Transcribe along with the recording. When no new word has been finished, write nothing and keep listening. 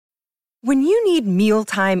When you need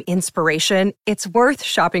mealtime inspiration, it's worth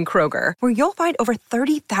shopping Kroger, where you'll find over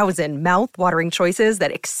 30,000 mouth-watering choices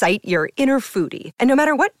that excite your inner foodie. And no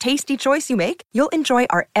matter what tasty choice you make, you'll enjoy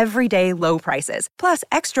our everyday low prices, plus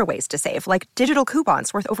extra ways to save, like digital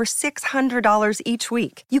coupons worth over $600 each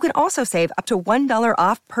week. You can also save up to $1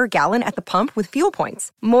 off per gallon at the pump with fuel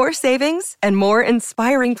points. More savings and more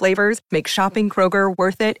inspiring flavors make shopping Kroger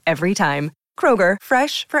worth it every time. Kroger,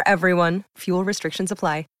 fresh for everyone. Fuel restrictions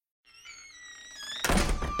apply.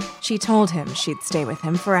 She told him she'd stay with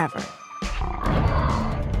him forever.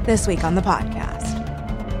 This week on the podcast,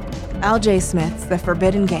 L.J. Smith's The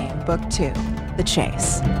Forbidden Game, Book 2, The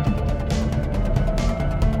Chase.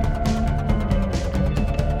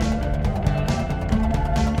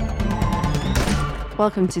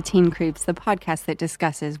 Welcome to Teen Creeps, the podcast that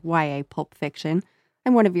discusses YA pulp fiction.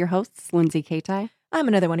 I'm one of your hosts, Lindsay Kaitai. I'm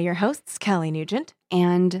another one of your hosts, Kelly Nugent.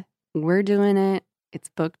 And we're doing it. It's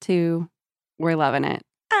book 2. We're loving it.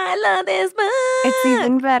 I love this book. It's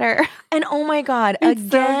even better. And oh my God, It's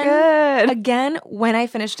so good. Again, when I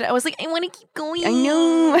finished it, I was like, I want to keep going. I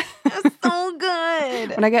know. It's so good.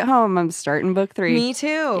 When I get home, I'm starting book 3. Me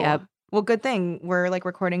too. Yep. Well, good thing we're like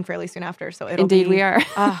recording fairly soon after, so it'll Indeed, we are.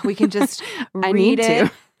 We can just I read need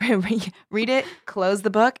it, to. read it, close the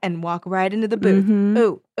book, and walk right into the booth. Mhm.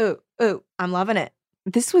 Ooh, ooh, ooh! I'm loving it.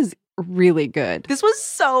 This was really good. This was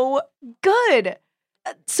so good.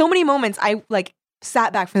 So many moments I like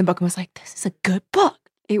sat back from the book and was like, "This is a good book."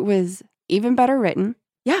 It was even better written.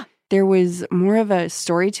 Yeah. There was more of a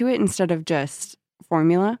story to it instead of just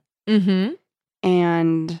formula. Mm-hmm.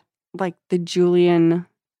 And like the Julian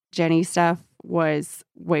Jenny stuff was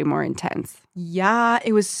way more intense. Yeah,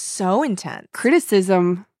 it was so intense.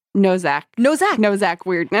 Criticism, no Zach. No Zach. No Zach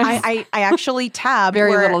weirdness. I actually tabbed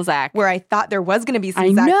Very little Zach. where I thought there was going to be some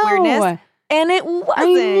I Zach know. weirdness, and it wasn't.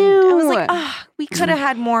 I was like, we could have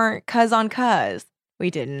had more cuz on cuz. We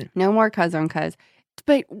didn't. No more cuz on cuz.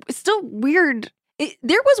 But still weird.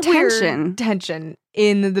 There was Tension. weird tension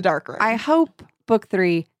in the dark room. I hope book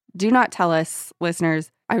 3, do not tell us,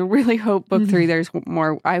 listeners. I really hope book 3 there's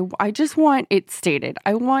more. I just want it stated.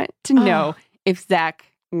 I want to know if Zach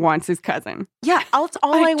wants his cousin. Yeah, that's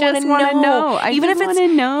all I want to know. Even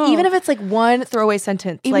if it's like one throwaway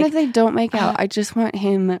sentence. Even like, if they don't make out, I just want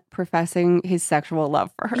him professing his sexual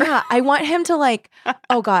love for her. Yeah, I want him to like,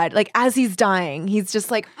 oh God, like as he's dying, he's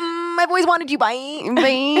just like, I've always wanted you, bye. And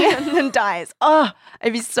then dies. Oh,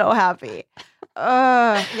 I'd be so happy.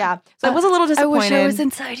 Yeah. So I was a little disappointed. I wish I was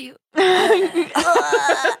inside you.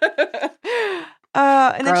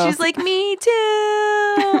 And then Gross. she's like, me too.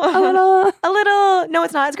 A little. No,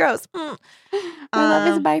 it's not. It's gross. My love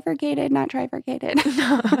is bifurcated, not trifurcated.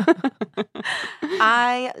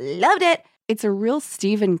 I loved it. It's a real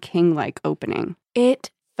Stephen King-like opening.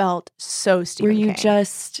 It felt so Stephen Where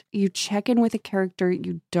King. you check in with a character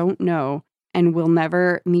you don't know and will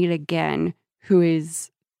never meet again, who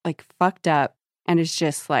is like fucked up and is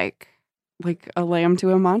just like a lamb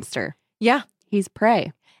to a monster. Yeah. He's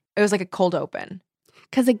prey. It was like a cold open.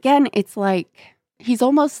 Because again, it's like he's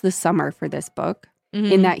almost the Summer for this book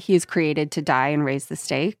in that he is created to die and raise the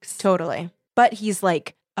stakes. Totally. But he's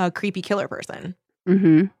like a creepy killer person.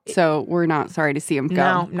 Mm-hmm. So we're not sorry to see him go.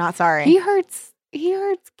 No, not sorry. He hurts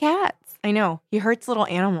cats. I know. He hurts little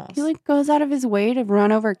animals. He like goes out of his way to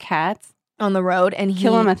run over cats. On the road and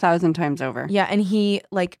Kill him 1,000 times over. Yeah, and he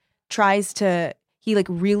like he like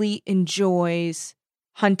really enjoys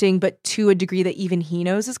hunting, but to a degree that even he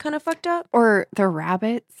knows is kind of fucked up. Or the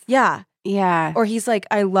rabbits. Yeah. Yeah. Or he's like,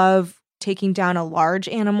 I love taking down a large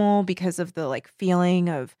animal because of the like feeling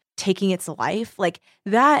of taking its life. Like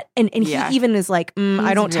that. And Yeah. he even is like,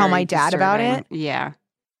 I don't tell very my dad about disturbing. it. Yeah.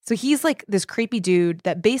 So he's like this creepy dude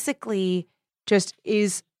that basically just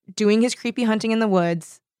is doing his creepy hunting in the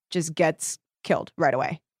woods, just gets killed right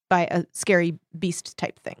away by a scary beast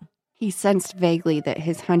type thing. He sensed vaguely that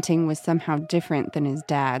his hunting was somehow different than his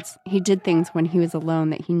dad's. He did things when he was alone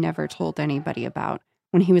that he never told anybody about.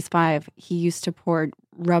 When he was 5, he used to pour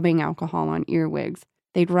rubbing alcohol on earwigs.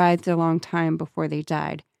 They'd writhed a long time before they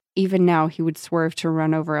died. Even now, he would swerve to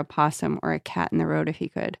run over a possum or a cat in the road if he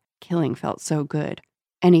could. Killing felt so good.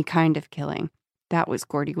 Any kind of killing. That was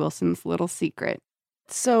Gordy Wilson's little secret.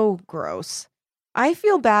 So gross. I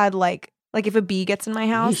feel bad like if a bee gets in my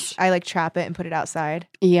house, Yeesh. I like trap it and put it outside.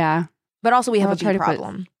 Yeah. But also we have I'll a try bee to put-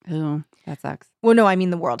 problem. Ooh, that sucks. Well, no, I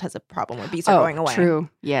mean the world has a problem where bees are going away. True.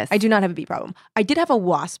 Yes. I do not have a bee problem. I did have a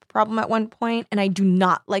wasp problem at one point, and I do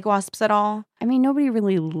not like wasps at all. I mean, nobody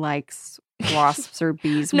really likes wasps or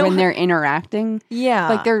bees No. when they're interacting. Yeah.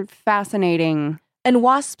 Like, they're fascinating and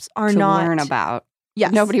wasps are to not learn about.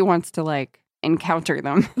 Yes. Nobody wants to, like, encounter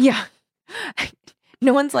them. Yeah.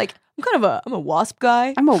 No one's like, I'm a wasp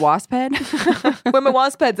guy. I'm a wasp head. Where my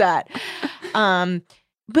wasp head's at.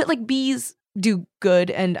 But like bees do good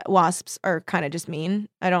and wasps are kind of just mean.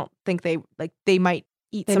 I don't think they might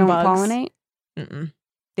eat They some don't bugs. pollinate? Mm-mm.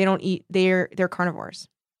 They don't eat. They're carnivores.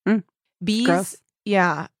 Mm. Bees. Gross.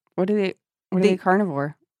 Yeah. What are they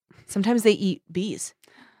carnivore? Sometimes they eat bees.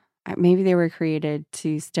 Maybe they were created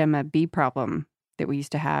to stem a bee problem that we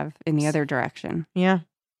used to have in the other direction. Yeah.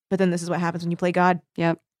 But then this is what happens when you play God.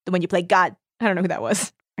 Yep. When you play God. I don't know who that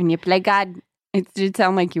was. When you play God. It did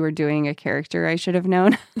sound like you were doing a character I should have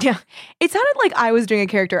known. Yeah. It sounded like I was doing a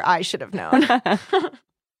character I should have known.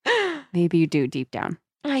 Maybe you do deep down.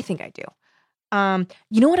 I think I do.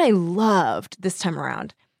 You know what I loved this time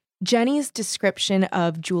around? Jenny's description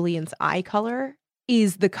of Julian's eye color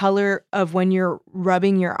is the color of when you're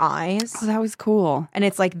rubbing your eyes. Oh, that was cool. And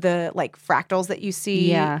it's like the fractals that you see.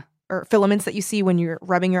 Yeah. Or filaments that you see when you're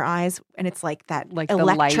rubbing your eyes. And it's like that Like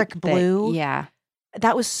electric the light blue. Yeah.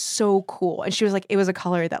 That was so cool. And she was like, it was a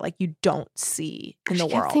color that like you don't see in the She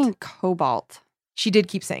kept world. saying cobalt. She did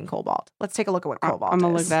keep saying cobalt. Let's take a look at what cobalt I'm is.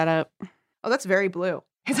 going to look that up. Oh, that's very blue.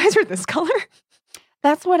 His eyes are this color.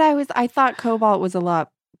 That's what I thought cobalt was a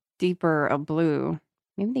lot deeper of blue.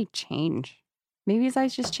 Maybe they change. Maybe his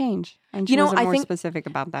eyes just change. And she wasn't more specific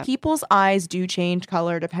about that. People's eyes do change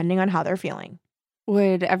color depending on how they're feeling.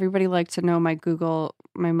 Would everybody like to know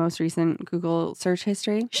my most recent Google search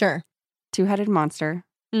history? Sure. Two-headed monster.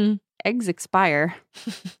 Mm. Eggs expire.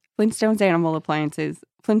 Flintstones animal appliances.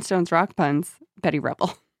 Flintstones rock puns. Betty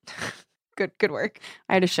Rubble. Good work.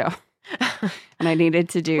 I had a show. And I needed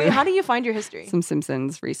to do Wait, how do you find your history? some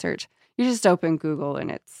Simpsons research. You just open Google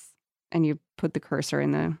and you put the cursor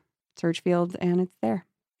in the search field and it's there.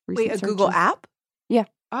 Wait, Recent a Google searches. app? Yeah.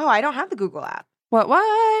 Oh, I don't have the Google app. What?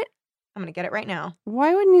 I'm going to get it right now.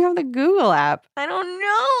 Why wouldn't you have the Google app? I don't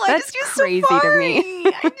know. That's I just use crazy to Safari. me.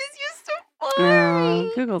 I just use Safari.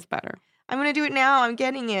 No, Google's better. I'm going to do it now. I'm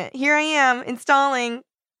getting it. Here I am installing.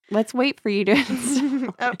 Let's wait for you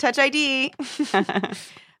to Oh, Touch ID.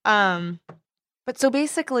 But so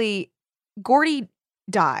basically, Gordy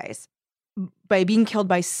dies by being killed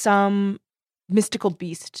by some mystical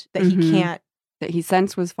beast that he Mhm. can't. that he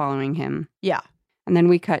sensed was following him. Yeah. And then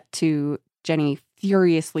we cut to Jenny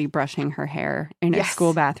furiously brushing her hair in a Yes.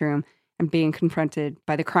 school bathroom and being confronted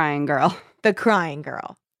by the crying girl. The crying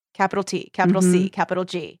girl. Capital T, capital C, capital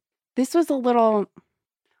G. This was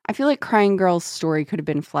I feel like crying girl's story could have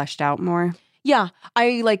been fleshed out more. Yeah.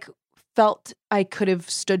 I felt I could have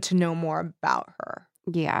stood to know more about her.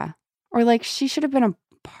 Yeah. Or she should have been a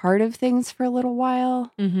part of things for a little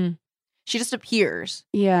while. Mm-hmm. She just appears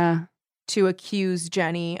Yeah. to accuse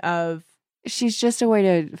Jenny of. She's just a way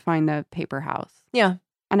to find the paper house. Yeah.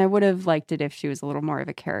 And I would have liked it if she was a little more of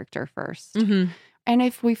a character first. Mm-hmm. And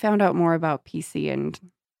if we found out more about PC and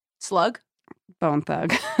Slug? Bone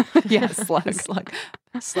Thug. Yes, Slug.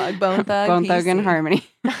 Slug, Bone Thug. Bone Thug and PC. Harmony.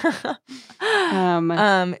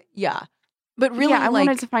 Yeah. But really, I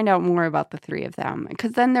wanted to find out more about the three of them.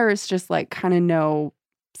 Because then there was just kind of no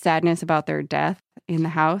sadness about their death in the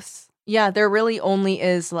house. yeah, there really only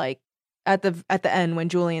is at the end when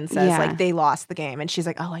Julian says Yeah. they lost the game, and she's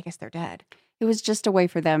like, oh, I guess they're dead. It was just a way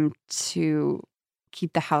for them to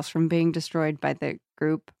keep the house from being destroyed by the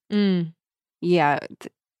group. Mm. Yeah,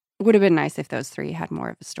 it would have been nice if those three had more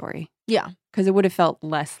of a story. Yeah. Because it would have felt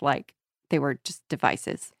less like they were just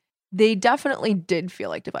devices. They definitely did feel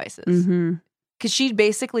like devices. Mm-hmm. Because she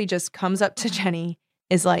basically just comes up to Jenny,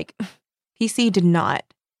 is like, PC did not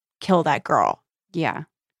kill that girl. Yeah.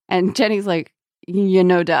 And Jenny's like, duh.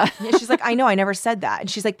 Yeah, she's like, I know, I never said that. And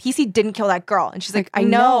she's like, PC didn't kill that girl. And she's like, I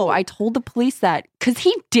know. I told the police that because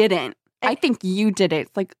he didn't. I think you did it.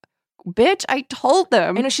 It's like, bitch, I told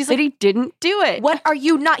them I know, she's that like, he didn't do it. What are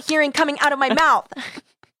you not hearing coming out of my mouth?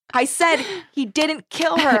 I said he didn't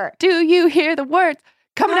kill her. Do you hear the words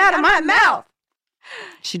coming out of my mouth?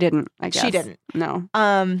 She didn't, I guess. She didn't. No.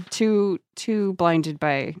 Too blinded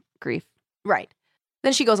by grief. Right.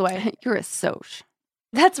 Then she goes away. You're a soc.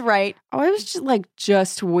 That's right. Oh, I was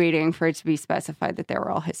just waiting for it to be specified that they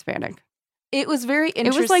were all Hispanic. It was very It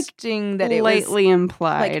was, interesting that it was Lightly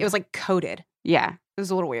implied. it was coded. Yeah. It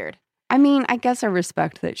was a little weird. I mean, I guess I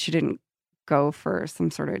respect that she didn't go for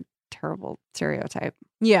some sort of terrible stereotype.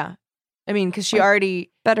 Yeah. I mean, because she Like-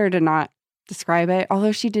 already, Better to not describe it,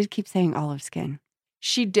 although she did keep saying olive skin.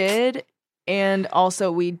 she did. And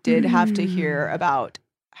also we did have to hear about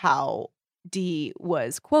how Dee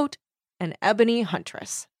was, quote, an ebony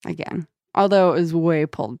huntress. Again. Although it was way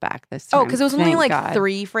pulled back this time. Oh, because it was only Thank God.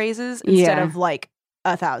 3 phrases instead Yeah. of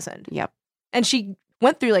 1,000. Yep. And she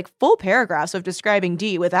went through full paragraphs of describing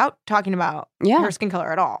Dee without talking about Yeah. her skin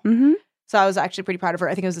color at all. Mm-hmm. So I was actually pretty proud of her.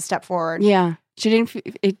 I think it was a step forward. Yeah. She didn't,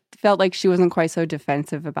 it felt like she wasn't quite so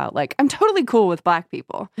defensive about like, I'm totally cool with Black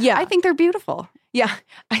people. Yeah. I think they're beautiful. Yeah.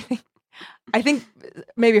 I think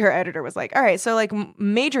maybe her editor was like, all right, so like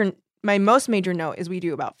my most major note is we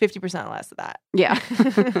do about 50% less of that. Yeah.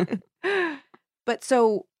 But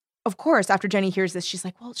so, of course, after Jenny hears this, she's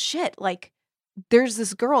like, well, shit, like there's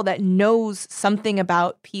this girl that knows something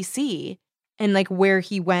about PC and like where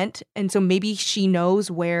he went. And so maybe she knows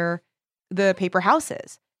where the paper house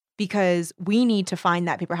is because we need to find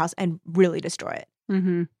that paper house and really destroy it.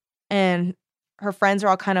 Mm-hmm. And her friends are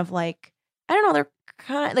all kind of like, I don't know, they're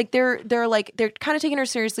kind of like, they're kind of taking her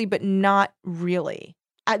seriously, but not really.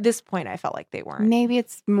 At this point, I felt like they weren't. Maybe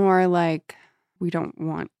it's more like we don't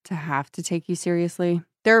want to have to take you seriously.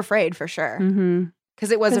 They're afraid for sure. Mm-hmm.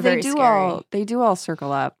 Because it was a very scary. They do all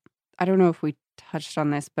circle up. I don't know if we touched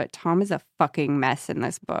on this, but Tom is a fucking mess in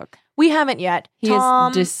this book. We haven't yet. He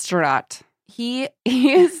is distraught. He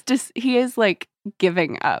is like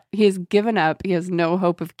giving up. He has given up. He has no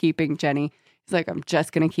hope of keeping Jenny. He's like, I'm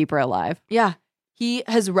just going to keep her alive. Yeah. He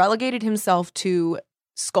has relegated himself to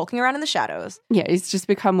skulking around in the shadows. Yeah, he's just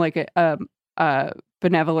become like a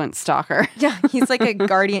benevolent stalker. Yeah, he's like a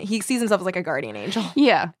guardian. He sees himself as like a guardian angel.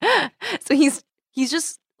 Yeah. So he's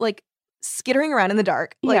just like skittering around in the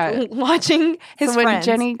dark, like watching his friends. When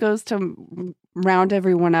Jenny goes to round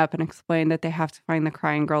everyone up and explain that they have to find the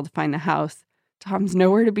crying girl to find the house, Tom's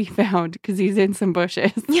nowhere to be found because he's in some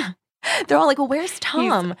bushes. Yeah. They're all like, well, where's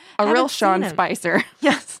Tom? He's a real Sean Spicer.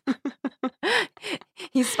 Yes.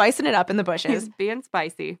 He's spicing it up in the bushes. He's being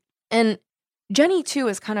spicy. And Jenny, too,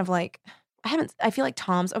 is kind of like, I feel like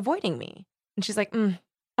Tom's avoiding me. And she's like,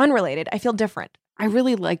 unrelated. I feel different. I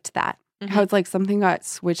really liked that. Mm-hmm. How it's like something got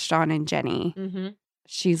switched on in Jenny. Mm-hmm.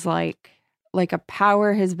 She's like a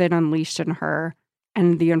power has been unleashed in her.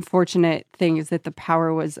 And the unfortunate thing is that the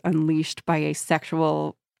power was unleashed by a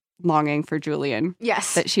sexual longing for Julian.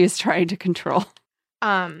 Yes. That she is trying to control.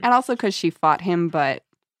 And also because she fought him, but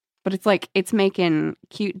it's like, it's making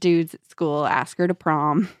cute dudes at school ask her to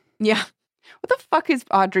prom. Yeah. What the fuck is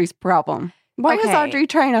Audrey's problem? Why is Audrey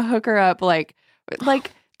trying to hook her up? Like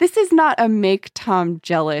this is not a make Tom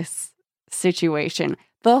jealous situation.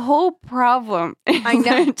 The whole problem is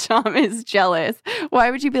that Tom is jealous.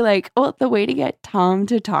 Why would you be like, oh, the way to get Tom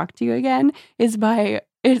to talk to you again is by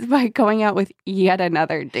going out with yet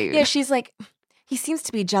another dude? Yeah, she's like, he seems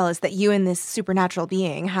to be jealous that you and this supernatural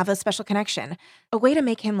being have a special connection. A way to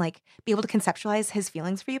make him like be able to conceptualize his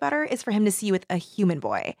feelings for you better is for him to see you with a human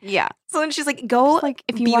boy. Yeah. So then she's like, go just like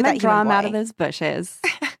if you want to draw him out of those bushes,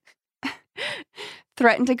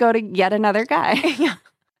 threaten to go to yet another guy. Yeah.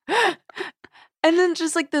 And then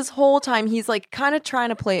just like this whole time, he's like kind of trying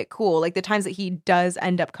to play it cool. Like the times that he does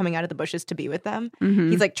end up coming out of the bushes to be with them,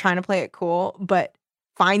 he's like trying to play it cool, but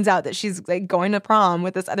finds out that she's like going to prom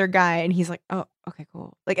with this other guy. And he's like, oh, okay,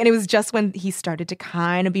 cool. Like, and it was just when he started to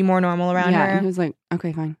kind of be more normal around her. And he was like,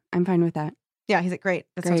 okay, fine. I'm fine with that. Yeah. He's like, great.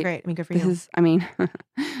 That sounds great. I mean, good for you.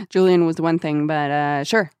 Julian was one thing, but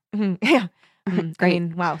sure. Mm-hmm. Yeah. Great. I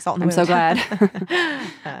mean, wow. Salt in the I'm so glad.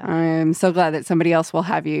 I'm so glad that somebody else will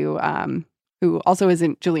have you, who also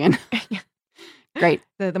isn't Julian. Great.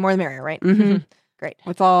 The more the merrier, right? Mm-hmm. Great.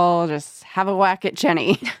 Let's all just have a whack at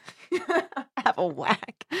Jenny. Have a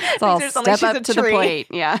whack. Let's all step up to the plate.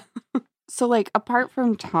 Yeah. So like apart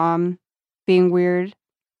from Tom being weird,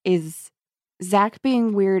 is Zach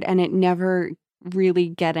being weird and it never really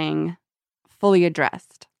getting fully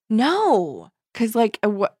addressed? No. Because like,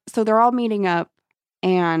 so they're all meeting up,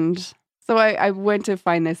 and so I went to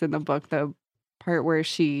find this in the book, the part where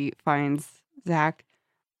she finds Zach.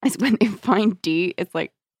 Is when they find Dee, it's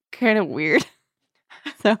like kind of weird.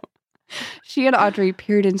 So she and Audrey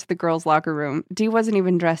peered into the girls' locker room. Dee wasn't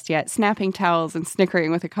even dressed yet, snapping towels and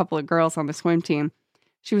snickering with a couple of girls on the swim team.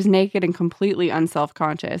 She was naked and completely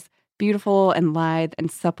unself-conscious, beautiful and lithe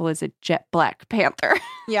and supple as a jet black panther.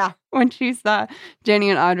 Yeah. When she saw Jenny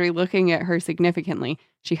and Audrey looking at her significantly,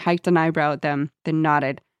 she hiked an eyebrow at them, then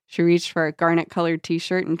nodded. She reached for a garnet-colored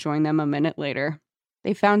t-shirt and joined them a minute later.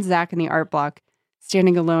 They found Zach in the art block,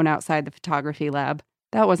 standing alone outside the photography lab.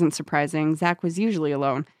 That wasn't surprising. Zach was usually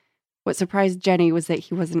alone. What surprised Jenny was that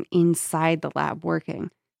he wasn't inside the lab working.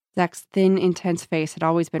 Zach's thin, intense face had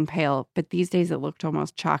always been pale, but these days it looked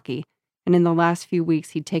almost chalky. And in the last few weeks,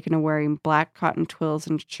 he'd taken to wearing black cotton twills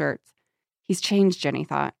and shirts. He's changed, Jenny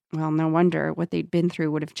thought. Well, no wonder. What they'd been through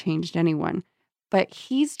would have changed anyone. But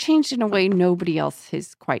he's changed in a way nobody else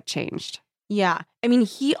has quite changed. Yeah. I mean,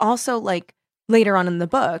 he also, like, later on in the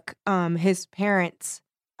book, his parents,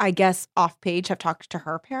 I guess, off-page have talked to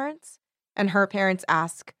her parents. And her parents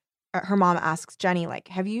ask, her mom asks Jenny, like,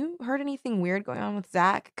 have you heard anything weird going on with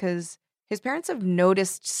Zach? Because his parents have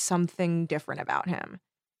noticed something different about him.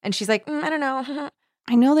 And she's like, I don't know.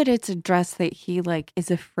 I know that it's addressed that he like is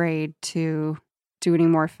afraid to do any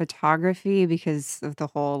more photography because of the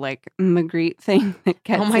whole like Magritte thing that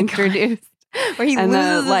gets introduced. Where he And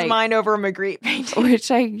loses the, his mind over a Magritte painting. Which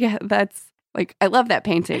I get, that's like, I love that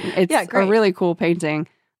painting. It's a really cool painting.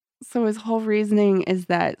 So his whole reasoning is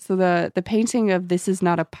that, so the painting of This Is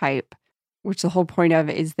Not a Pipe, which the whole point of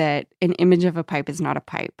it is that an image of a pipe is not a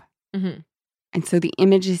pipe. Mm-hmm. And so the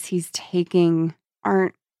images he's taking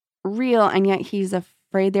aren't real, and yet he's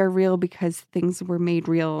afraid they're real because things were made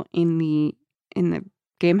real in the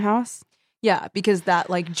game house. Yeah, because that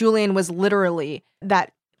like Julian was literally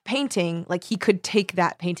that painting, like he could take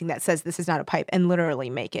that painting that says this is not a pipe and literally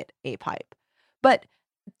make it a pipe. But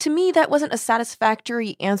to me, that wasn't a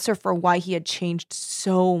satisfactory answer for why he had changed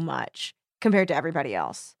so much compared to everybody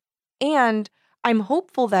else. And I'm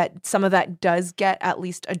hopeful that some of that does get at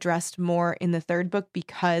least addressed more in the third book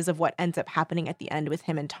because of what ends up happening at the end with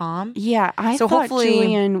him and Tom. Yeah, I thought hopefully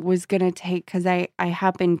Julian was going to take, because I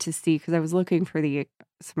happened to see, because I was looking for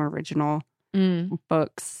some original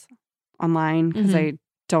books online, because I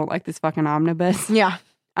don't like this fucking omnibus. Yeah.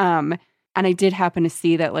 And I did happen to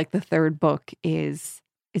see that like the third book is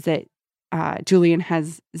that Julian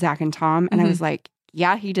has Zach and Tom. And I was like,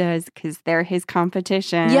 yeah, he does, because they're his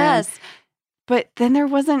competition. Yes. But then there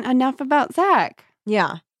wasn't enough about Zach.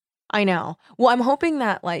 Yeah, I know. Well, I'm hoping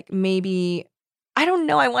that like maybe, I don't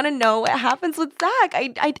know. I want to know what happens with Zach.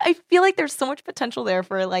 I feel like there's so much potential there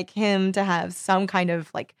for like him to have some kind of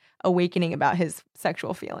like awakening about his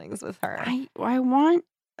sexual feelings with her. I want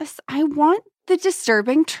the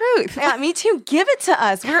disturbing truth. Yeah, me too. Give it to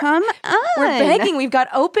us. Come on. We're begging. We've got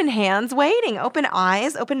open hands waiting, open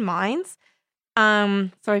eyes, open minds.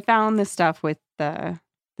 So I found this stuff with the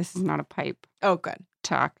This Is Not a Pipe. Oh, good.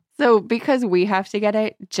 Talk. So because we have to get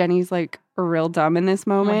it, Jenny's like real dumb in this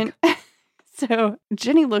moment. So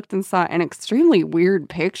Jenny looked and saw an extremely weird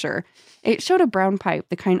picture. It showed a brown pipe,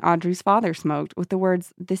 the kind Audrey's father smoked, with the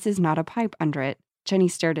words, "This is not a pipe," under it. Jenny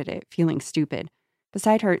stared at it, feeling stupid.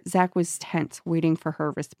 Beside her, Zach was tense, waiting for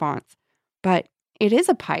her response. "But it is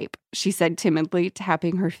a pipe," she said timidly,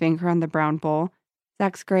 tapping her finger on the brown bowl.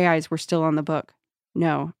 Zach's gray eyes were still on the book.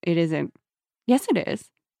 "No, it isn't." "Yes, it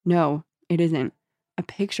is." "No, it isn't. A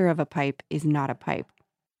picture of a pipe is not a pipe."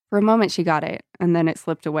 For a moment, she got it, and then it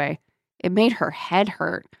slipped away. It made her head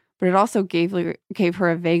hurt, but it also gave her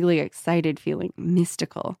a vaguely excited feeling,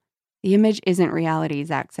 mystical. "The image isn't reality,"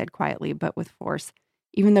 Zach said quietly, but with force.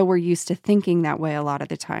 "Even though we're used to thinking that way a lot of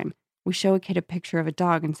the time. We show a kid a picture of a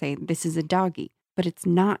dog and say, 'This is a doggy.' But it's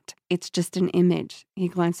not. It's just an image." He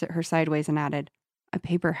glanced at her sideways and added, "A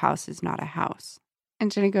paper house is not a house."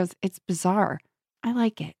 And Jenny goes, "It's bizarre. I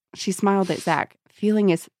like it." She smiled at Zach,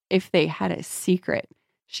 feeling as if they had a secret.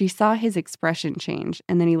 She saw his expression change,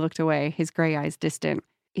 and then he looked away, his gray eyes distant.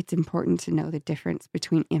 "It's important to know the difference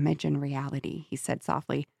between image and reality," he said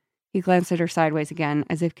softly. He glanced at her sideways again,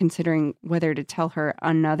 as if considering whether to tell her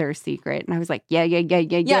another secret. And I was like, yeah.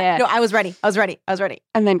 No, I was ready.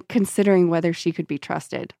 And then considering whether she could be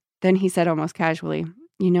trusted. Then he said almost casually,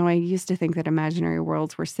 "You know, I used to think that imaginary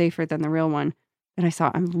worlds were safer than the real one. Then I saw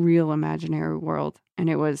a real imaginary world, and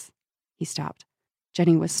it was..." He stopped.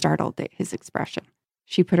 Jenny was startled at his expression.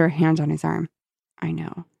 She put her hand on his arm. "I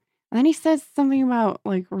know." And then he says something about,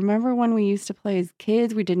 like, "Remember when we used to play as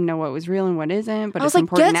kids? We didn't know what was real and what isn't, but it's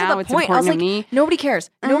important now. It's important to me." Nobody cares.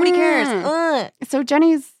 Nobody cares. So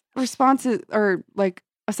Jenny's response is, or like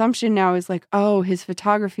assumption now is like, oh, his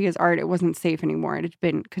photography is art. It wasn't safe anymore. It had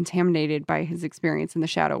been contaminated by his experience in the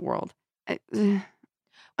shadow world.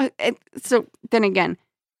 So then again,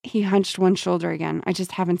 he hunched one shoulder again. "I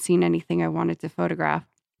just haven't seen anything I wanted to photograph.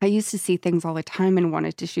 I used to see things all the time and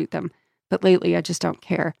wanted to shoot them, but lately I just don't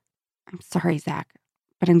care." "I'm sorry, Zach,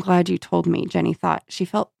 but I'm glad you told me," Jenny thought. She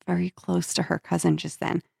felt very close to her cousin just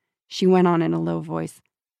then. She went on in a low voice,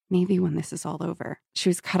 "Maybe when this is all over." She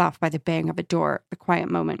was cut off by the bang of a door. The quiet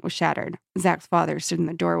moment was shattered. Zach's father stood in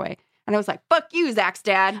the doorway. And I was like, fuck you, Zach's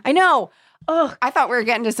dad. I know. Ugh. I thought we were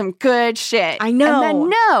getting to some good shit. I know. And then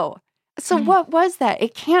no. So what was that?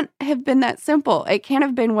 It can't have been that simple. It can't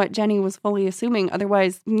have been what Jenny was fully assuming.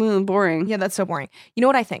 Otherwise, boring. Yeah, that's so boring. You know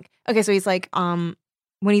what I think? Okay, so he's like,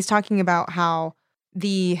 when he's talking about how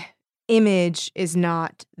the image is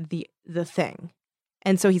not the thing.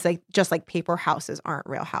 And so he's like, just like paper houses aren't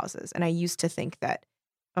real houses. And I used to think that,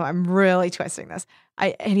 I'm really twisting this.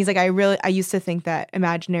 And he's like, I used to think that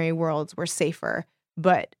imaginary worlds were safer,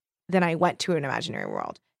 but then I went to an imaginary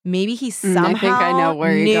world. Maybe he somehow I think I know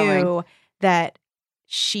where you're going. That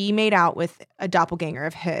she made out with a doppelganger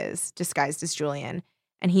of his disguised as Julian.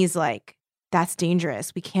 And he's like, that's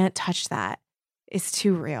dangerous. We can't touch that. It's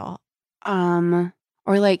too real. Or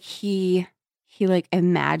like he like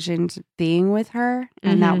imagined being with her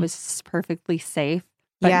and that was perfectly safe.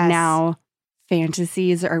 But now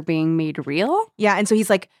fantasies are being made real. Yeah, and so he's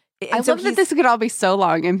like, I love that this could all be so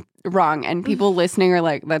long and wrong, and people listening are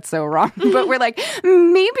like, that's so wrong. But we're like,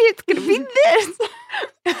 maybe it's going to be this.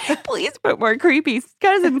 Please put more creepy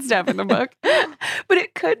cousin stuff in the book. But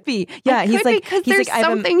it could be. Yeah, he's like, because there's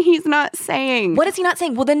something he's not saying. What is he not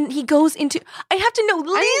saying? Well, then he goes into, I have to know.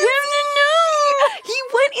 Liz. I have to know. He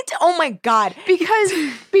went into, oh my God.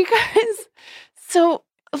 Because, so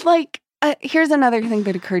like, here's another thing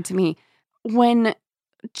that occurred to me. When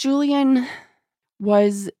Julian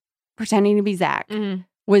was pretending to be Zach,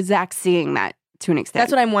 was Zach seeing that to an extent?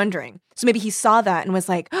 That's what I'm wondering. So maybe he saw that and was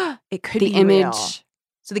like, oh, it could be image. Real.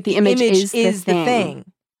 So the image is the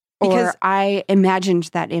thing. Or I imagined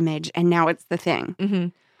that image and now it's the thing. Mm-hmm.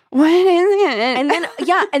 What is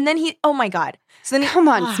it? And then he, oh my God. So then come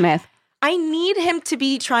on, Smith. I need him to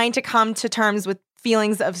be trying to come to terms with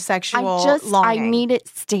feelings of sexual longing. I need it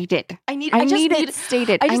stated. I need it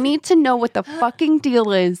stated. I need to know what the fucking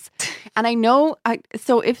deal is. And I know,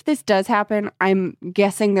 so if this does happen, I'm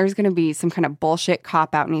guessing there's going to be some kind of bullshit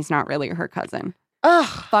cop out and he's not really her cousin. Ugh.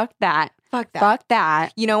 Fuck that. Fuck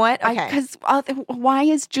that. You know what? Okay. Because why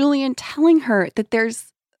is Julian telling her that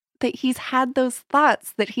he's had those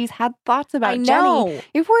thoughts, that he's had thoughts about Jenny,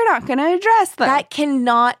 if we're not going to address them? That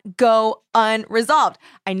cannot go unresolved.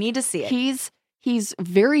 I need to see it. He's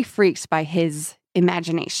very freaked by his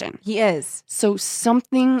imagination. He is. So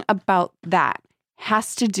something about that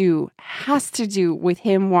has to do with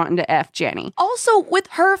him wanting to F Jenny. Also with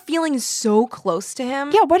her feeling so close to him.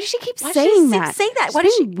 Yeah, why does she keep saying that? Why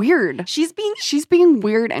is she weird? She's being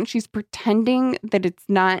weird and she's pretending that it's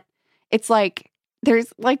not. It's like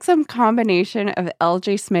there's like some combination of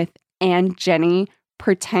LJ Smith and Jenny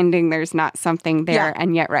pretending there's not something there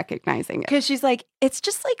and yet recognizing it. Because she's like, it's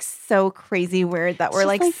just like so crazy weird that we're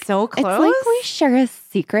like so close. It's like we share a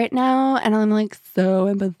secret now. And I'm like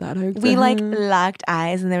so empathetic. We like locked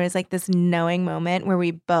eyes and there was like this knowing moment where we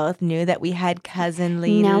both knew that we had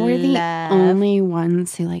cousinly love. Now we're the love. only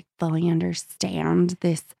ones who like fully understand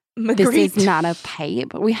this. Magritte. This is not a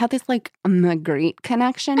pipe. We have this like Magritte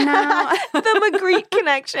connection now. The Magritte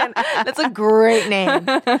connection. That's a great name.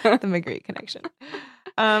 The Magritte connection.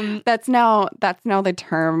 That's now the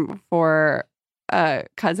term for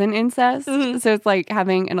cousin incest. Mm-hmm. So it's like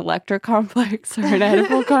having an Electra complex or an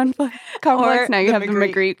Oedipal complex. Or now you have the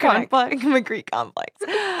Magritte complex. Magritte complex.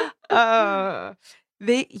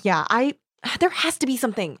 There has to be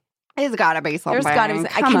something. There's gotta be something. There's gotta be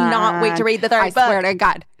something. I cannot wait to read the third book. I swear to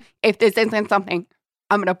God, if this isn't something,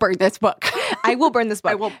 I'm gonna burn this book. I will burn this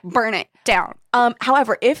book. I will burn it down.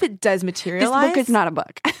 However, if it does materialize, this book is not a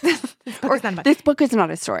book. This book is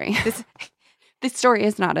not a story. This story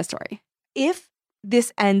is not a story. If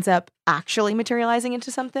this ends up actually materializing into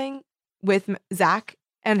something with Zach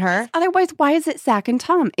and her. Otherwise, why is it Zach and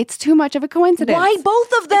Tom? It's too much of a coincidence. Why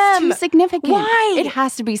both of them? It's too significant. Why? It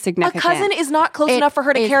has to be significant. A cousin is not close enough for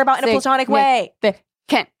her to care about in a platonic way.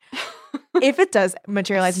 If it does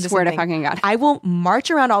materialize into Swear something, to fucking God. I will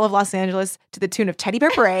march around all of Los Angeles to the tune of Teddy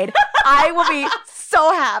Bear Parade. I will be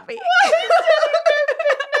so happy.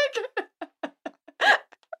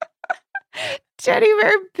 Teddy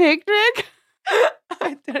Bear Picnic?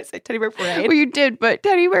 Did I say Teddy Bear Parade? Well, you did, but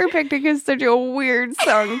Teddy Bear Picnic is such a weird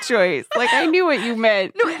song choice. Like, I knew what you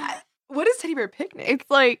meant. No, what is Teddy Bear Picnic? It's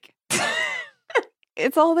like,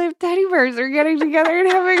 it's all the teddy bears are getting together and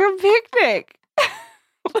having a picnic.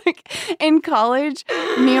 Like, in college,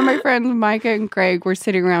 me and my friends Micah and Craig were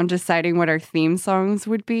sitting around deciding what our theme songs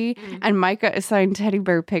would be. Mm-hmm. And Micah assigned Teddy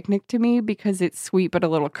Bear Picnic to me because it's sweet but a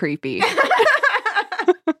little creepy.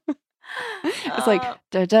 It's like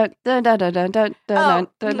da da da da da da da da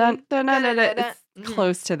da da. It's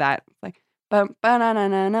close to that. It's like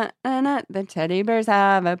the teddy bears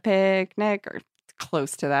have a picnic, or it's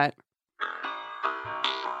close to that.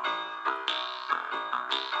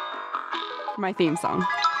 My theme song.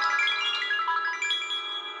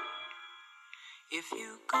 If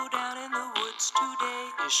you go down in the woods today,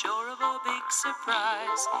 you're sure of a big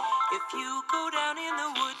surprise. If you go down in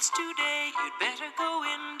the woods today, you'd better go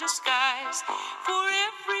in disguise. For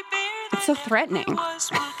every bear that it's so threatening.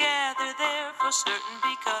 Was will gather there for certain,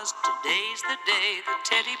 because today's the day the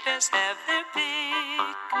teddy bears have their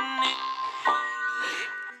picnic.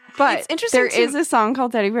 But there is a song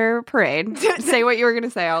called Teddy Bear Parade. Say what you were going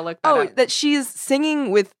to say. I'll look that up. That she's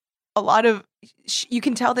singing with a lot of, you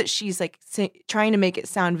can tell that she's like trying to make it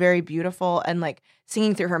sound very beautiful and like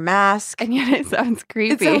singing through her mask. And yet it sounds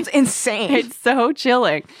creepy. It sounds insane. It's so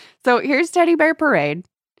chilling. So here's Teddy Bear Parade.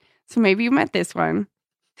 So maybe you met this one,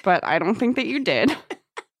 but I don't think that you did.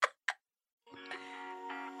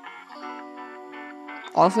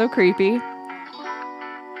 Also creepy. A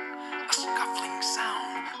scuffling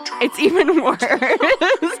sound. It's even worse. On the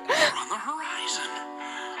horizon.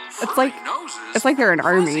 It's like- Furry noses, it's like they're an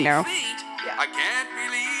army fuzzy now. feet. Yeah. I can't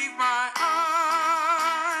believe my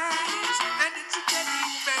eyes. And it's a teddy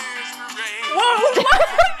bear's parade.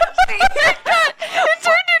 It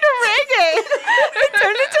turned into reggae. It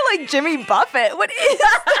turned into like Jimmy Buffett. What is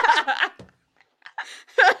that?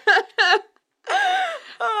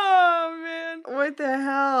 Oh man. What the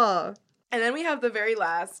hell? And then we have the very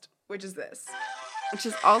last, which is this. Which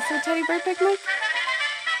is also Teddy Bear Picnic.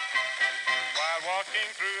 While walking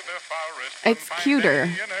through the forest It's one fine cuter.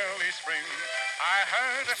 day in early spring, I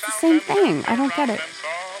heard a It's the sound same and thing. turned I don't get around it. and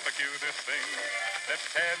saw the cutest thing. The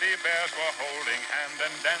teddy bears were holding hand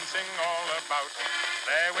and dancing all about.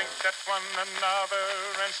 They winked at one another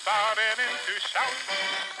and started in to shout.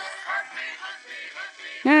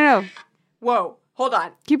 No. Whoa. Hold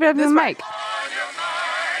on. Keep it up to the This mic.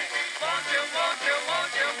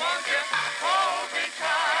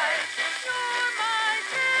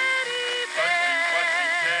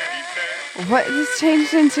 What this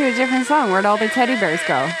changed into a different song? Where'd all the teddy bears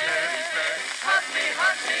go?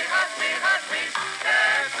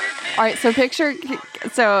 All right, so picture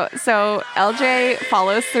so LJ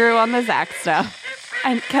follows through on the Zach stuff,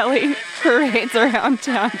 and Kelly parades around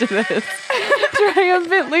town to this,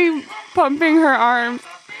 triumphantly pumping her arms.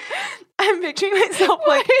 I'm picturing myself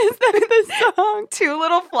like, is that the song? Two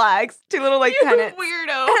little flags, two little like pennants.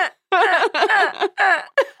 Weirdo.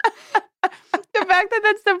 The fact that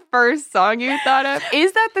that's the first song you thought of,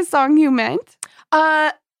 is that the song you meant?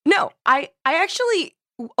 No, I actually,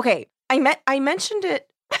 okay, I mentioned it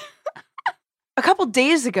a couple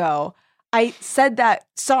days ago. I said that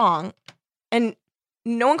song and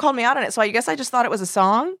no one called me out on it. So I guess I just thought it was a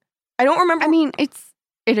song. I don't remember. I mean,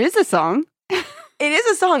 it is a song. It is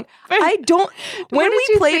a song. I don't, What when did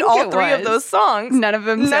we you played think all it three of was? those songs, None of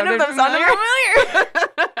them sounded familiar.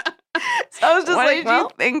 So I was just What like, did well, you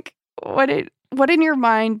think? What in your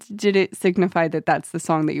mind did it signify that that's the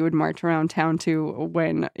song that you would march around town to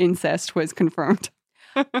when incest was confirmed?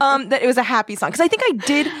 that it was a happy song. Because I think I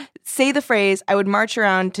did say the phrase, I would march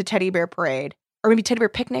around to Teddy Bear Parade. Or maybe Teddy Bear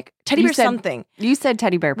Picnic. Teddy You Bear said- something. You said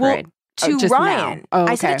Teddy Bear Well, Parade. To just Ryan. now. Oh,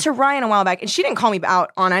 I said okay. it to Ryan a while back, and she didn't call me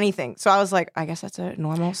out on anything. So I was like, I guess that's a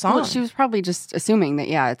normal song. Well, she was probably just assuming that,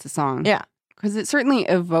 yeah, it's a song. Yeah. Because it certainly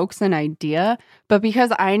evokes an idea. But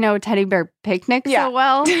because I know Teddy Bear Picnic Yeah. so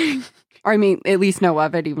well, or I mean, at least know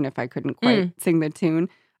of it, even if I couldn't quite sing the tune,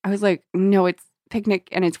 I was like, no, it's Picnic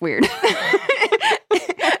and it's weird.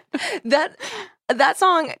 that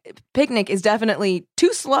song, Picnic, is definitely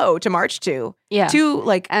too slow to march to. Yeah. Too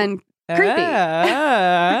like And creepy.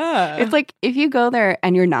 It's like if you go there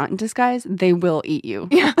and you're not in disguise, they will eat you.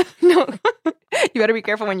 yeah, no. You better be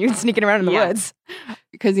careful when you're sneaking around in the Yeah. woods.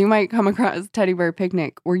 Because you might come across Teddy Bear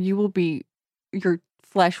Picnic where your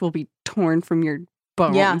flesh will be torn from your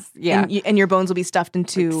bones. Yeah. And your bones will be stuffed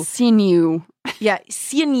into Like sinew.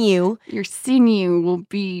 sinew. Your sinew will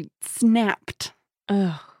be snapped.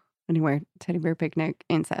 Ugh. Anyway, Teddy Bear Picnic,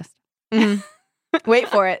 incest. Wait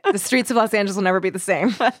for it. The streets of Los Angeles will never be the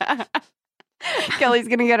same. Kelly's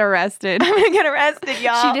gonna get arrested. I'm gonna get arrested,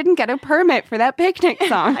 y'all. She didn't get a permit for that picnic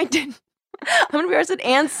song. I didn't. I'm gonna be arrested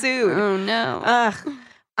and sued. Oh no.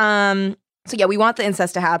 Ugh. So yeah, we want the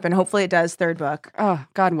incest to happen. Hopefully it does. Third book. Oh,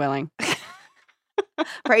 God willing.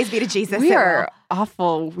 Praise be to Jesus. We it are will.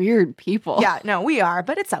 awful, weird people. Yeah, no, we are,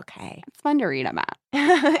 but it's okay. It's fun to read about.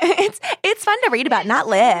 it's fun to read about, not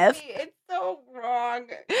live. It's so wrong.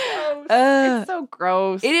 Ugh. It's so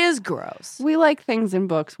gross. It is gross. We like things in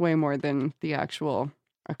books way more than the actual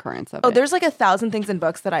occurrence of Oh, it. there's like 1,000 things in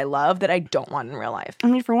books that I love that I don't want in real life. I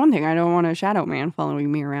mean, for one thing, I don't want a shadow man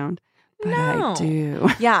following me around. But No. I do.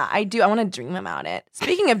 Yeah, I do. I want to dream about it.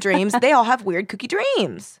 Speaking of dreams, they all have weird kooky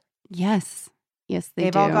dreams. Yes. Yes,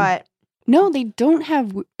 They've do. all got. No, they don't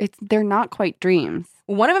have. They're not quite dreams.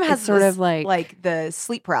 One of them has It's sort this, of like- the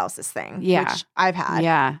sleep paralysis thing. Yeah. Which I've had.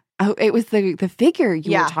 Yeah. Oh, it was the figure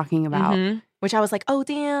you Yeah. were talking about. Mhm. Which I was like, oh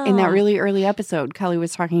damn. In that really early episode, Kelly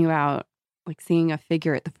was talking about like seeing a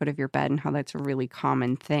figure at the foot of your bed and how that's a really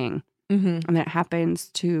common thing. Mhm. And that happens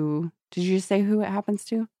to. Did you just say who it happens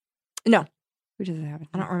to? No. Who does it happen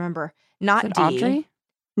to? I don't remember. Not Is it Dee. Audrey?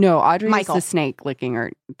 No, Audrey Michael. is the snake licking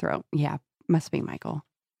her throat. Yeah, must be Michael.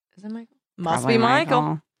 Is it Michael? Must Probably be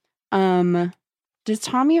Michael. Does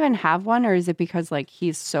Tom even have one, or is it because like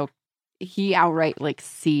he outright like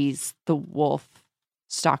sees the wolf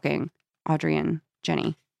stalking Audrey and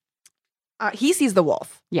Jenny. He sees the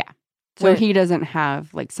wolf. So What- he doesn't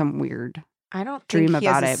have like some weird I don't dream think he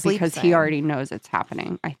has about a it sleep because thing. he already knows it's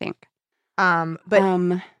happening, I think.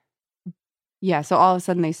 But Yeah, so all of a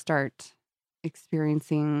sudden they start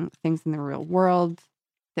experiencing things in the real world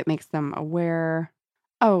that makes them aware.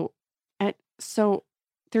 Oh, so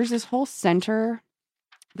there's this whole center,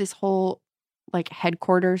 this whole like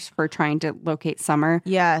headquarters for trying to locate Summer.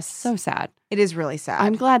 yes, So sad. it is really sad.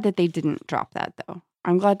 I'm glad that they didn't drop that though.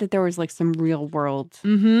 I'm glad that there was like some real world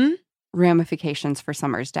Mm-hmm. ramifications for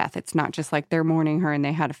Summer's death. It's not just like they're mourning her and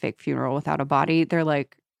they had a fake funeral without a body. They're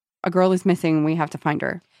like, a girl is missing. We have to find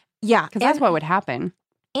her. Yeah, Because that's what would happen.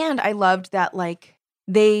 And I loved that like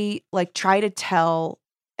they like try to tell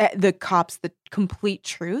the cops the complete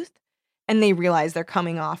truth, and they realize they're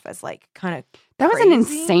coming off as like kind of That was an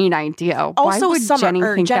crazy. insane idea. Also, why would Summer Jenny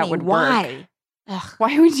or think Jenny, that would why? work? Ugh.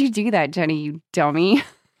 Why would you do that, Jenny, you dummy?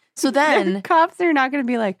 So The then cops are not going to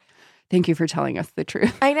be like, thank you for telling us the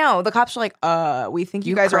truth. I know the cops are like, we think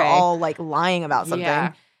you You guys cray. are all like lying about something.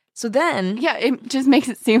 Yeah. So then Yeah, it just makes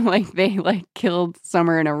it seem like they like killed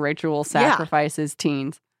Summer in a ritual Yeah. sacrifice as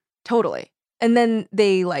teens. Totally. And then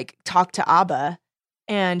they like talk to Abba,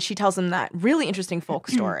 and she tells him that really interesting folk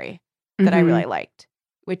story that I Mhm. really liked,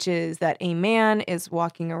 which is that a man is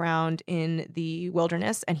walking around in the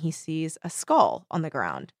wilderness and he sees a skull on the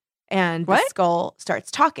ground. And the What? skull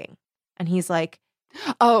starts talking. And he's like,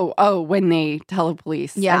 Oh, when they tell the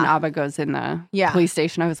police Yeah. and Abba goes in the Yeah. police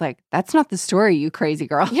station, I was like, that's not the story, you crazy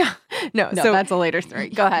girl. yeah, no. No, so, that's a later story.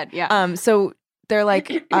 Go ahead. Yeah. so they're like,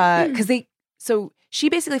 so she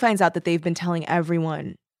basically finds out that they've been telling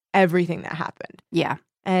everyone everything that happened. Yeah.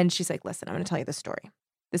 And she's like, listen, I'm going to tell you the story.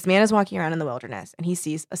 This man is walking around in the wilderness and he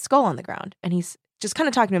sees a skull on the ground and he's just kind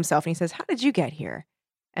of talking to himself and he says, how did you get here?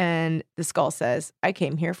 And the skull says, I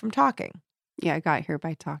came here from talking. Yeah, I got here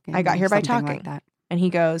by talking. I got or here by something talking. Like that. And he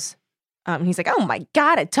goes, he's like, oh my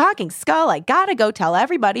God, a talking skull. I got to go tell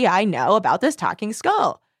everybody I know about this talking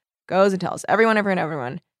skull. Goes and tells everyone.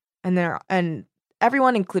 And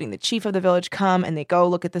everyone, including the chief of the village, come and they go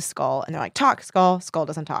look at the skull and they're like, talk, skull. Skull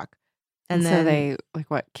doesn't talk. And so then they like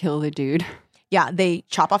what kill the dude. yeah, they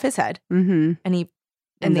chop off his head Mm-hmm.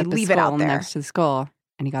 and they leave it out there. next to the skull,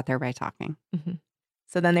 and he got there by talking.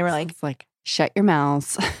 So then they were like, It's like shut your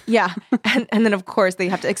mouths. yeah. And then, of course, they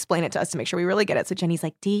have to explain it to us to make sure we really get it. So Jenny's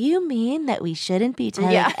like, do you mean that we shouldn't be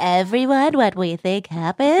telling everyone what we think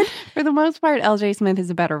happened? For the most part, LJ Smith is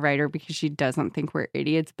a better writer because she doesn't think we're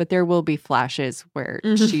idiots, but there will be flashes where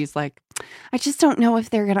Mhm. she's like, I just don't know if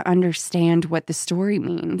they're going to understand what the story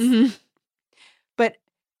means. But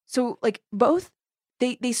so, like, both,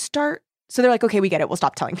 they start, so they're like, okay, we get it. We'll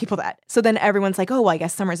stop telling people that. So then everyone's like, oh, well, I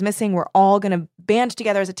guess Summer's missing. We're all going to band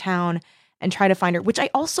together as a town and try to find her, which I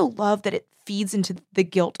also love that it feeds into the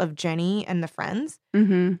guilt of Jenny and the friends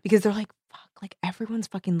Mm-hmm. because they're like, fuck, like everyone's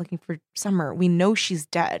fucking looking for Summer. We know she's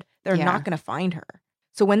dead. They're Yeah. not going to find her.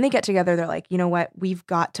 So when they get together, they're like, you know what? We've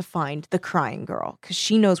got to find the crying girl because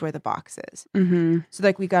she knows where the box is. Mm-hmm. So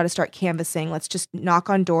like, we got to start canvassing. Let's just knock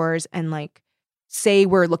on doors and like say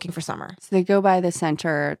we're looking for Summer. So they go by the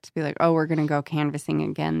center to be like, oh, we're going to go canvassing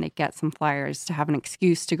again. They get some flyers to have an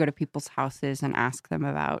excuse to go to people's houses and ask them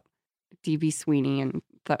about D.B. Sweeney and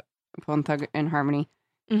Bone Thug and Harmony.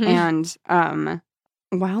 And And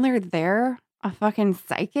while they're there, a fucking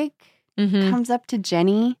psychic comes up to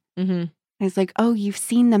Jenny and is like, oh, you've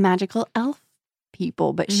seen the magical elf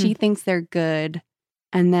people, but she thinks they're good.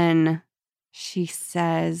 And then she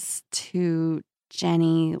says to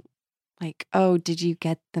Jenny, like, oh, did you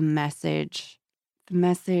get the message? The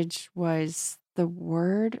message was the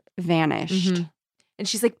word vanished. And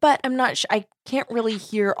she's like, but I'm not I can't really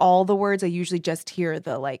hear all the words. I usually just hear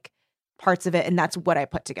the like parts of it. And that's what I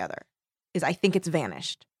put together is I think it's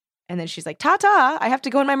vanished. And then she's like, ta-ta, I have to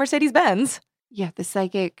go in my Mercedes-Benz. Yeah, the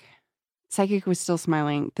psychic was still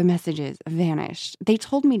smiling. The message is vanished. They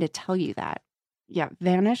told me to tell you that. Yeah,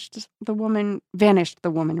 vanished, the woman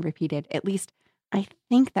repeated. At least I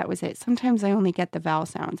think that was it. Sometimes I only get the vowel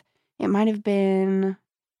sounds. It might have been,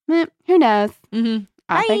 who knows?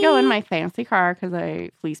 Off I go in my fancy car because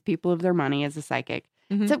I fleece people of their money as a psychic.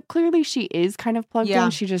 So clearly she is kind of plugged Yeah.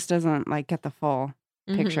 in. She just doesn't like get the full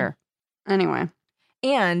picture. Anyway.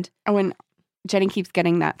 And When Jenny keeps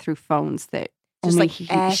getting that through phones that Just only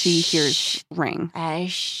like, she hears ring.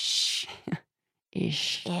 Ish.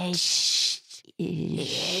 Ish. Ish.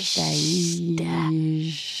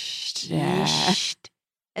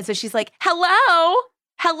 And so she's like, hello?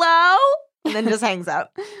 And then just hangs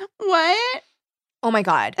up. What? Oh my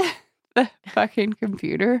God. The fucking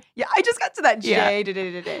computer. Yeah, I just got to that Yeah.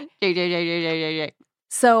 J. J.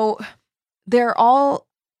 So they're all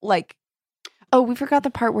like, Oh, we forgot the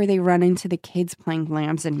part where they run into the kids playing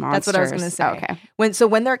Lambs and Monsters. that's what I was going to say. Okay.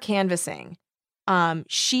 When they're canvassing,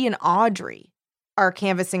 she and Audrey are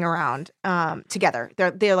canvassing around together.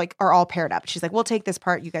 They're like are all paired up. She's like, we'll take this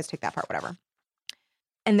part, you guys take that part, whatever.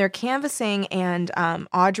 And they're canvassing, and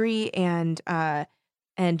Audrey and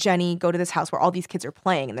Jenny go to this house where all these kids are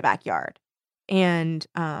playing in the backyard. And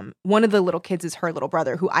one of the little kids is her little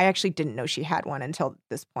brother, who I actually didn't know she had one until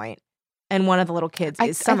this point. And one of the little kids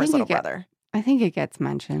is Summer's little brother. I think it gets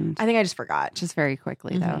mentioned. I think I just forgot. Just very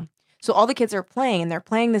quickly, though. So all the kids are playing, and they're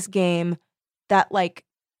playing this game that like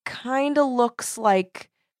kind of looks like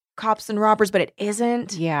Cops and Robbers, but it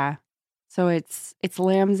isn't. Yeah. So it's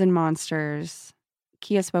Lambs and Monsters.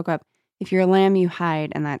 Kia spoke up. If you're a lamb, you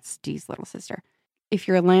hide, and that's Dee's little sister. If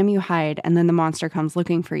you're a lamb, you hide, and then the monster comes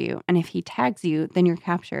looking for you. And if he tags you, then you're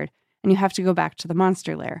captured, and you have to go back to the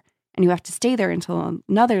monster lair. And you have to stay there until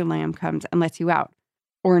another lamb comes and lets you out.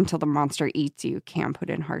 Or until the monster eats you, Cam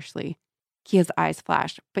put in harshly. Kia's eyes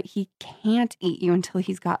flashed, but he can't eat you until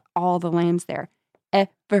he's got all the lambs there.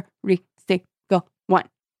 Every single one.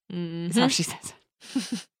 That's how she says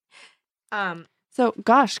it. So,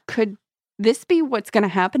 gosh, could this be what's going to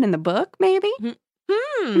happen in the book, maybe?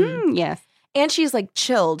 Yes. And she's like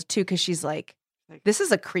chilled too, because she's like, this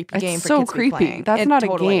is a creepy game for so kids creepy. to be playing. That's It not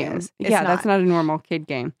totally a game. is. It's Yeah, not. that's not a normal kid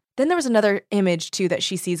game. Then there was another image too that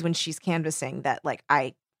she sees when she's canvassing that like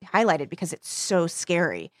I highlighted because it's so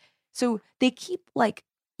scary. So they keep like,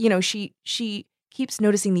 she keeps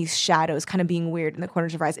noticing these shadows kind of being weird in the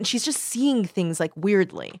corners of her eyes, and she's just seeing things like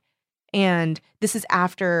weirdly. And this is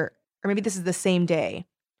after, or maybe this is the same day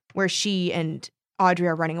where she and Audrey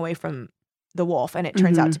are running away from the wolf, and it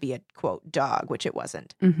turns out to be a quote dog, which it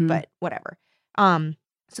wasn't, but whatever. So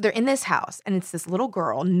they're in this house, and it's this little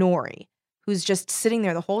girl, Nori, who's just sitting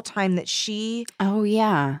there the whole time that she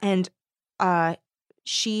and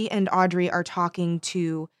she and Audrey are talking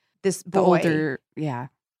to this boy.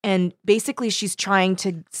 And basically she's trying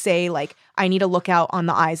to say like, I need to look out on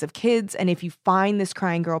the eyes of kids, and if you find this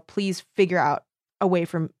crying girl, please figure out how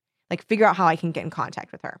I can get in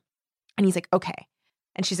contact with her. And he's like, okay.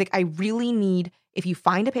 And she's like, I really need, if you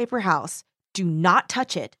find a paper house, do not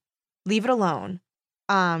touch it, leave it alone.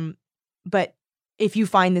 But if you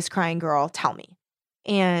find this crying girl, tell me.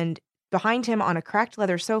 And behind him on a cracked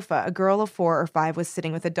leather sofa, a girl of 4 or 5 was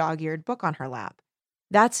sitting with a dog-eared book on her lap.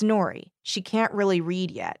 That's Nori. She can't really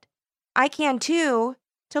read yet. I can too,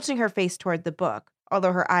 tilting her face toward the book,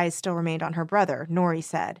 although her eyes still remained on her brother, Nori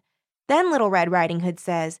said. Then Little Red Riding Hood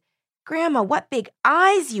says, Grandma, what big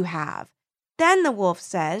eyes you have. Then the wolf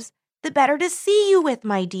says, the better to see you with,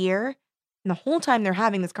 my dear. And the whole time they're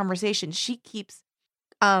having this conversation, she keeps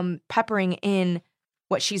peppering in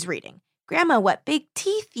what she's reading. Grandma, what big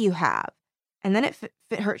teeth you have. And then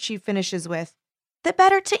she finishes with, the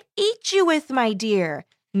better to eat you with, my dear.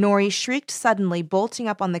 Nori shrieked suddenly, bolting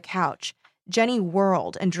up on the couch. Jenny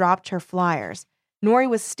whirled and dropped her flyers. Nori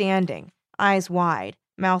was standing, eyes wide,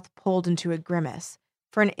 mouth pulled into a grimace.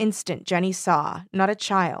 For an instant, Jenny saw, not a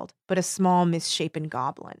child, but a small, misshapen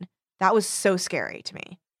goblin. That was so scary to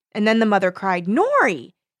me. And then the mother cried,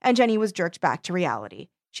 Nori! And Jenny was jerked back to reality.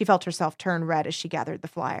 She felt herself turn red as she gathered the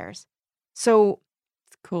flyers. So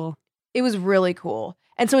it's cool. It was really cool.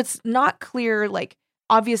 And so it's not clear, like,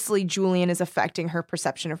 obviously Julian is affecting her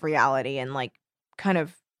perception of reality and, like, kind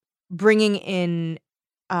of bringing in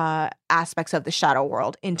aspects of the shadow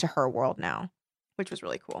world into her world now, which was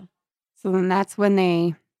really cool. So then that's when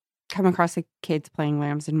they come across the kids playing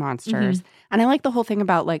Lambs and Monsters. And I like the whole thing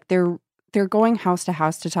about, like, they're going house to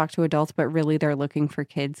house to talk to adults, but really they're looking for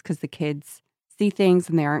kids because the kids see things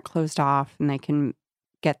and they aren't closed off and they can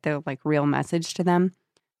get the, like, real message to them.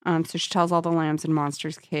 So she tells all the Lambs and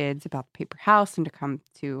Monsters kids about the paper house and to come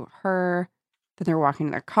to her. Then they're walking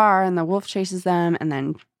to their car and the wolf chases them. And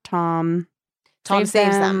then Tom saves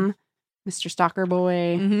them. Mr. Stalker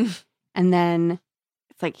Boy. And then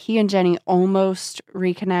it's like he and Jenny almost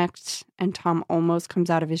reconnect and Tom almost comes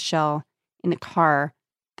out of his shell in the car.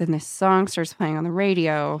 Then this song starts playing on the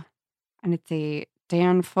radio and it's a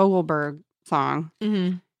Dan Fogelberg song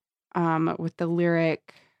with the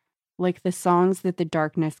lyric, like the songs that the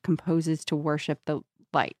darkness composes to worship the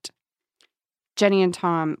light. Jenny and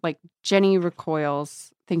Tom, like Jenny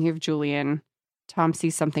recoils, thinking of Julian. Tom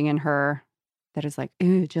sees something in her that is like,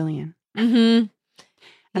 ooh, Julian. And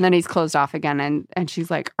then he's closed off again. And she's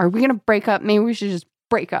like, are we going to break up? Maybe we should just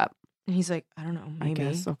break up. And he's like, I don't know, maybe. I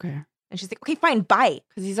guess, okay. And she's like, okay, fine, bye.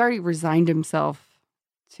 Because he's already resigned himself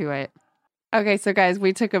to it. Okay, so guys,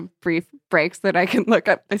 we took a brief break so that I can look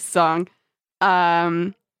up this song.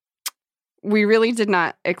 We really did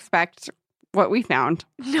not expect what we found.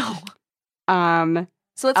 No.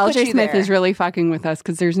 So let's put LJ you Smith there. is really fucking with us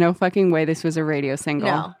because there's no fucking way this was a radio single.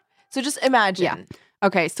 No. So just imagine. Yeah.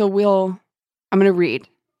 Okay, so I'm going to read.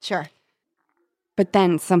 Sure. But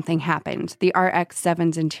then something happened. The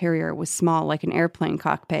RX-7's interior was small like an airplane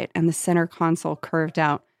cockpit, and the center console curved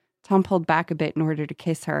out. Tom pulled back a bit in order to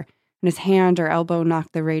kiss her, and his hand or elbow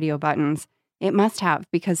knocked the radio buttons. It must have,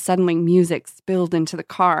 because suddenly music spilled into the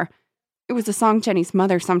car. It was a song Jenny's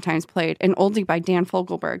mother sometimes played, an oldie by Dan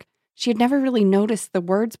Fogelberg. She had never really noticed the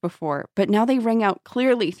words before, but now they rang out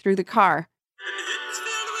clearly through the car. It's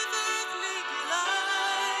filled with earthly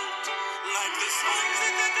delight, like the songs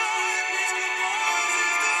that the darkness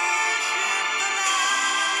composes to worship the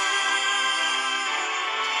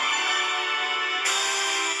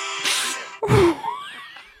light.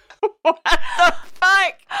 What the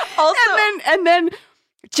fuck? Also, And then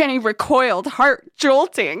Jenny recoiled, heart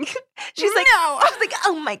jolting. she's like, no. She's like,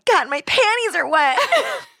 oh my God, my panties are wet.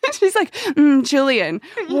 She's like, Julian,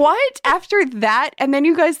 what? After that, and then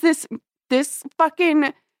you guys, this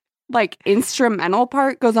fucking like instrumental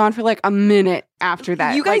part goes on for like a minute after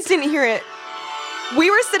that. You guys Like, didn't hear it. We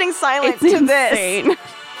were sitting silent it's to insane. this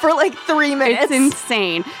for like 3 minutes. It's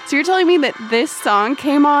insane. So you're telling me that this song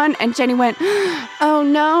came on and Jenny went, oh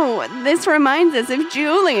no, this reminds us of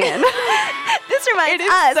Julian. This reminds It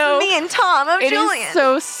is us, so- me and Tom, of It Julian. is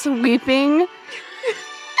so sweeping.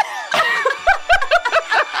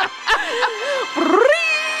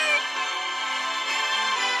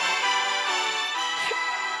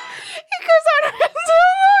 It goes on so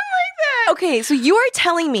long like that. Okay, so you're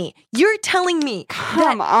telling me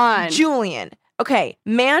Come that on. Julian, okay,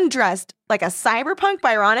 man dressed like a cyberpunk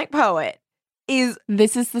Byronic poet, is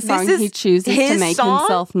This is the song is he chooses to his make song?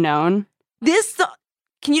 himself known. this song.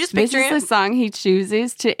 Can you just This picture is him? the song he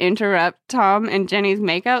chooses to interrupt Tom and Jenny's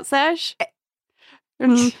makeout sesh.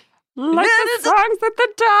 And like the songs that the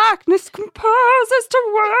darkness composes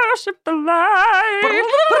to worship the light.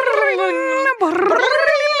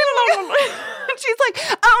 She's like,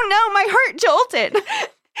 oh no, my heart jolted.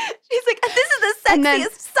 She's like, this is the And then-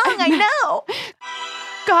 sexiest song I know.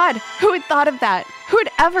 God, who had thought of that? Who had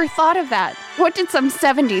ever thought of that? What did some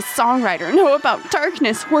 70s songwriter know about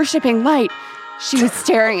darkness worshiping light? She was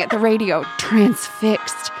staring at the radio,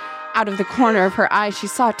 transfixed. Out of the corner of her eye, she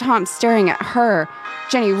saw Tom staring at her.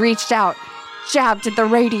 Jenny reached out, jabbed at the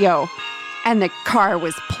radio, and the car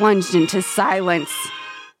was plunged into silence.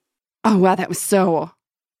 Oh, wow, that was so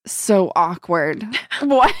awkward.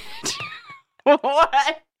 What?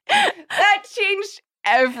 What? That changed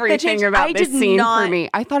everything about I this did scene not- for me.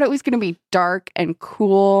 I thought it was going to be dark and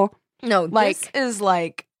cool. No, Like- this is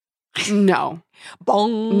like No.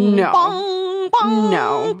 bong, No. bong, bong,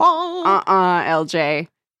 No. bong. LJ.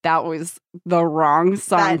 That was the wrong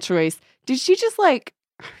song That- choice. Did she just like,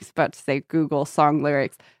 I was about to say Google song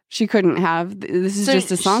lyrics. She couldn't have, this is So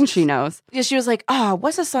just a song she knows. Yeah, she was like, oh,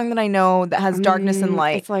 what's a song that I know that has darkness and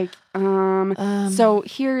light? It's like, Um, so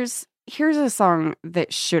here's a song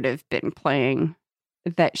that should have been playing,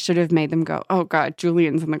 that should have made them go, oh God,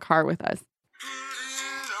 Julian's in the car with us.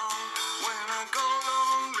 When I go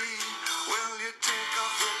lonely, will you take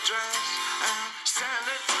off your dress and send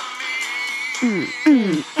it to me?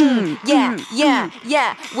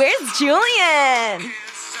 yeah. Where's Julian?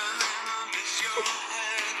 It's a letter miss your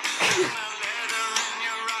head, and a letter in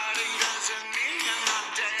your writing doesn't mean I'm not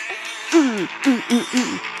dead.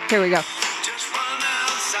 Here we go. Just run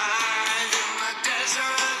outside in the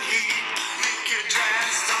desert heat, make your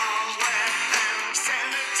dress all wet and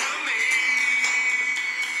send it to me.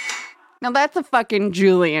 Now that's a fucking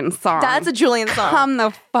Julian song. That's a Julian song. Come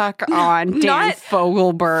the fuck on, Dan Not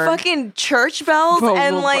Fogelberg. Fucking church bells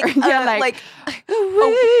and like, Fogelberg. Yeah, like-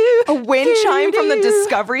 a wind chime from the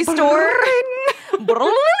Discovery Store.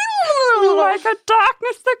 Like a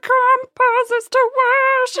darkness that composes to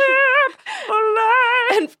worship the light.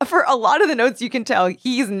 And for a lot of the notes, you can tell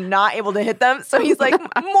he's not able to hit them. So he's like,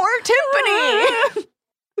 more timpani.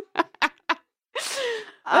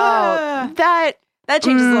 Oh, that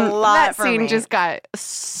changes a lot That for scene me. just got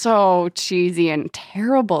so cheesy and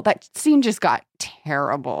terrible. That scene just got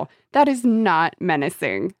terrible. That is not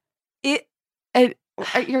menacing.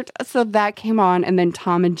 So that came on, and then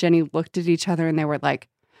Tom and Jenny looked at each other, and they were like,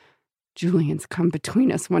 Julian's come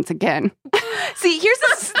between us once again. See, here's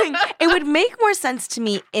the thing. It would make more sense to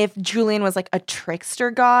me if Julian was like a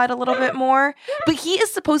trickster god a little bit more. But he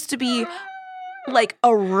is supposed to be like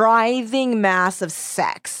a writhing mass of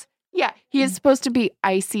sex. Yeah, he is supposed to be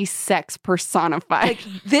icy sex personified. Like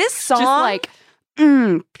this song. Just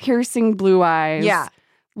like, piercing blue eyes. Yeah.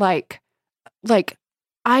 Like,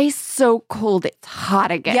 ice so cold it's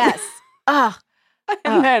hot again. Yes. Ugh.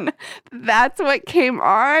 And then that's what came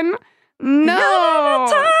on. No.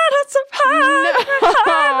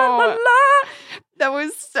 That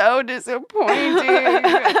was so disappointing.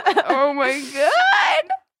 Oh my God.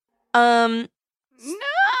 No.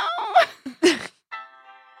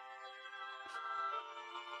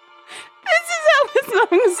 This is how the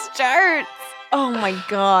song starts. Oh my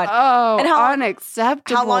God. Oh, And how-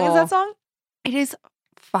 unacceptable. How long is that song? It is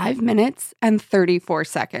 5 minutes and 34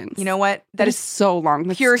 seconds. You know what? That is so long.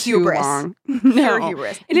 That's pure too hubris. long. Pure No.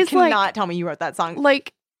 hubris. It You is like- cannot tell me you wrote that song.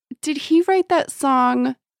 Like, did he write that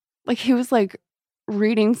song? Like, he was like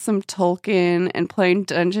reading some Tolkien and playing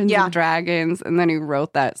Dungeons Yeah. and Dragons, and then he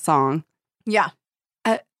wrote that song. Yeah.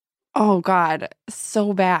 Oh God,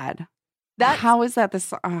 so bad. How is that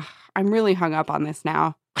this? I'm really hung up on this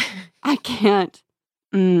now. I can't.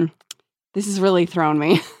 This has really thrown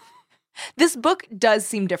me. This book does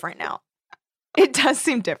seem different now. It does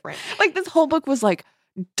seem different. Like, this whole book was like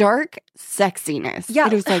dark sexiness. Yeah.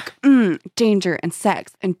 It was like danger and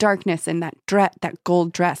sex and darkness, and that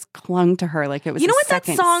gold dress clung to her like it was. You know a what that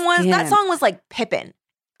second song was? That skin. song was like Pippin.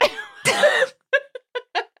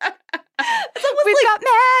 We've got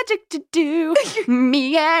magic to do.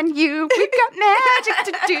 Me and you. We've got magic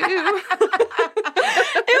to do.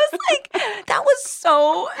 It was like, that was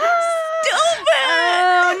so stupid.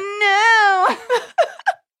 Oh no.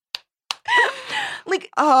 Like,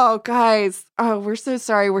 Oh, guys. Oh, we're so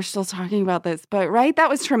sorry we're still talking about this. But right? That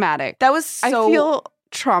was traumatic. that was so. I feel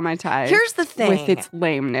traumatized. Here's the thing. with its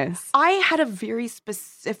lameness. I had a very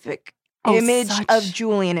specific Oh, image such- of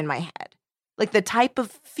Julian in my head. Like the type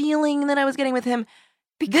of feeling that I was getting with him.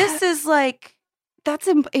 This is like,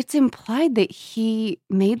 It's implied that he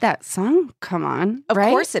made that song come on. of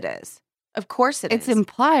right? course it is. Of course it is. It's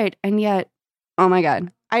implied, and yet, oh my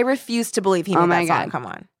God. I refuse to believe he Oh made my that song God. come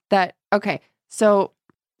on. Okay, so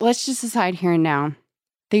let's just decide here and now.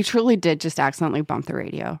 They truly did just accidentally bump the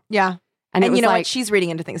radio. Yeah. And it was you know like, what? She's reading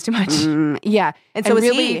into things too much. yeah. And so is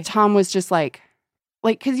really, he. Tom was just like,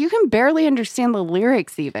 because you can barely understand the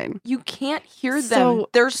lyrics even. You can't hear them. So-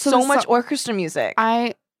 There's so so the much song- orchestra music.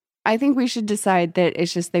 I think we should decide that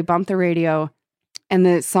it's just they bumped the radio and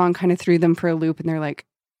the song kind of threw them for a loop and they're like,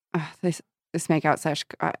 this makeout sesh,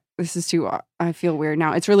 this is too, I feel weird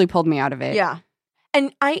now. It's really pulled me out of it. Yeah.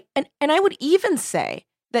 And I would even say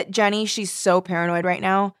that Jenny, she's so paranoid right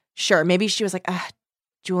now. Sure, maybe she was like,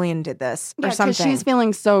 Julian did this or Yeah, 'cause something. she's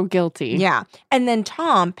feeling so guilty. Yeah. And then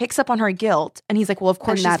Tom picks up on her guilt and he's like, well, of course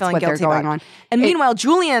And she's that's feeling what they're guilty going about it. on. And meanwhile,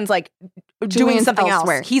 Julian's like doing Julian's something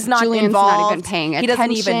elsewhere. else. He's not Julian's involved. not even paying He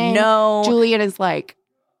doesn't even attention. know. Julian is like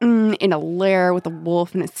in a lair with a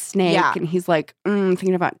wolf and a snake, Yeah. and he's like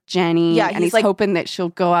thinking about Jenny. Yeah, and he's he's like- hoping that she'll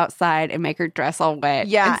go outside and make her dress all wet.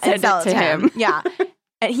 Yeah, and sell send it to him. Yeah.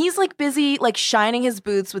 And he's like busy like shining his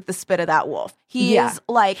boots with the spit of that wolf. He Yeah. is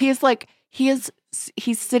like,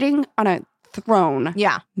 He's sitting on a throne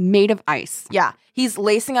yeah, made of ice. yeah. He's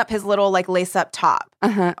lacing up his little like lace up top.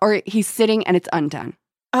 Or he's sitting and it's undone.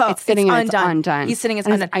 Oh, It's sitting and it's undone. He's sitting, it's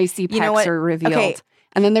And his undone. icy pecs You know what? are revealed. Okay.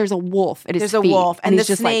 And then there's a wolf at his There's a feet, wolf, and he's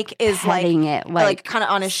the just snake like is, like- petting it, Like kind of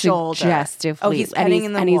on his shoulder. suggestively. Oh, he's and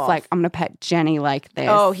petting the and he's wolf. like, I'm gonna pet Jenny like this.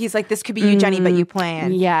 Oh, he's like, this could be you, Jenny, but you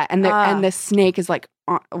plan. Yeah, and the snake is like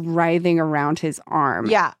writhing around his arm.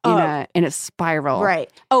 Yeah. in a spiral.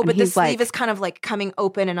 Right. Oh, And but the he's sleeve like- is kind of like coming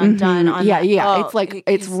open and undone. Mhm. On Yeah, that. yeah. Oh, It's like he-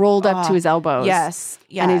 it's he's- rolled up to his elbows. Yes.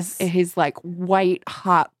 Yes. And his like white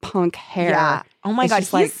hot punk hair. Yeah. Oh my is God, just,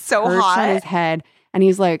 he's like, so perched hot. on his head, and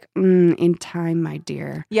he's like, in time, my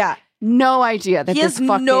dear. Yeah. No idea that He this has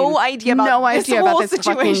fucking no idea about this idea about whole this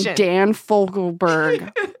situation. fucking Dan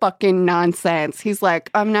Fogelberg fucking nonsense. He's like,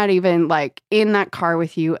 I'm not even like in that car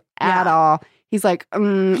with you at Yeah. all. He's like, He's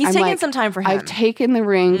I'm taking like, some time for him. I've taken the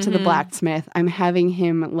ring to the Mhm. blacksmith. I'm having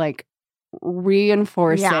him like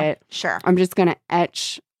reinforce yeah. it. Sure. I'm just gonna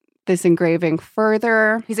etch this engraving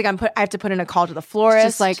further. He's like, I have to put in a call to the It's florist.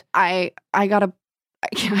 just like I gotta.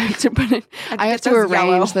 I have to put it. I have get to those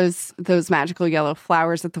arrange yellow. those magical yellow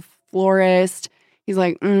flowers at the florist. He's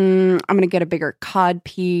like, I'm gonna get a bigger cod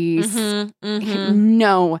piece. Mhm, mhm.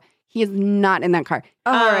 No, he is not in that car.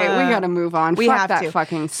 All right, we gotta move on. we Fuck have that to.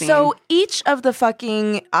 fucking scene. So each of the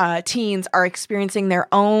fucking teens are experiencing their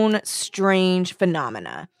own strange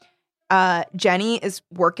phenomena. Jenny is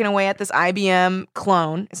working away at this IBM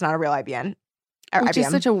clone. It's not a real IBM. Or which IBM. is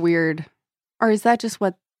such a weird, or is that just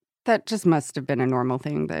what? That just must have been a normal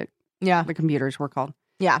thing that yeah. the computers were called.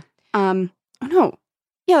 Yeah. Oh no.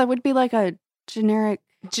 Yeah, it would be like a generic.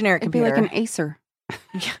 Generic It'd be computer. like an Acer.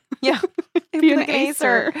 Yeah. It'd be like an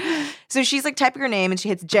Acer. So she's like typing her name and she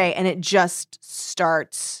hits J and it just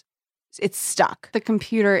starts. It's stuck. The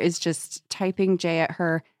computer is just typing J at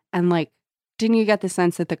her and like didn't you get the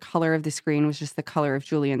sense that the color of the screen was just the color of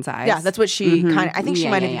Julian's eyes? Yeah, that's what she kind of, I think she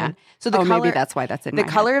might have even. So the color, maybe that's why that's in the my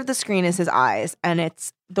color head. of the screen is his eyes, and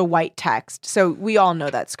it's the white text. So we all know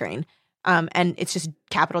that screen. And it's just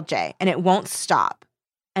capital J, and it won't stop.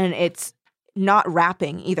 And it's not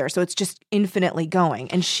wrapping either. So it's just infinitely going.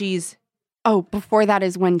 And she's... Oh, before that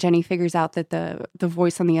is when Jenny figures out that the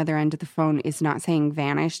voice on the other end of the phone is not saying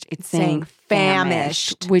vanished. It's saying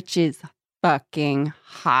famished, which is fucking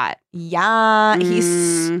hot. Yeah,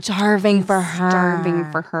 he's starving for her.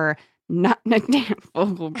 Starving for her. Not in a Dan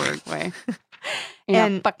Fogelberg way.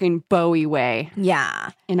 In a fucking Bowie way. Yeah.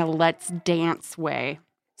 In a let's dance way.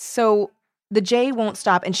 So the J won't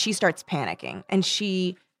stop, and she starts panicking. And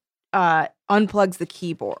she unplugs the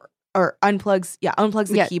keyboard. Or unplugs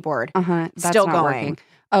the keyboard. That's still not going. Working.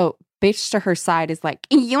 Oh, bitch to her side is like,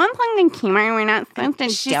 you unplugged the keyboard, we're not supposed to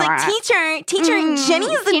She's like, teacher,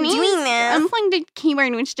 Jenny's doing this. Unplugged the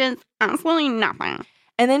keyboard, which does absolutely nothing.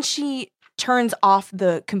 And then she turns off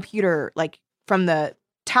the computer, like, from the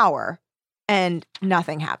tower, and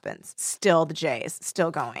nothing happens. Still, the J is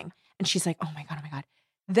still going. And she's like, oh my God.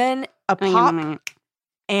 Then a pop,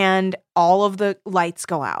 and all of the lights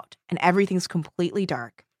go out, and everything's completely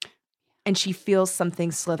dark. And she feels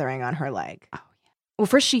something slithering on her leg. Oh, yeah. Well,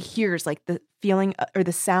 first she hears like the feeling or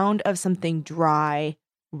the sound of something dry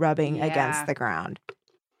rubbing against the ground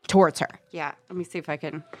towards her. Yeah. Let me see if I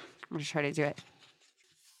can. I'm going to try to do it.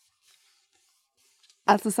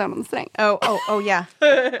 That's the sound of the snake. Oh, yeah.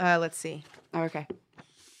 Let's see. Oh, okay.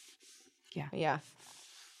 Yeah. Yeah.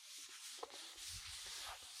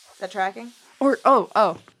 Is that tracking? Or,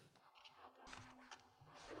 oh.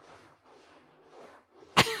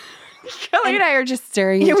 Kelly and I are just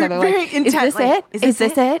staring at each other like, is this it? Is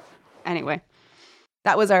this it? Anyway.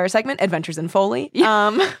 That was our segment, Adventures in Foley.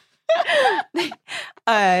 Yeah.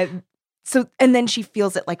 So, and then she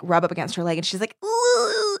feels it like rub up against her leg, and she's like,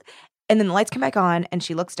 ooh. And then the lights come back on, and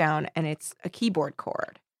she looks down, and it's a keyboard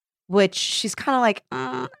cord, which she's kind of like,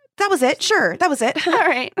 that was it. Sure, that was it. All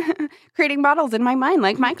right. Creating models in my mind,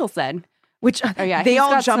 like Michael said. Which, yeah, they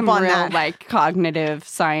all jump on real, that. Like, cognitive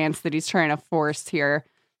science that he's trying to force here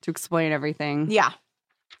to explain everything. Yeah.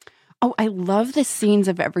 Oh, I love the scenes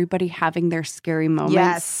of everybody having their scary moments.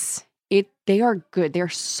 Yes. They are good. They're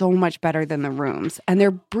so much better than the rooms. And they're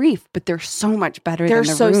brief, but they're so much better than the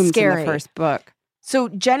so rooms scary. in the first book. So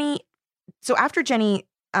after Jenny,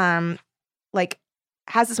 like,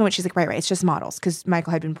 has this moment, she's like, right, it's just models. Because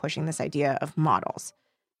Michael had been pushing this idea of models.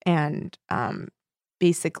 And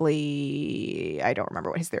basically, I don't remember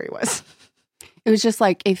what his theory was. It was just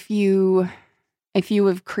like, if you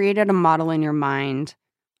have created a model in your mind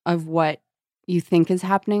of what you think is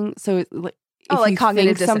happening, so like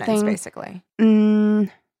cognitive dissonance, basically.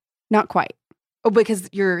 Not quite. Oh, because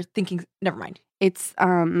you're thinking. Never mind. It's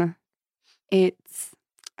I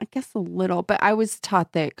guess a little, but I was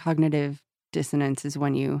taught that cognitive dissonance is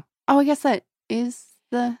when you. Oh, I guess that is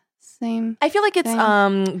the same. I feel like it's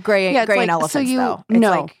thing. gray like, and elephants. So you though. It's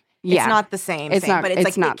no. Like, yeah. It's not the same. It's thing, not. But It's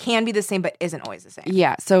like not. it can be the same, but isn't always the same.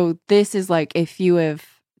 Yeah. So this is like if you have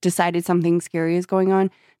decided something scary is going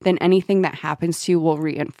on, then anything that happens to you will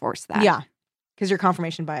reinforce that. Yeah. Because your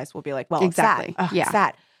confirmation bias will be like, well, exactly. It's that. Yeah. It's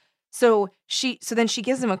that. So then she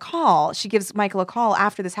gives him a call. She gives Michael a call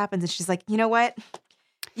after this happens, and she's like, you know what?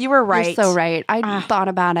 You were right. You're so right. I thought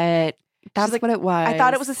about it. That's like, what it was. I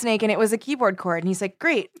thought it was a snake, and it was a keyboard cord. And he's like,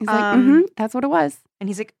 great. He's like, that's what it was. And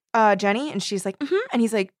he's like, Jenny? And she's like, And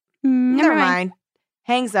he's like, Never mind.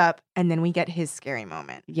 Hangs up, and then we get his scary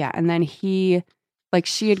moment. Yeah, and then she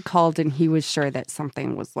had called, and he was sure that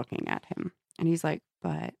something was looking at him. And he's like,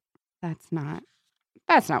 but that's not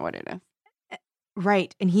what it is.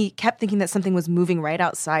 Right. And he kept thinking that something was moving right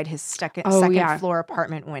outside his second floor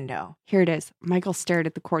apartment window. Here it is. Michael stared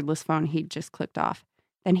at the cordless phone he'd just clicked off.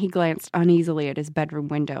 Then he glanced uneasily at his bedroom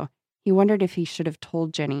window. He wondered if he should have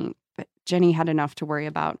told Jenny, but Jenny had enough to worry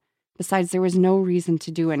about. Besides, there was no reason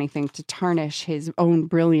to do anything to tarnish his own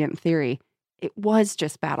brilliant theory. It was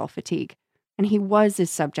just battle fatigue, and he was as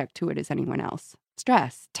subject to it as anyone else.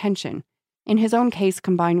 Stress, tension. In his own case,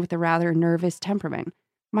 combined with a rather nervous temperament,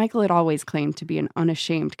 Michael had always claimed to be an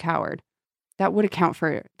unashamed coward. That would account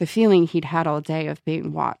for the feeling he'd had all day of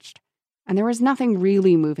being watched. And there was nothing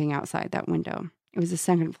really moving outside that window. It was a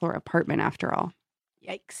second-floor apartment, after all.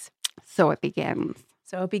 Yikes. So it begins.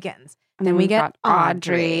 And then we get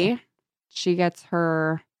Audrey. She gets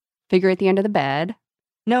her figure at the end of the bed.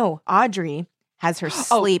 No, Audrey has her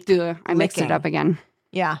sleep I mixed it up again.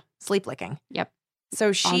 Yeah, sleep licking. Yep. So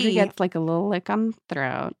Audrey gets like a little lick on the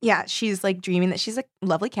throat. Yeah, she's like dreaming that she's a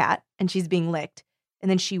lovely cat and she's being licked. And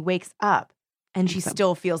then she wakes up and she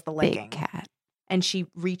still feels the licking. Big cat. and she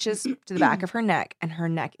reaches to the back of her neck, and her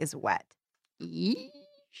neck is wet.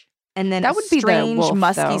 And then That would be the strange wolf,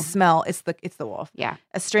 musky though. smell. It's the wolf. Yeah.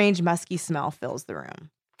 A strange musky smell fills the room.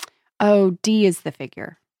 Oh, D is the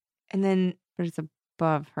figure, And then but it's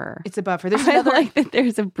above her. it's above her. There's I another. like that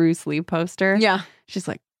there's a Bruce Lee poster. Yeah. She's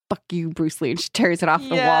like, fuck you, Bruce Lee. And she tears it off the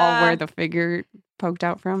wall Yeah. where the figure poked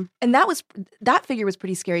out from. And that figure was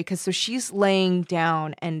pretty scary because so she's laying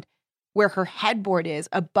down, and where her headboard is,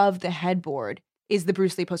 above the headboard is the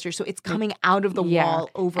Bruce Lee poster. So it's coming out of the Yeah. wall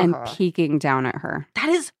over And her. peeking down at her. That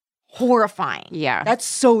is horrifying. Yeah. That's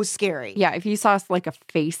so scary. Yeah, if you saw like a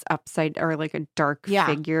face upside or like a dark Yeah.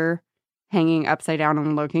 figure hanging upside down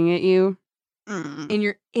and looking at you And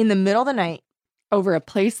you're in the middle of the night. over a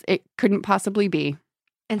place it couldn't possibly be.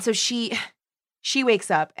 And so she wakes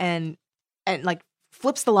up and like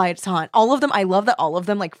flips the lights on. All of them, I love that all of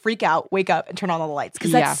them like freak out, wake up, and turn on all the lights.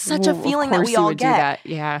 Because that's such a Well, of feeling that course we you all would do get. that.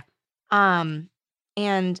 Yeah.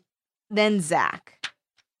 And then Zach.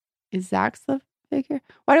 Is Zach's the figure?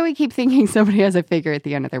 Why do we keep thinking somebody has a figure at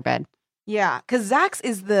the end of their bed? Yeah, because Zach's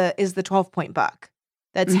is the 12-point buck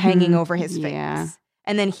that's Mhm. hanging over his face. Yeah.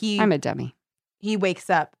 And then he I'm a dummy. wakes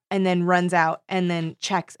up and then runs out and then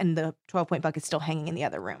checks, and the 12-point buck is still hanging in the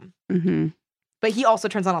other room. Mm-hmm. But he also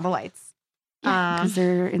turns on all the lights. Because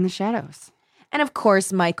they're in the shadows. And of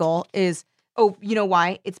course, Michael is, oh, you know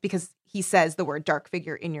why? It's because he says the word dark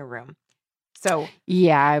figure in your room. So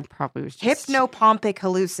Yeah, I probably was just... hypnopompic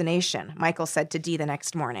hallucination, Michael said to Dee the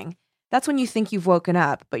next morning. That's when you think you've woken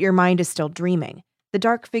up, but your mind is still dreaming. The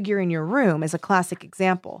dark figure in your room is a classic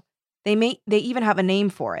example. They even have a name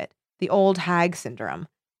for it, the old hag syndrome,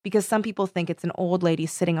 because some people think it's an old lady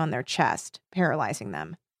sitting on their chest, paralyzing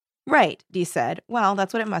them. Right, Dee said. Well,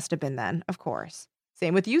 that's what it must have been then, of course.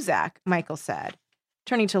 Same with you, Zach, Michael said,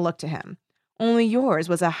 turning to look to him. Only yours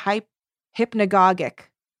was a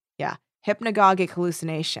hypnagogic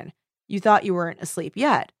hallucination. You thought you weren't asleep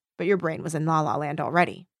yet, but your brain was in La La Land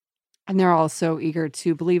already. And they're all so eager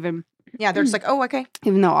to believe him. Yeah, they're just like, oh, okay.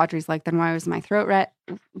 Even though Audrey's like, then why was my throat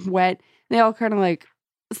wet? They all kind of like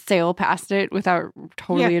sail past it without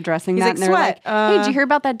totally addressing He's that. like, And they're like, sweat. hey, did you hear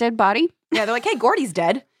about that dead body? Yeah, they're like, hey, Gordy's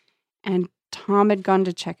dead. And Tom had gone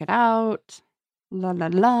to check it out. La la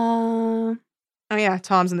la. Oh, yeah,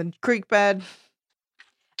 Tom's in the creek bed.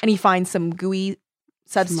 And he finds some gooey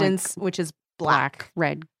substance, which is black.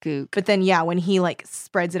 Red gook. But then, yeah, when he like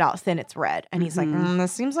spreads it out thin, it's red. And he's like, Mhm.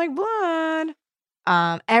 this seems like blood.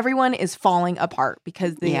 Everyone is falling apart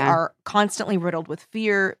because they Yeah. are constantly riddled with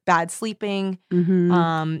fear, bad sleeping.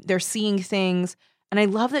 Mm-hmm. They're seeing things. And I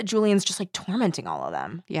love that Julian's just like tormenting all of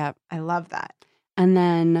them. Yep. I love that. And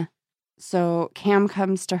then, so Cam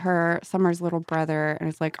comes to her, Summer's little brother, and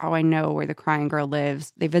is like, oh, I know where the crying girl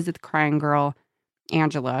lives. They visit the crying girl,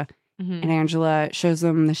 Angela. Mm-hmm. And Angela shows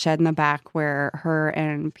them the shed in the back where her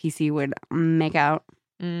and PC would make out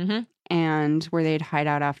Mm-hmm. and where they'd hide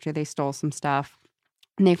out after they stole some stuff.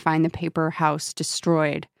 And they find the paper house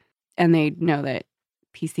destroyed. And they know that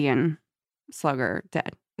PC and Slug are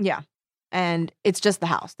dead. Yeah. And it's just the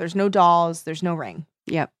house. There's no dolls. There's no ring.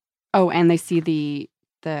 Yep. Oh, and they see the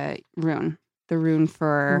rune. The rune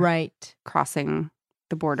for Right. crossing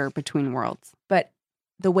the border between worlds. But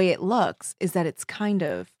the way it looks is that it's kind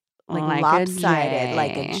of like a lopsided,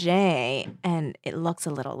 like a J. J, and it looks a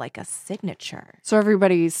little like a signature. So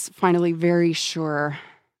everybody's finally very sure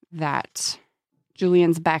that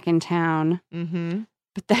Julian's back in town. Mm-hmm.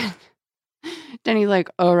 But then Denny's like,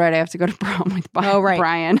 oh, right, I have to go to prom with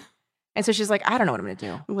Brian. And so she's like, I don't know what I'm going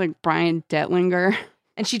to do. Like Brian Detlinger.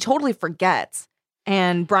 And she totally forgets.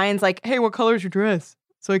 And Brian's like, hey, what color is your dress?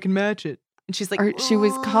 So I can match it. And she's like, Or she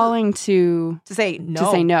was "Ugh," calling to say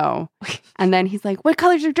no. say no. And then he's like, what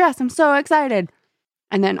color's your dress? I'm so excited.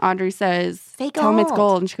 And then Audrey says, Say tell him it's gold.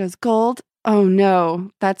 gold. And she goes, gold? Oh,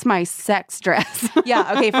 no, that's my sex dress.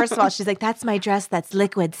 Yeah. Okay. First of all, she's like, that's my dress. That's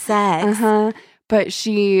liquid sex. Uh-huh. But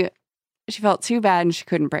she felt too bad and she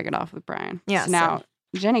couldn't break it off with Brian. Yeah, So now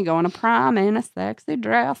Jenny going to prom in a sexy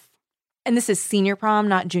dress. And this is senior prom,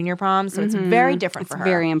 not junior prom. So it's Mhm. very different It's for her.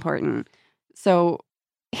 very important. So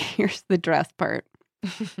here's the dress part.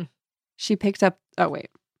 She picked up, oh, wait,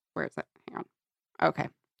 where is it? Hang on. Okay.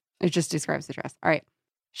 It just describes the dress. All right.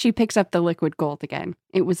 She picks up the liquid gold again.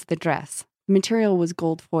 It was the dress. The material was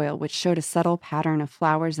gold foil, which showed a subtle pattern of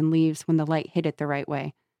flowers and leaves when the light hit it the right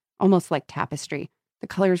way, almost like tapestry. The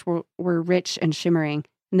colors were rich and shimmering,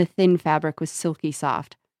 and the thin fabric was silky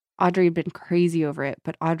soft. Audrey had been crazy over it,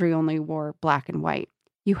 but Audrey only wore black and white.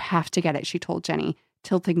 You have to get it, she told Jenny,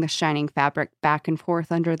 tilting the shining fabric back and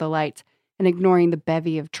forth under the lights and ignoring the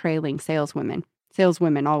bevy of trailing saleswomen.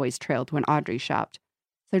 Saleswomen always trailed when Audrey shopped.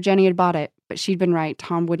 So Jenny had bought it, but she'd been right.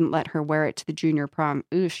 Tom wouldn't let her wear it to the junior prom.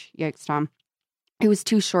 Oosh, yikes, Tom. It was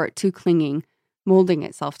too short, too clinging, molding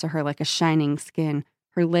itself to her like a shining skin.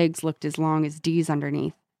 Her legs looked as long as Dee's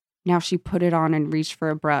underneath. Now she put it on and reached for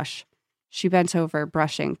a brush. She bent over,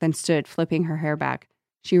 brushing, then stood, flipping her hair back.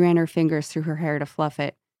 She ran her fingers through her hair to fluff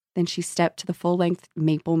it. Then she stepped to the full-length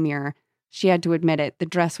maple mirror. She had to admit it. The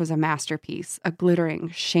dress was a masterpiece, a glittering,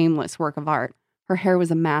 shameless work of art. Her hair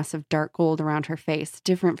was a mass of dark gold around her face,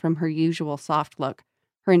 different from her usual soft look.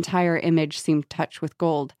 Her entire image seemed touched with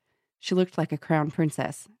gold. She looked like a crown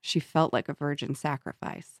princess. She felt like a virgin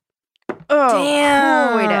sacrifice. Oh,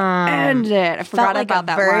 Damn. way to end it. I forgot like about a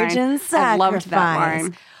that virgin line. sacrifice. I loved that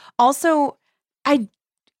line. Also,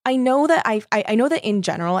 I know that I know that in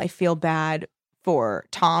general I feel bad for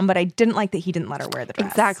Tom, but I didn't like that he didn't let her wear the dress.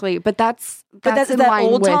 Exactly. But that's that's in that line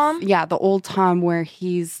old with, Tom? Yeah, the old Tom where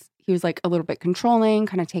he was like a little bit controlling,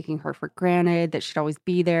 kind of taking her for granted that she'd always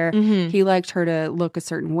be there. Mhm. He liked her to look a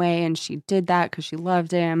certain way, and she did that because she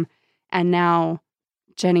loved him. And now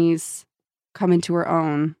Jenny's coming to her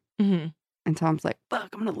own, Mhm. and Tom's like, fuck,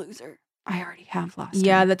 I'm going to lose her. I already have lost her.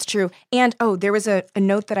 Yeah, that's true. And there was a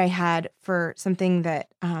note that I had for something that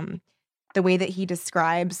the way that he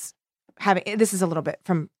describes having, this is a little bit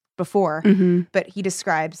from before, Mm-hmm. but he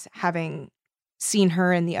describes having seen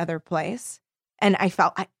her in the other place. And I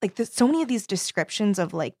felt like there's so many of these descriptions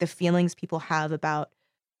of like the feelings people have about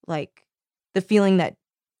like the feeling that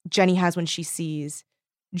Jenny has when she sees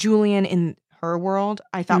Julian in her world.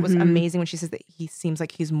 I thought was Mhm. amazing when she says that he seems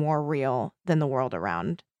like he's more real than the world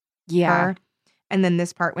around Yeah. her. And then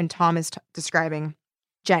this part when Tom is describing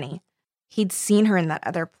Jenny, he'd seen her in that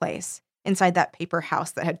other place, inside that paper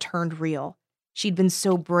house that had turned real. She'd been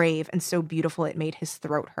so brave and so beautiful it made his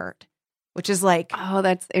throat hurt, which is like, Oh,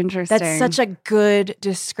 that's interesting. that's such a good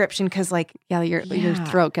description because like, Yeah, your Yeah.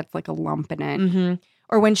 throat gets like a lump in it. mhm.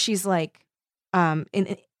 Or when she's like,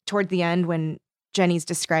 toward the end when Jenny's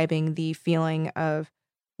describing the feeling of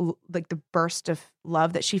like the burst of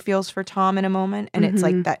love that she feels for Tom in a moment, and it's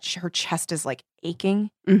like Mhm. that her chest is like aching.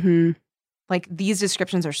 Mm-hmm. Like these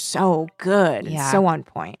descriptions are so good, and Yeah. so on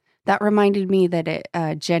point. That reminded me that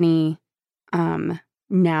Jenny,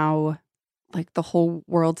 now, like the whole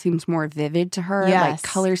world seems more vivid to her. Like Yes.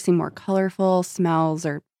 colors seem more colorful, smells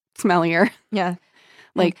are smellier. Yeah,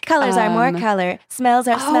 Like colors are more color, smells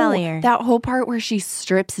are Oh, smellier. that whole part where she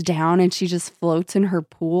strips down and she just floats in her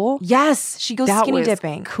pool. Yes, she goes That skinny was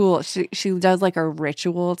dipping. cool. She does like a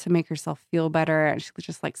ritual to make herself feel better, and she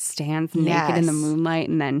just like stands naked in the Yes. moonlight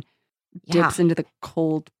and then Yeah. dips into the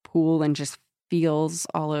cold pool and just feels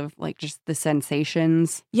all of like just the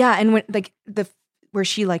sensations. Yeah, and when like where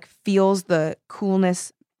she like feels the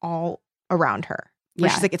coolness all around her. Where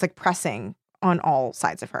Yeah. she's like it's like pressing on all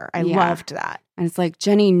sides of her. I Yeah. loved that. And it's like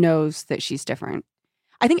Jenny knows that she's different.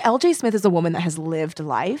 I think LJ Smith is a woman that has lived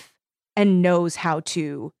life and knows how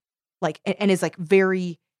to like and is like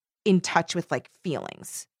very in touch with like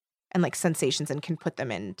feelings and like sensations and can put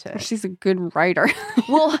them into She's a good writer.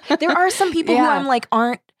 Well, there are some people who Yeah. I'm like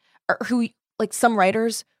aren't or who like some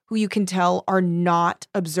writers who you can tell are not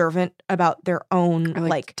observant about their own Or,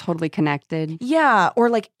 like totally connected. yeah, or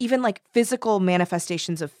like even like physical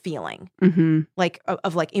manifestations of feeling, Mm-hmm. like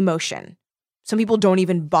of like emotion. Some people don't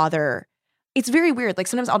even bother. It's very weird. Like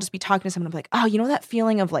sometimes I'll just be talking to someone and I'm like, oh, you know that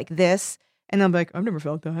feeling of like this? And they'll be like, I've never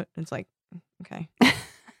felt that. And it's like, okay.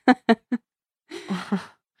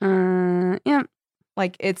 Yeah.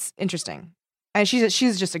 Like it's interesting. And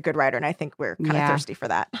she's just a good writer, and I think we're kind of Yeah. thirsty for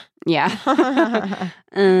that. Yeah.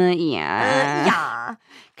 Yeah. Yeah.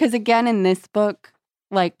 Because again, in this book,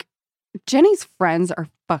 like Jenny's friends are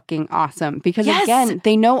fucking awesome because Yes. again,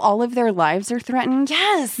 they know all of their lives are threatened.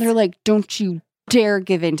 Yes. They're like, don't you dare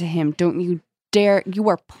give in to him. Don't you dare. You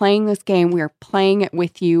are playing this game. We are playing it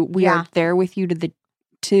with you. We Yeah. are there with you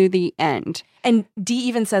to the end. And Dee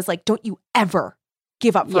even says, like, don't you ever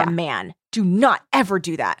give up for Yeah. a man. Do not ever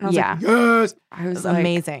do that. And I was Yeah. like, yes. I It was was like,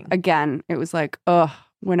 amazing. again, it was like, ugh,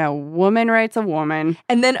 when a woman writes a woman.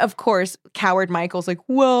 And then, of course, Coward Michael's like,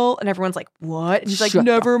 well, and everyone's like, what? And she's like, Shut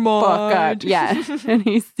the never mind. Fuck up. Yeah. And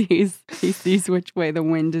he sees which way the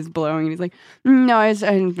wind is blowing. And he's like, no,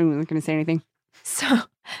 I'm not going to say anything.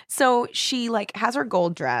 So she like has her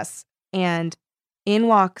gold dress, and in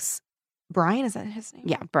walks Brian. Is that his name?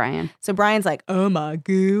 Yeah, Brian. So Brian's like, oh my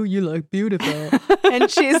goo, you look beautiful. and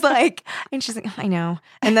she's like, I know.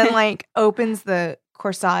 And then like opens the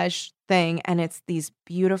corsage thing, and it's these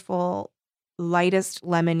beautiful, lightest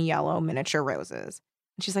lemon yellow miniature roses.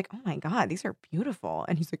 And she's like, oh my God, these are beautiful.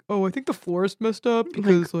 And he's like, oh, I think the florist messed up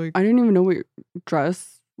because like I didn't even know what your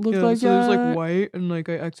dress looked like. so there's yet. like white, and like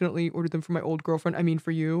I accidentally ordered them for my old girlfriend. I mean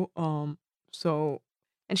for you. So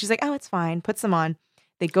And she's like, oh, it's fine. Puts them on.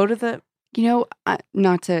 They go to the... You know,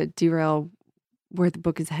 not to derail where the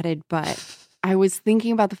book is headed, but I was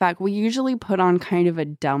thinking about the fact we usually put on kind of a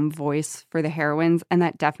dumb voice for the heroines, and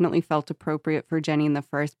that definitely felt appropriate for Jenny in the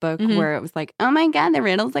first book, where it was like, oh my God, the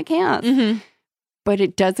riddle's a chaos. But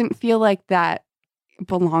it doesn't feel like that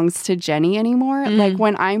belongs to Jenny anymore. Like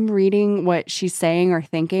when I'm reading what she's saying or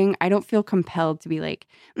thinking, I don't feel compelled to be like,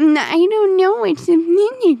 I don't know.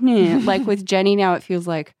 It's like with Jenny now, it feels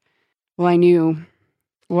like, well, I knew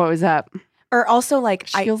what was up. Or also like...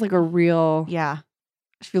 She feels like a real... Yeah.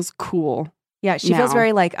 She feels cool. Yeah, she feels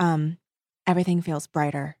very like, everything feels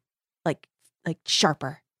brighter. Like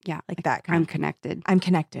sharper. Yeah. Like that kind I'm of... connected. I'm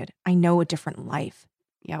connected. I know a different life.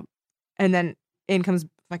 Yep. And then in comes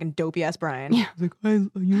fucking dopey-ass Brian. Yeah. He's like, you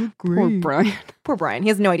look great. Poor Brian. Poor Brian. He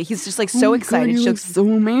has no idea. He's just like so excited. You look so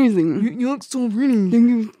amazing. You look so pretty. Thank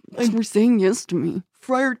you for saying yes to me.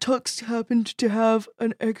 Friar Tux happened to have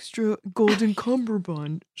an extra golden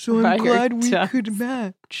cummerbund, so I'm Friar glad we Tux. could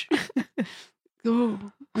match.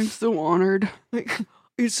 Oh, I'm so honored. Like,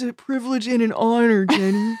 it's a privilege and an honor,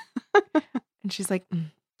 Jenny. And she's like,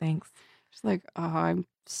 thanks. She's like, oh, I'm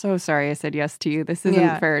so sorry I said yes to you. This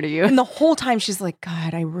isn't fair to you. And the whole time she's like,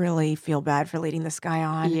 God, I really feel bad for leading this guy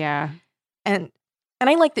on. Yeah. And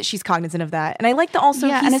I like that she's cognizant of that. And I like that also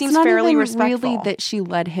he and seems it's not fairly even respectful. really that she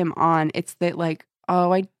led him on. It's that like,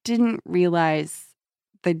 oh, I didn't realize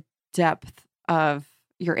the depth of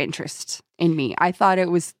your interest in me. I thought it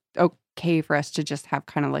was okay for us to just have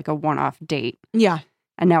kind of like a one-off date. Yeah.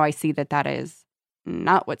 And now I see that is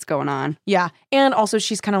not what's going on. Yeah. And also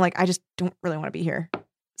she's kind of like, I just don't really want to be here.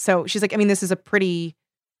 So she's like, I mean, this is a pretty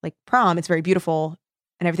like prom. It's very beautiful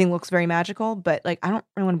and everything looks very magical, but like, I don't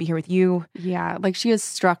really want to be here with you. Yeah. Like she is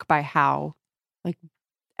struck by how like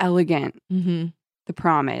elegant the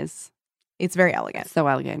prom is. It's very elegant. So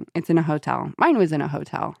elegant. It's in a hotel. Mine was in a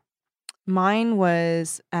hotel. Mine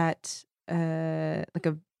was at like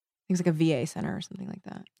a VA center or something like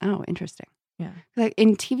that. Oh, interesting. Yeah. Like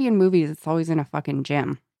in TV and movies, it's always in a fucking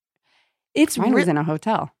gym. Mine was in a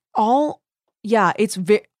hotel. It's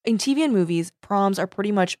in TV and movies, proms are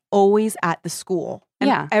pretty much always at the school.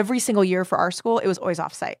 And every single year for our school, it was always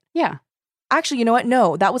offsite. Yeah. Actually, you know what?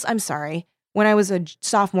 No, I'm sorry. When I was a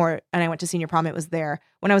sophomore and I went to senior prom, it was there.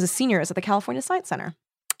 When I was a senior, it was at the California Science Center.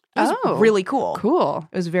 It was really cool. Cool.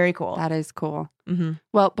 It was very cool. That is cool.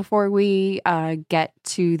 Well, before we get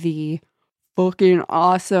to the fucking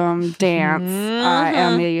awesome dance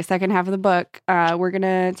and the second half of the book, we're going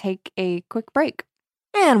to take a quick break.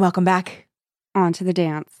 And welcome back. On to the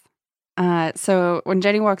dance. So when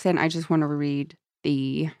Jenny walks in, I just want to read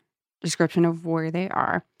the description of where they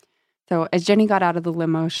are. So as Jenny got out of the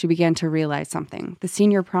limo, she began to realize something. The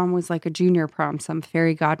senior prom was like a junior prom some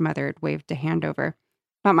fairy godmother had waved a hand over.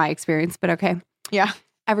 Not my experience, but okay. Yeah.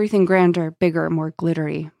 Everything grander, bigger, more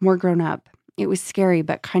glittery, more grown up. It was scary,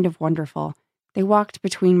 but kind of wonderful. They walked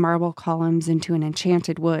between marble columns into an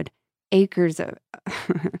enchanted wood. Acres of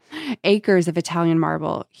Italian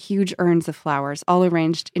marble, huge urns of flowers, all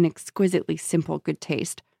arranged in exquisitely simple good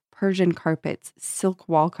taste. Persian carpets, silk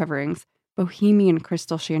wall coverings, bohemian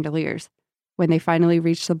crystal chandeliers. When they finally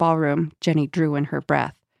reached the ballroom, Jenny drew in her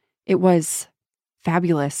breath. It was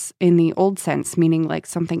fabulous in the old sense, meaning like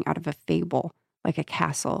something out of a fable, like a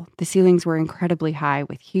castle. The ceilings were incredibly high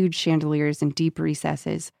with huge chandeliers and deep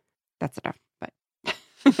recesses. That's enough,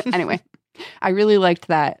 but anyway, I really liked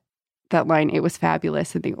that line. It was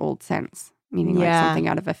fabulous in the old sense, meaning like something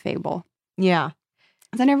out of a fable. Yeah.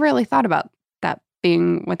 I never really thought about that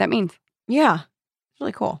being what that means. Yeah. It's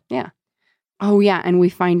really cool. Yeah. Oh, yeah. And we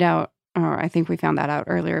find out, or I think we found that out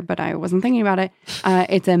earlier, but I wasn't thinking about it.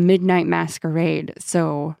 It's a midnight masquerade.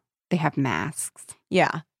 So they have masks.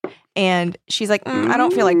 Yeah. And she's like, I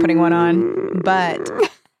don't feel like putting one on. But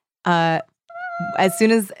as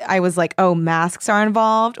soon as I was like, oh, masks are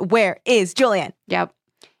involved, where is Julian? Yep.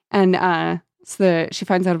 And so she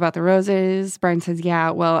finds out about the roses. Brian says,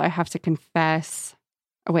 yeah, well, I have to confess.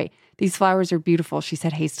 Oh, wait. These flowers are beautiful, she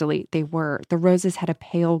said hastily. They were. The roses had a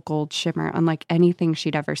pale gold shimmer, unlike anything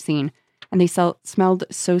she'd ever seen. And they smelled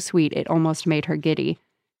so sweet, it almost made her giddy.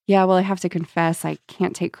 Yeah, well, I have to confess, I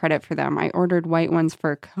can't take credit for them. I ordered white ones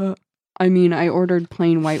I ordered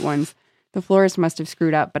plain white ones. The florist must have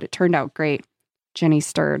screwed up, but it turned out great. Jenny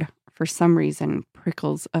stirred. For some reason,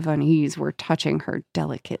 prickles of unease were touching her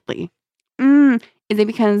delicately. Is it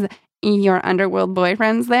because your underworld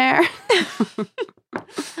boyfriend's there?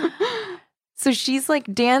 So she's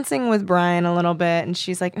like dancing with Brian a little bit, and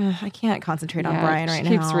she's like, I can't concentrate on Brian right now.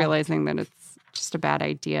 She keeps realizing that it's just a bad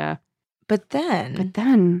idea. But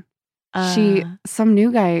then some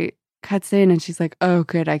new guy cuts in and she's like, oh,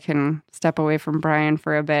 good, I can step away from Brian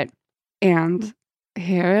for a bit. And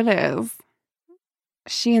here it is.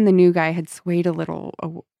 She and the new guy had swayed a little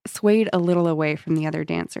away from the other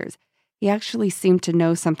dancers. He actually seemed to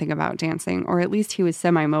know something about dancing, or at least he was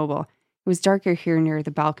semi-mobile. It was darker here near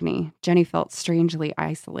the balcony. Jenny felt strangely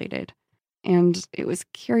isolated. And it was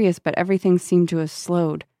curious, but everything seemed to have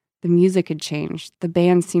slowed. The music had changed. The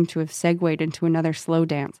band seemed to have segued into another slow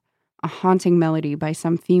dance, a haunting melody by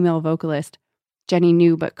some female vocalist Jenny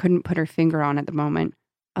knew but couldn't put her finger on at the moment.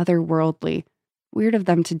 Otherworldly. Weird of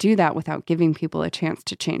them to do that without giving people a chance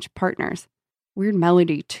to change partners. Weird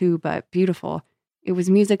melody, too, but beautiful. It was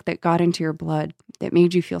music that got into your blood, that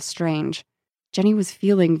made you feel strange. Jenny was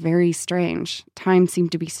feeling very strange. Time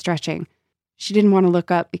seemed to be stretching. She didn't want to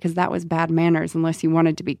look up because that was bad manners unless you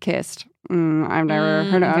wanted to be kissed. I've never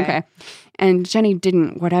heard of it. Okay. And Jenny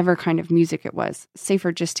didn't, whatever kind of music it was.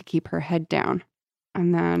 Safer just to keep her head down.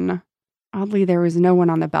 And then, oddly, there was no one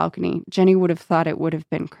on the balcony. Jenny would have thought it would have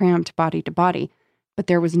been cramped body to body, but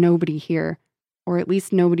there was nobody here. Or at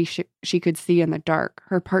least nobody she could see in the dark.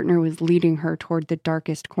 Her partner was leading her toward the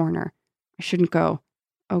darkest corner. I shouldn't go.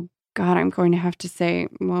 Oh, God, I'm going to have to say,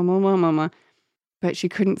 mama. But she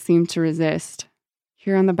couldn't seem to resist.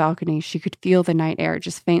 Here on the balcony, she could feel the night air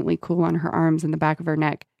just faintly cool on her arms and the back of her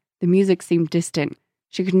neck. The music seemed distant.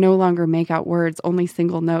 She could no longer make out words, only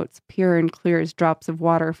single notes, pure and clear as drops of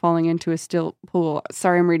water falling into a still pool.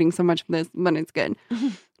 Sorry I'm reading so much of this, but it's good.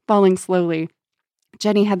 Falling slowly.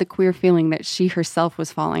 Jenny had the queer feeling that she herself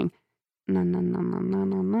was falling. Na na na na na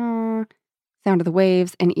na na. Sound of the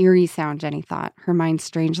waves, an eerie sound, Jenny thought, her mind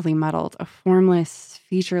strangely muddled. A formless,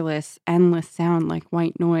 featureless, endless sound like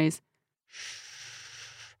white noise.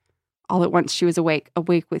 All at once she was awake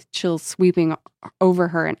with chills sweeping over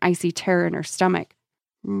her and icy terror in her stomach.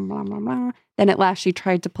 Blah, blah, blah. Then at last she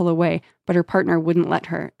tried to pull away, but her partner wouldn't let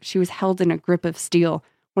her. She was held in a grip of steel.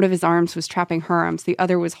 One of his arms was trapping her arms. The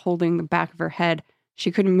other was holding the back of her head.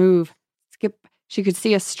 She couldn't move. She could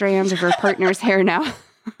see a strand of her partner's hair now.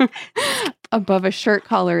 Above a shirt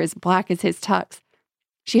collar as black as his tux.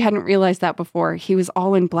 She hadn't realized that before. He was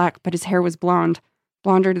all in black, but his hair was blonde.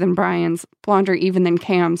 Blonder than Brian's. Blonder even than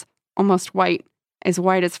Cam's. Almost white. As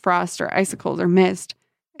white as frost or icicles or mist.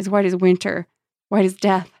 As white as winter. White as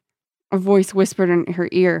death. A voice whispered in her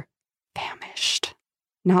ear. Famished.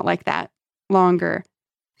 Not like that. Longer.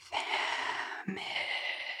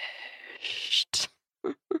 Famished.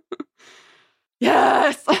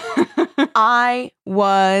 Yes! I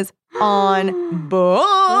was on board.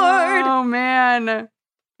 Oh, man.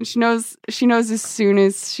 She knows as soon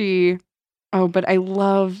as she... Oh, but I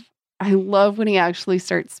love when he actually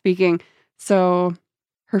starts speaking. So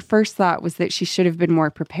her first thought was that she should have been more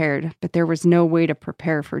prepared, but there was no way to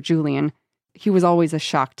prepare for Julian. He was always a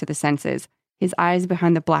shock to the senses. His eyes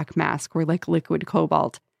behind the black mask were like liquid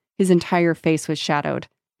cobalt. His entire face was shadowed.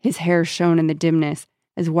 His hair shone in the dimness,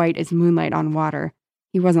 as white as moonlight on water.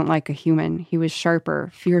 He wasn't like a human. He was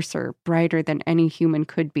sharper, fiercer, brighter than any human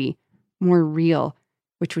could be. More real,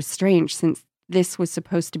 which was strange since this was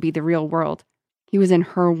supposed to be the real world. He was in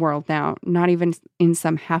her world now, not even in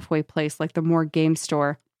some halfway place like the Moore game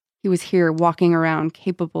store. He was here, walking around,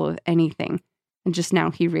 capable of anything. And just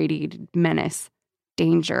now he radiated menace,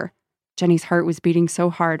 danger. Jenny's heart was beating so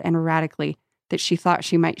hard and erratically that she thought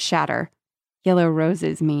she might shatter. Yellow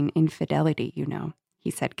roses mean infidelity, you know,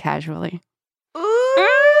 he said casually. Ooh,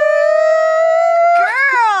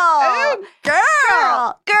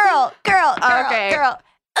 girl. Okay. Girl.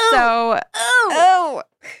 Ooh. So, Ooh.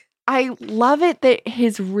 I love it that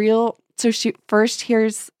his real... So she first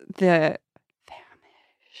hears the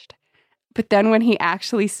famished. But then when he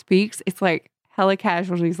actually speaks, it's like hella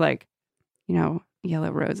casual. He's like, you know,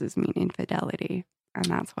 yellow roses mean infidelity. And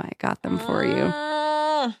that's why I got them for you.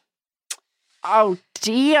 Oh,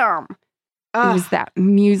 damn. It was that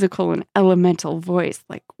musical and elemental voice,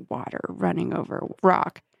 like water running over a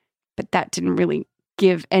rock. But that didn't really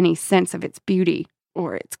give any sense of its beauty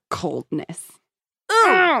or its coldness.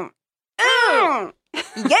 Ooh.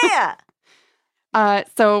 Yeah.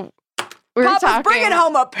 So we're Papa's talking. bringing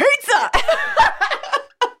home a pizza.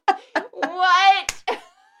 What?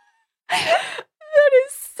 That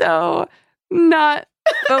is so not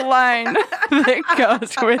the line that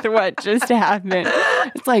goes with what just happened.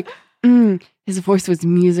 It's like, his voice was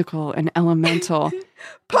musical and elemental.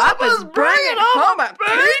 Papa's bringing home a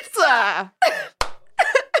pizza.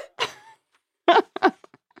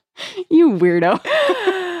 You weirdo.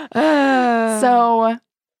 So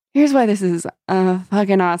here's why this is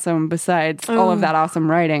fucking awesome, besides all of that awesome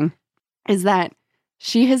writing, is that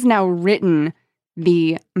she has now written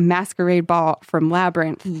the masquerade ball from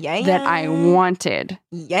Labyrinth Yeah. that I wanted.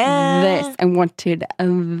 Yeah. This. I wanted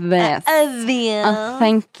this.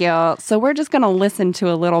 Thank you. So we're just going to listen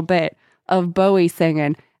to a little bit of Bowie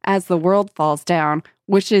singing As the World Falls Down,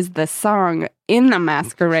 which is the song in the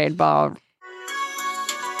masquerade ball. There's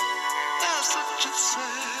such a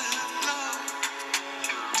sad love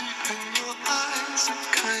deep in your eyes, it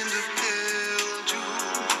kind of held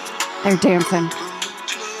you They're dancing.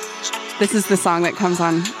 close to This is the song that comes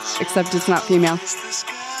on, except it's not female. the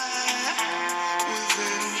sky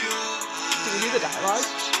within your Can you do the dialogue?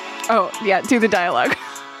 Oh, yeah, do the dialogue.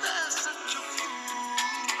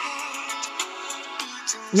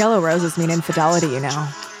 Yellow roses mean infidelity, you know.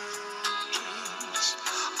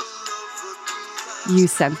 You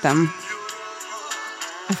sent them.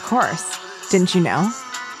 Of course. Didn't you know?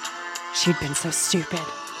 She'd been so stupid.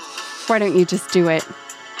 Why don't you just do it?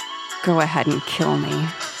 Go ahead and kill me.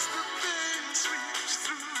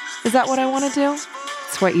 Is that what I want to do?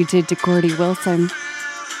 It's what you did to Gordy Wilson,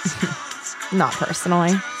 Not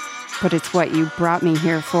personally. but it's what you brought me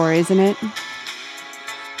here for, isn't it?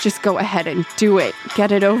 Just go ahead and do it.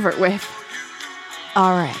 Get it over with.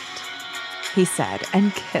 All right, he said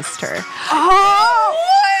and kissed her.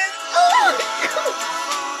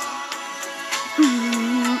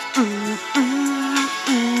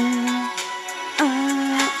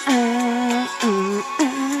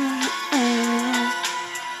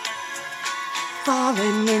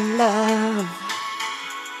 Falling in love.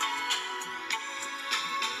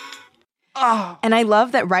 Oh. And I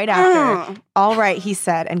love that right after, all right, he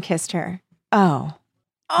said and kissed her. Oh.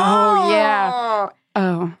 Oh, yeah.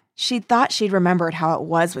 Oh. She thought she'd remembered how it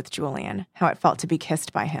was with Julian, how it felt to be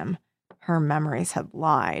kissed by him. Her memories had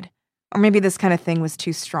lied. Or maybe this kind of thing was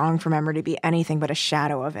too strong for memory to be anything but a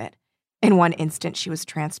shadow of it. In one instant, she was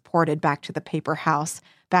transported back to the paper house,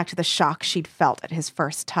 back to the shock she'd felt at his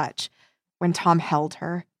first touch. When Tom held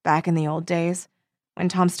her, back in the old days, when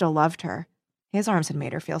Tom still loved her, his arms had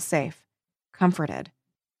made her feel safe, comforted.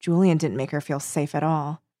 Julian didn't make her feel safe at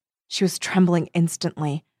all. She was trembling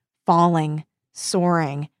instantly, falling,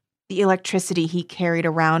 soaring, the electricity he carried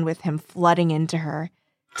around with him flooding into her,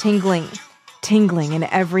 tingling in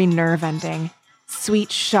every nerve ending,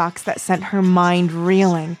 sweet shocks that sent her mind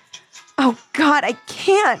reeling. Oh God, I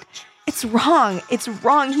can't. It's wrong. It's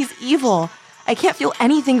wrong. He's evil. I can't feel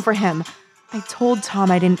anything for him. I told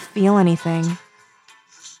Tom I didn't feel anything.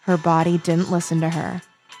 Her body didn't listen to her.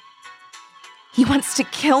 He wants to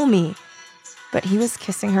kill me. But he was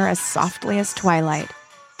kissing her as softly as twilight,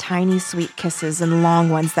 tiny sweet kisses and long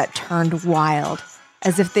ones that turned wild,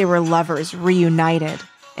 as if they were lovers reunited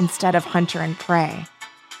instead of hunter and prey.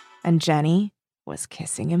 And Jenny was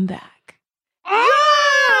kissing him back.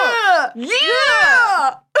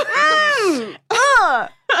 Yeah!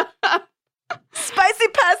 Spicy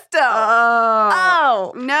pesto!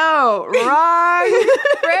 Oh! No, wrong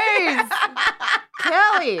phrase.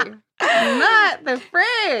 Kelly, not the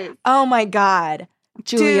phrase. Oh my God.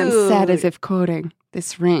 Julian said as Dude. if quoting,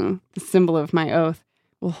 "This ring, the symbol of my oath,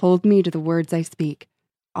 will hold me to the words I speak.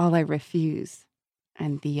 All I refuse,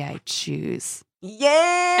 and thee I choose."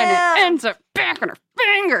 Yeah! And it ends up back on her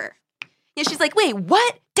finger. Yeah, she's like, wait,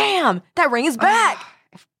 what? Damn, that ring is back.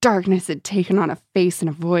 If darkness had taken on a face and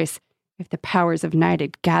a voice, if the powers of night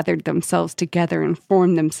had gathered themselves together and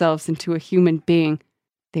formed themselves into a human being,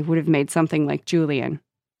 they would have made something like Julian,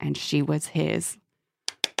 and she was his.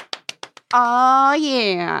 Oh,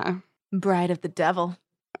 yeah. Bride of the devil.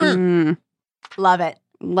 Mm. Love it.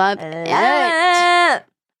 Love it.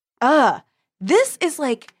 This is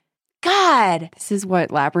like, God. This is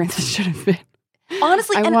what Labyrinth should have been.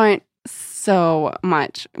 Honestly, I and, want so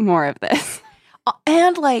much more of this.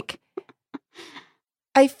 and like,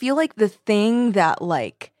 I feel like the thing that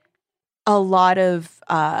like a lot of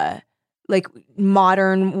like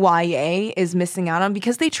modern YA is missing out on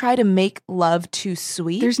because they try to make love too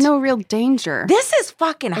sweet. There's no real danger. This is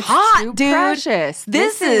fucking It's hot, too dude. precious.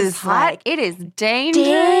 This is hot. like It is dangerous.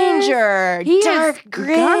 Danger. He Dark, is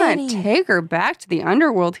gritty. gonna take her back to the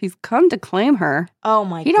underworld. He's come to claim her. Oh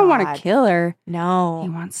my God. He don't want to kill her. He No.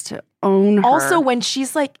 wants to own her. Also, when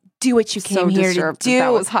she's like, do what you so came here to disturbed do.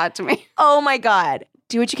 that was hot to me. Oh my God.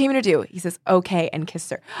 Do what you came here to do. He says, okay, and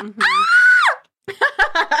kissed her.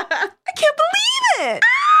 I can't believe it.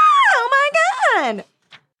 Oh my God.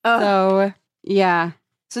 So yeah,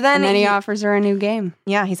 So then, and then he offers her a new game.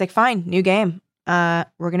 yeah, he's like, fine, new game. We're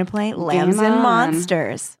going to play Lambs and on.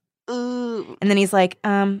 Monsters. Ooh. And then he's like,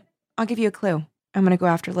 I'll give you a clue. I'm going to go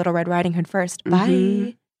after Little Red Riding Hood first. Bye.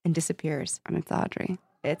 Mhm. And disappears. And it's Audrey.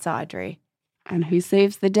 It's Audrey. And who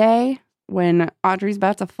saves the day? when Audrey's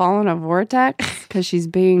about to fall in a vortex because she's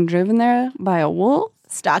being driven there by a wolf.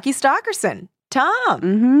 Stocky Stockerson. Tom.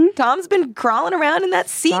 Mm-hmm. Tom's been crawling around in that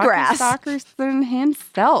seagrass. Stockerson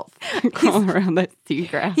himself crawling around that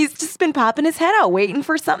seagrass. He's just been popping his head out, waiting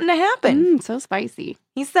for something to happen. So spicy.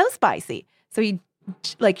 He's so spicy. So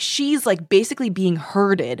she's like basically being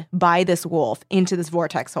herded by this wolf into this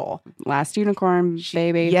vortex hole. Last unicorn,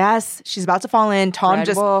 baby. Yes, she's about to fall in. Tom Red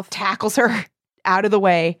just wolf. tackles her out of the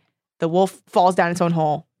way. The wolf falls down its own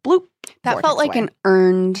hole. Bloop. That vortex felt like away. an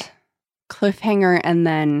earned cliffhanger and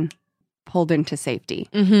then pulled into safety.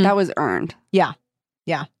 Mhm. That was earned. Yeah.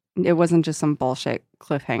 Yeah. It wasn't just some bullshit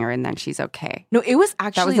cliffhanger and then she's okay. No, it was That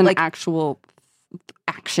actually was an like actual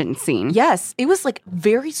action scene. yes, it was like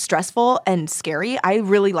very stressful and scary. I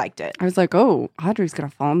really liked it. I was like, oh, Audrey's going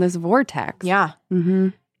to fall in this vortex. Yeah.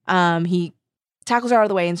 Mm-hmm. He tackles her out of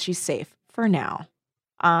the way and she's safe for now.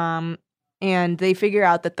 And they figure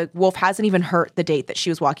out that the wolf hasn't even hurt the date that she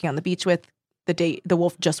was walking on the beach with. The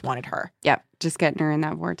wolf just wanted her. Yep. Just getting her in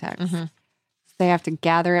that vortex. Mhm. They have to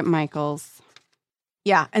gather at Michael's.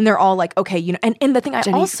 Yeah, and they're all like, okay, you know, and the thing I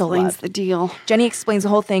Jenny also explains love, the deal. Jenny explains the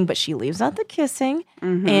whole thing, but she leaves out the kissing.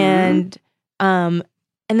 Mhm.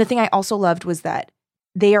 And the thing I also loved was that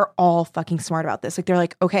they are all fucking smart about this. Like they're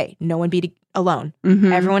like, okay, no one be alone.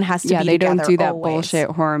 Mhm. Everyone has to yeah, be they together don't do that always. bullshit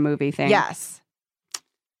horror movie thing. Yes.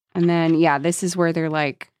 And then, yeah, this is where they're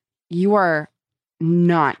like, you are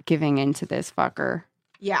not giving in to this fucker.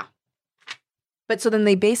 Yeah. But so then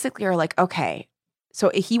they basically are like, okay,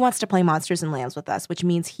 so he wants to play Monsters and Lambs with us, which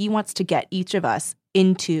means he wants to get each of us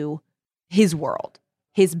into his world,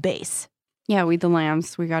 his base. Yeah, we the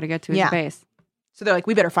lambs. We got to get to his Yeah. base. So they're like,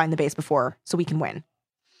 we better find the base before so we can win.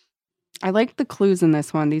 I like the clues in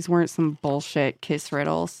this one. These weren't some bullshit kiss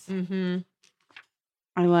riddles. Mm-hmm.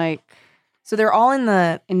 I like, So they're all in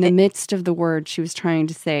the in the midst of the word she was trying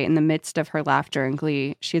to say, in the midst of her laughter and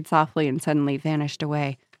glee, she had softly and suddenly vanished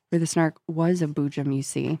away, where the snark was a boojum, you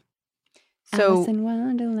see. So Alice in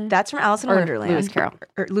Wonderland. that's from Alice in Or Wonderland. Lewis Carroll.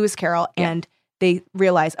 Or Lewis Carroll. Yeah. And they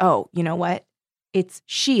realize, oh, you know what? It's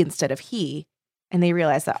she instead of he. And they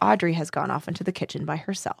realize that Audrey has gone off into the kitchen by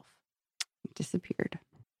herself. Disappeared.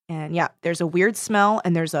 And yeah, there's a weird smell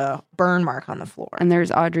and there's a burn mark on the floor And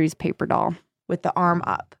there's Audrey's paper doll. with the arm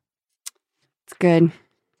up. It's good.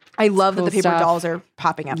 I love that Cool the paper stuff. dolls are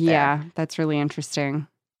popping up there. Yeah, that's really interesting.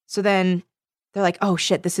 So then they're like, oh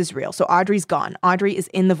shit, this is real. So Audrey's gone. Audrey is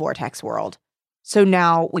in the vortex world. So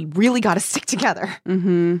now we really got to stick together.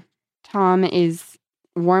 Mm-hmm. Tom is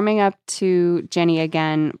warming up to Jenny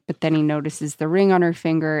again, but then he notices the ring on her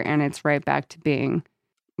finger and it's right back to being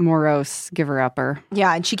morose giver-upper.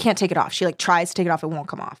 Yeah, and she can't take it off. She like tries to take it off. It won't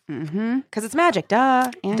come off Mm-hmm. because it's magic. Duh.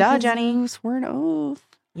 And Duh, his Jenny. Sword oath.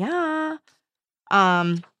 Yeah.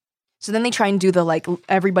 So then they try and do the like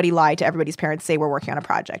everybody lie to everybody's parents, say we're working on a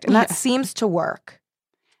project. And that Yeah. seems to work.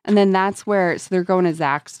 And then that's where, so they're going to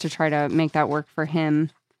Zach's to try to make that work for him.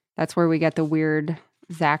 That's where we get the weird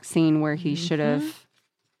Zach scene where he should have,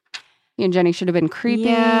 he and Jenny should have been creepy.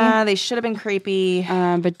 Yeah, they should have been creepy.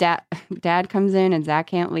 But dad comes in and Zach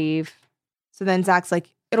can't leave. So then Zach's like,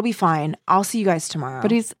 it'll be fine. I'll see you guys tomorrow.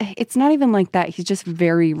 But it's not even like that. He's just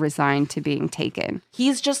very resigned to being taken.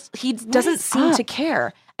 he doesn't is seem to up?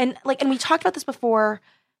 care. And we talked about this before.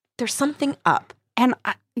 There's something up. And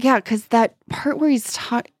yeah, because that part where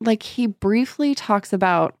he briefly talks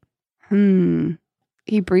about, the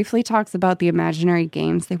imaginary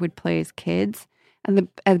games they would play as kids.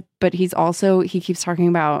 But he keeps talking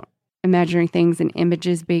about imaginary things and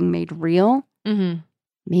images being made real. Mm-hmm.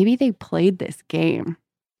 Maybe they played this game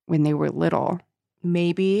when they were little.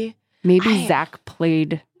 Maybe Maybe Zach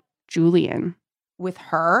played Julian. with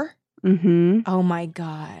her. Mm-hmm. Oh my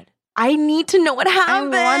God. I need to know what I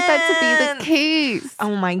happened. want that to be the case.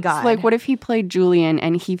 Oh my God. It's like, what if he played Julian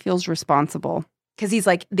and he feels responsible? Because he's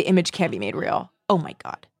like, the image can't be made real. Oh my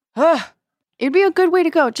God. Ugh. It'd be a good way to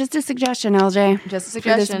go. Just a suggestion, LJ. Just a For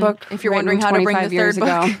this suggestion. book, If you're written wondering how to bring the 25 years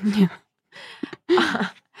third book. ago. Yeah.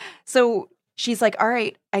 So she's like, all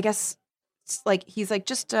right, I guess, like, he's like,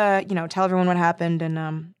 just, tell everyone what happened and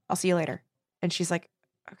I'll see you later. And she's like,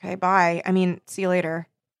 okay, bye. I mean, see you later.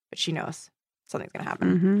 But she knows something's going to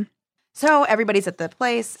happen. Mm-hmm. So everybody's at the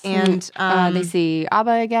place and They see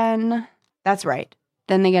Abba again. that's right.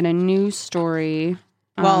 Then they get a new story.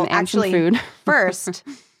 Well, and actually, some food.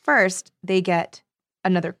 First, they get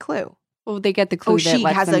another clue. Well, they get the clue that she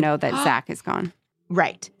lets has them a- know that Zach is gone.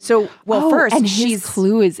 Right. So, first, and she's his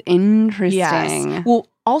clue is interesting. Yes. Well,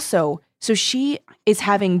 also, so she is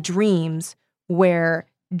having dreams where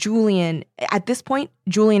Julian, at this point,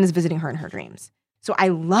 Julian is visiting her in her dreams. So I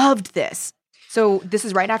loved this. So this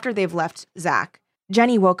is right after they've left Zach.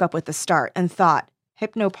 Jenny woke up with a start and thought,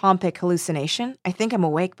 hypnopompic hallucination? I think I'm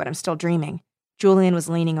awake, but I'm still dreaming. Julian was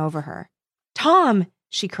leaning over her. Tom,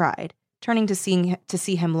 she cried, turning to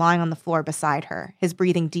see him lying on the floor beside her, his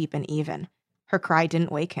breathing deep and even. Her cry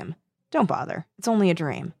didn't wake him. Don't bother. It's only a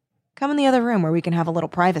dream. Come in the other room where we can have a little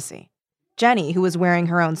privacy. Jenny, who was wearing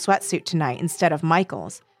her own sweatsuit tonight instead of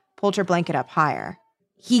Michael's, pulled her blanket up higher.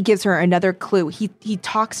 He gives her another clue. He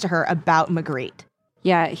talks to her about Magritte.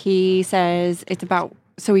 Yeah, he says it's about,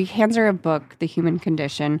 so he hands her a book, The Human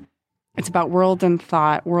Condition. It's about world and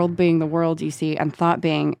thought, world being the world you see, and thought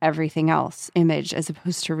being everything else, image as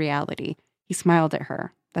opposed to reality. He smiled at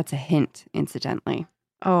her. That's a hint, incidentally.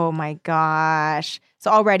 Oh my gosh.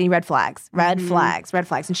 So already red flags, red flags.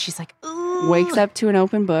 And she's like, ooh. Wakes up to an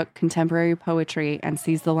open book, contemporary poetry, and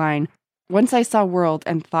sees the line, once I saw world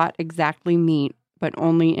and thought exactly meet, but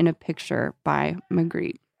only in a picture by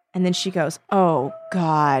Magritte. And then she goes, oh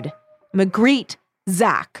God, Magritte,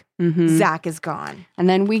 Zach. Zach is gone. And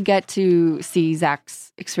then we get to see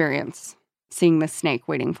Zach's experience, seeing the snake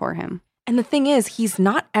waiting for him. And the thing is, he's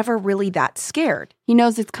not ever really that scared. He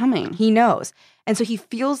knows it's coming. He knows. And so he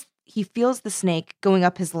feels the snake going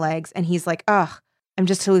up his legs and he's like, ugh, I'm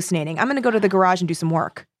just hallucinating. I'm going to go to the garage and do some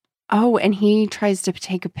work. Oh, and he tries to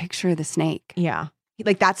take a picture of the snake. Yeah.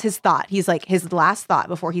 Like that's his thought. He's like, his last thought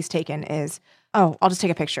before he's taken is, oh, I'll just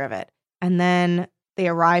take a picture of it. And then they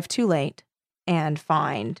arrive too late and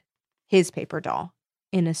find his paper doll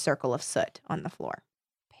in a circle of soot on the floor.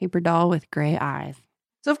 Paper doll with gray eyes.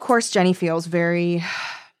 So of course, Jenny feels very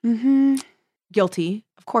guilty.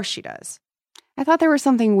 Of course she does. I thought there was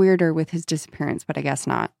something weirder with his disappearance, but I guess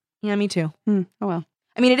not. Yeah, me too. Oh, well.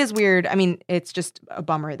 I mean, it is weird. I mean, it's just a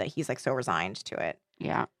bummer that he's like so resigned to it.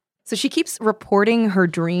 Yeah. So she keeps reporting her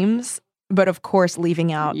dreams, but of course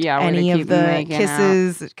leaving out any of the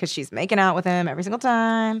kisses because she's making out with him every single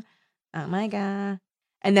time. Oh my God.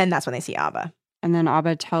 And then that's when they see Abba. And then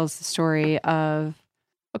Abba tells the story of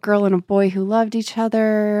a girl and a boy who loved each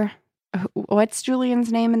other. What's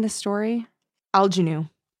Julian's name in the story? Algenu,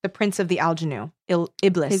 the prince of the Algenu,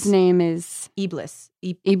 Iblis. His name is Iblis.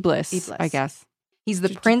 Iblis, I guess. He's the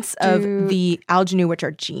prince of the Algenu, which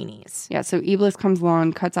are genies. Yeah, so Iblis comes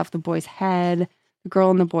along, cuts off the boy's head. The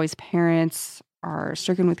girl and the boy's parents are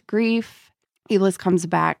stricken with grief. Iblis comes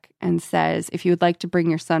back and says, if you would like to bring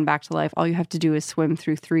your son back to life, all you have to do is swim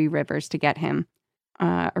through 3 rivers to get him.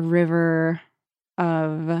 A river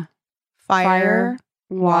of fire,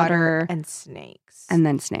 water, and snakes. And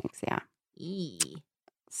then snakes, yeah. Eee.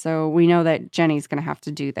 So we know that Jenny's going to have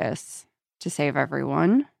to do this to save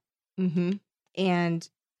everyone. Mm-hmm. And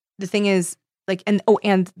the thing is, like,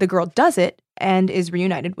 and the girl does it and is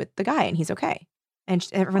reunited with the guy, and he's okay. And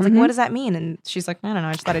everyone's like, what does that mean? And she's like, I don't know.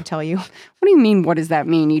 I just thought I'd tell you. What do you mean, what does that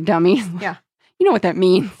mean, you dummies? Yeah. You know what that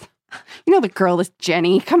means. You know the girl is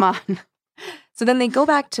Jenny. Come on. So then they go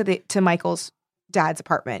back to Michael's dad's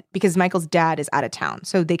apartment because Michael's dad is out of town.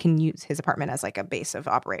 So they can use his apartment as like a base of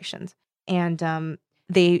operations. And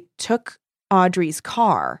they took Audrey's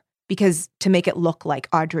car because to make it look like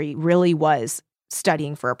Audrey really was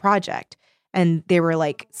studying for a project. And they were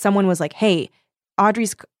like, someone was like, hey,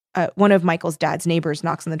 Audrey's, one of Michael's dad's neighbors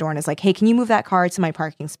knocks on the door and is like, hey, can you move that car to my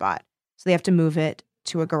parking spot? So they have to move it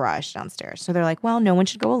to a garage downstairs. So they're like, well, no one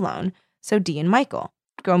should go alone. So Dee and Michael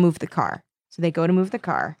go move the car. So they go to move the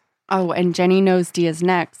car. Oh, and Jenny knows Dee is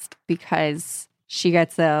next because she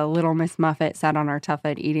gets a little Miss Muffet sat on her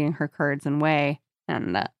tuffet eating her curds and whey.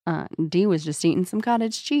 And Dee was just eating some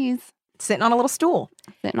cottage cheese. Sitting on a little stool.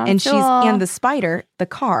 And the spider, the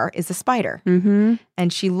car is a spider. Mm-hmm.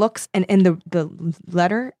 And she looks, and the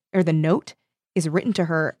letter or the note is written to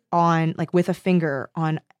her on, like with a finger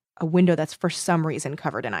on a window that's for some reason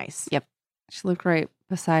covered in ice. Yep. She looked right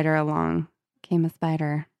beside her along came a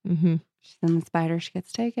spider. Mm-hmm. She's in the spider, she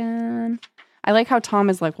gets taken. I like how Tom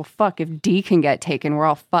is like, well, fuck, if Dee can get taken, we're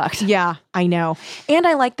all fucked. Yeah, I know. And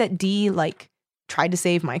I like that Dee, like, tried to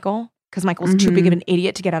save Michael because Michael's too big of an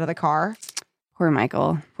idiot to get out of the car. Poor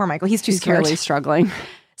Michael. He's too scared. Really struggling.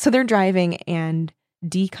 So they're driving and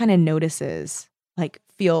Dee kind of notices, like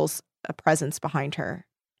feels a presence behind her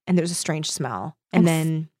and there's a strange smell. And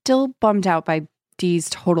then still bummed out by Dee's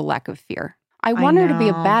total lack of fear. I want her to be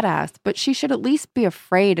a badass, but she should at least be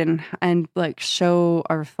afraid and like show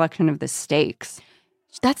a reflection of the stakes.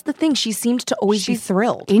 That's the thing. She seemed to always be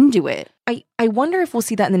thrilled. Into it. I wonder if we'll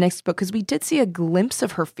see that in the next book because we did see a glimpse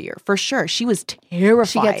of her fear for sure. She was terrified.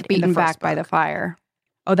 She gets beaten back by the fire.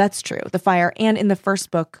 Oh, that's true. The fire. And in the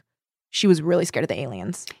first book, she was really scared of the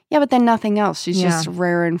aliens. Yeah, but then nothing else. She's just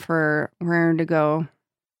raring to go.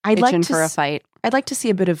 I'd like for a fight. I'd like to see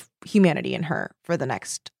a bit of humanity in her for the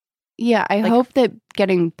next Yeah, I Like- hope that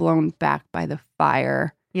getting blown back by the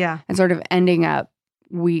fire Yeah. and sort of ending up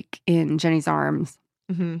weak in Jenny's arms,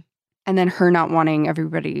 Mm-hmm. and then her not wanting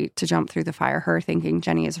everybody to jump through the fire, her thinking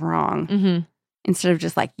Jenny is wrong, Mm-hmm. instead of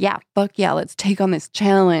just like, yeah, fuck yeah, let's take on this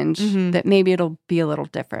challenge, Mhm. that maybe it'll be a little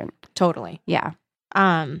different. Totally. Yeah.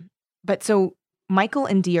 But so Michael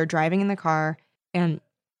and Dee are driving in the car, and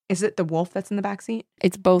is it the wolf that's in the backseat?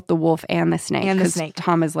 It's both the wolf and the snake. And the 'cause snake.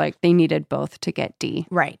 Tom is like, they needed both to get D.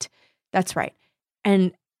 Right. That's right.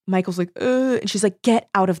 And Michael's like, and she's like, get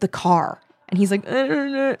out of the car. And he's like, so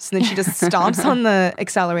then she just stomps on the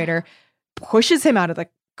accelerator, pushes him out of the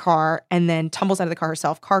car, and then tumbles out of the car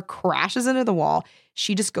herself. Car crashes into the wall.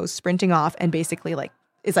 She just goes sprinting off and basically like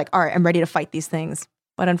is like, all right, I'm ready to fight these things.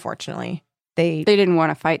 But unfortunately, they They didn't want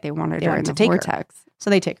to fight. They wanted They her wanted in to the take her. vortex. so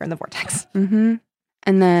they take her in the vortex. Mm-hmm.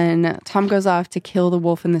 And then Tom goes off to kill the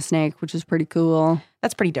wolf and the snake, which is pretty cool.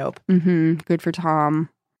 That's pretty dope. Mm-hmm. Good for Tom.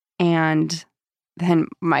 And then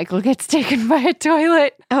Michael gets taken by a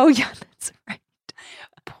toilet. Oh yeah, that's right.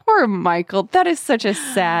 Poor Michael. That is such a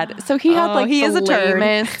sad. So he had Oh, like he the is a turd.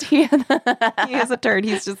 lamest. He had He is a turd.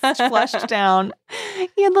 He's just flushed down.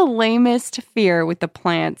 He had the lamest fear with the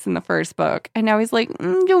plants in the first book, and now he's like,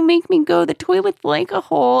 "Don't make me go. The toilet's like a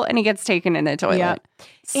hole," and he gets taken in the toilet. Yeah.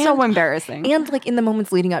 So And- embarrassing. And like in the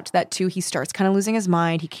moments leading up to that too, he starts kind of losing his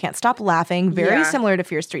mind. He can't stop laughing. Very Yeah. similar to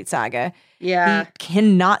Fear Street Saga. yeah. He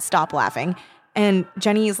cannot stop laughing. And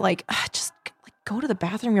Jenny's like, just like go to the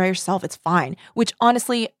bathroom by yourself. It's fine. Which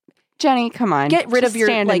honestly, Jenny, come on. get rid Just of your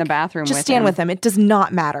stand like, in the bathroom. Just with stand him. with him. It does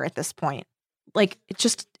not matter at this point. Like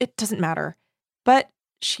it doesn't matter. But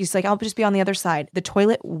she's like, I'll just be on the other side. The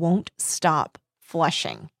toilet won't stop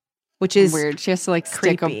flushing, which is Weird. She has to like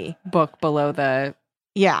stick creepy. a book below the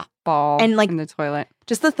Yeah. ball And, like, in the toilet.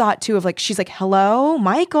 Just the thought too of like, she's like, hello,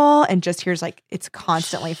 Michael. And just hears like, it's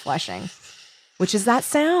constantly flushing, which is that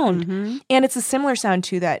sound. Mm-hmm. And it's a similar sound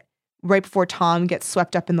too that right before Tom gets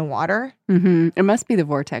swept up in the water. Mm-hmm. It must be the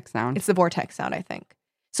vortex sound. It's the vortex sound, I think.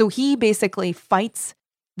 So he basically fights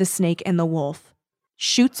the snake and the wolf,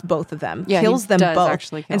 shoots both of them, Yeah, he kills them does both.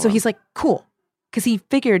 actually kill And so them. he's like, cool. Because he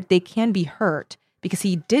figured they can be hurt because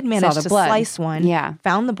he did manage the to blood. slice one, Yeah.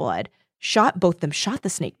 found the blood, shot both of them, shot the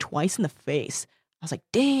snake twice in the face. I was like,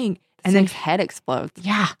 dang. And And then then, his head explodes.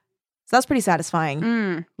 yeah. So that's pretty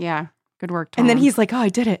satisfying. Yeah. Good work, Tom. And then he's like, oh, I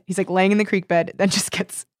did it. He's like laying in the creek bed, then just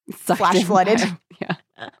gets Sucked flash in flooded. by-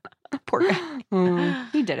 Yeah. poor guy.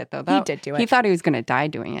 He did it though. He did do He it. thought he was going to die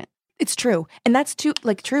doing it. It's true. And that's too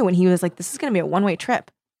like true when he was like, this is gonna be a one-way trip.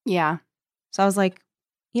 Yeah. So I was like,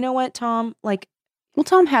 you know what, Tom? Like Well,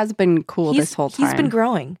 Tom has been cool this whole time. he's been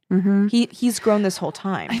growing. Mm-hmm. He's grown this whole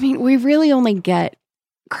time. I mean, we really only get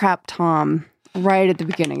crap Tom right at the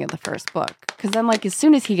beginning of the first book. Because then, like, as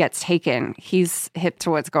soon as he gets taken, he's hip to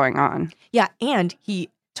what's going on. Yeah, and he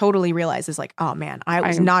totally realizes like, oh man, I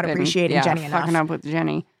was not appreciating Jenny enough. fucking up with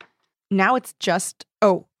Jenny. Now it's just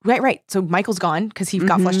right. So Michael's gone because he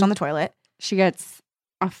got flushed Mhm. on the toilet. She gets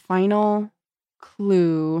a final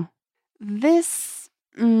clue. This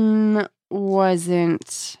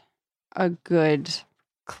wasn't a good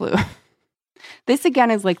clue. This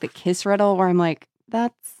again is like the kiss riddle where I'm like,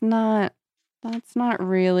 that's not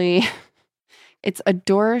really. It's a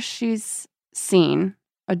door she's seen,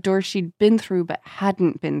 a door she'd been through but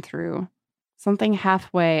hadn't been through, something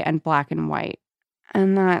halfway and black and white.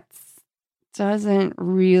 And that doesn't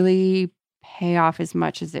really pay off as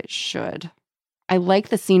much as it should. I like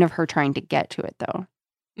the scene of her trying to get to it though.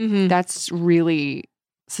 Mm-hmm. That's really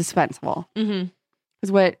suspenseful. Mm-hmm.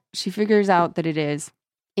 Because what she figures out that it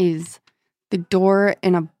is the door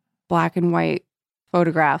in a black and white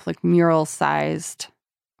photograph, like mural-sized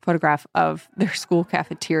photograph of their school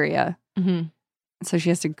cafeteria. Mm-hmm. So she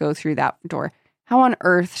has to go through that door. How on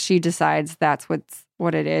earth she decides that's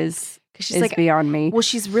what it is She's is like, beyond me. well,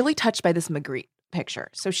 she's really touched by this Magritte picture.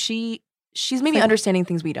 So she's maybe like- understanding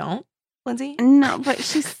things we don't, Lindsay. No, but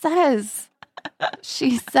she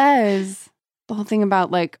says the whole thing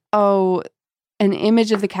about like, oh, an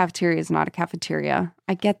image of the cafeteria is not a cafeteria.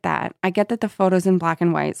 I get that. I get that the photo's in black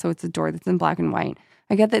and white, so it's a door that's in black and white.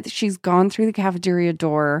 I get that she's gone through the cafeteria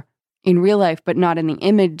door in real life, but not in the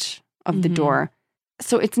image of the Mhm. door.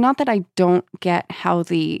 So it's not that I don't get how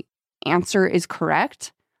the answer is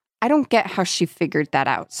correct. I don't get how she figured that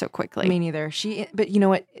out so quickly. Me neither. But you know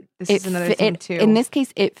what? This is another thing too. In this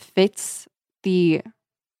case, it fits the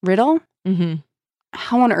riddle. Mm-hmm.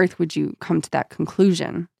 How on earth would you come to that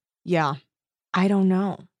conclusion? Yeah, I don't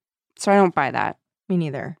know. So I don't buy that, Me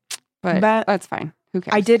neither. but But- that's fine. Who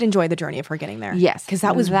cares? I did enjoy the journey of her getting there. Yes. because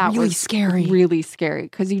that was really scary. Really scary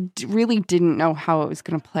because you really didn't know how it was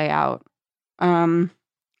going to play out.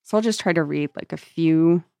 So I'll just try to read like a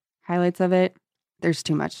few highlights of it. There's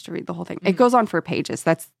too much to read the whole thing. It goes on for pages.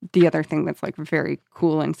 That's the other thing that's like very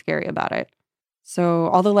cool and scary about it. So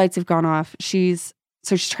all the lights have gone off. She's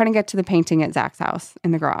trying to get to the painting at Zach's house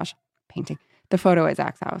in the garage. The photo at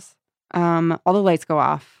Zach's house. All the lights go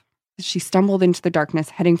off. She stumbled into the darkness,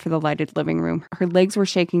 heading for the lighted living room. Her legs were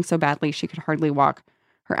shaking so badly she could hardly walk.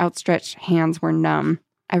 Her outstretched hands were numb.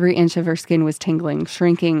 Every inch of her skin was tingling,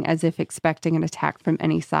 shrinking as if expecting an attack from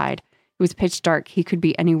any side. It was pitch dark. He could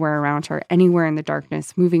be anywhere around her, anywhere in the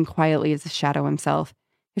darkness, moving quietly as a shadow himself.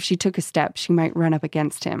 If she took a step, she might run up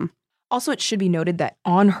against him. Also, it should be noted that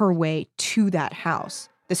on her way to that house,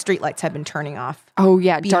 the streetlights had been turning off. Oh,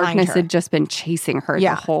 yeah. Behind Darkness her. had just been chasing her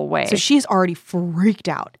the whole way. So she's already freaked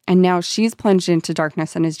out. And now she's plunged into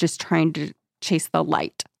darkness and is just trying to chase the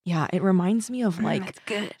light. Yeah, it reminds me of like That's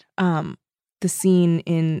good. The scene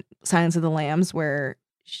in Silence of the Lambs where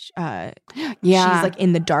she's Yeah. like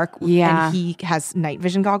in the dark and he has night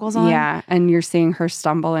vision goggles on. Yeah. And you're seeing her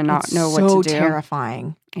stumble and not It's know what so to do.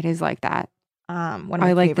 terrifying. It is like that. One of my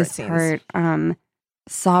I like favorite this scenes. part.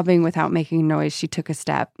 Sobbing without making noise, she took a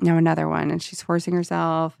step. Now another one, and she's forcing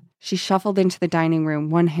herself. She shuffled into the dining room,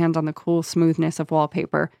 one hand on the cool smoothness of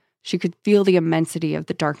wallpaper. She could feel the immensity of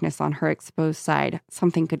the darkness on her exposed side.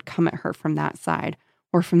 Something could come at her from that side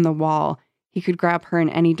or from the wall. He could grab her in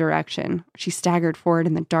any direction. She staggered forward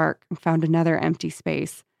in the dark and found another empty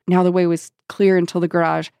space. Now the way was clear until the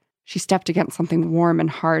garage. She stepped against something warm and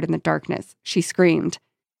hard in the darkness. She screamed.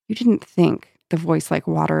 "You didn't think," the voice like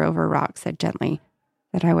water over rock said gently,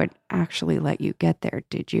 "that I would actually let you get there,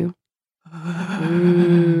 did you?"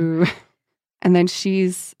 Ooh. And then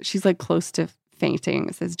she's like close to fainting.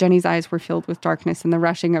 It says Jenny's eyes were filled with darkness and the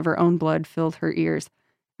rushing of her own blood filled her ears.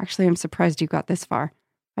 "Actually, I'm surprised you got this far.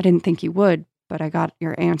 I didn't think you would, but I got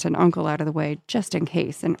your aunt and uncle out of the way just in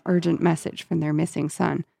case, an urgent message from their missing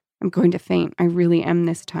son. I'm going to faint. I really am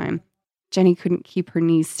this time." Jenny couldn't keep her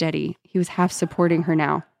knees steady. He was half supporting her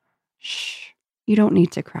now. "Shh. You don't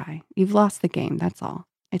need to cry. You've lost the game, that's all.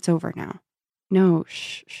 It's over now." "No,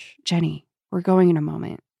 shh, Jenny. We're going in a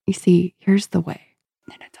moment. You see, here's the way."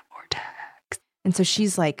 And it's a vortex. And so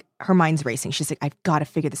she's like, her mind's racing. She's like, I've got to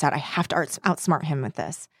figure this out. I have to outsmart him with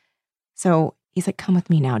this. So he's like, "Come with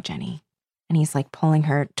me now, Jenny." And he's like pulling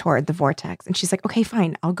her toward the vortex. And she's like, "Okay,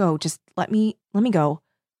 fine. I'll go. Just let me go.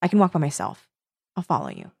 I can walk by myself. I'll follow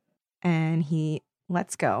you." And he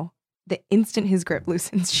lets go. The instant his grip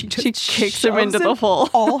loosens, she kicks him into the shoves hole.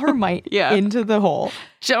 all her might Yeah. into the hole.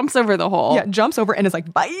 Jumps over the hole. Yeah, jumps over and is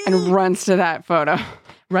like, bye. And runs to that photo.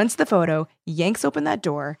 Runs to the photo, yanks open that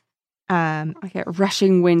door. Like a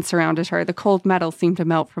rushing wind surrounded her. The cold metal seemed to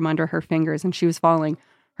melt from under her fingers and she was falling.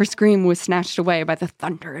 Her scream was snatched away by the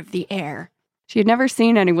thunder of the air. She had never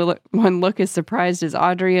seen anyone look as surprised as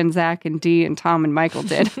Audrey and Zach and Dee and Tom and Michael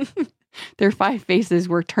did. Their 5 faces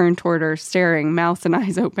were turned toward her, staring, mouths and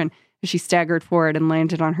eyes open, as she staggered forward and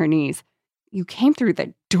landed on her knees. "You came through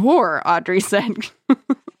the door," Audrey said.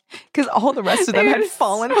 Because all the rest of them had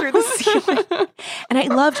fallen through the ceiling. And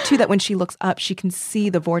I loved, too, that when she looks up, she can see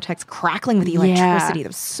the vortex crackling with the electricity. That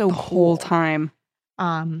was so The cool. whole time.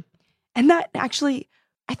 And that actually,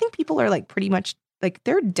 I think people are like pretty much, like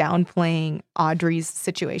they're downplaying Audrey's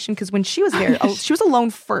situation. Because when she was there, she was alone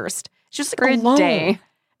first. She was like For a alone. day.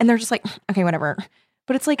 And they're just like, okay, whatever.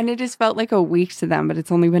 But it's like, And it just felt like a week to them, but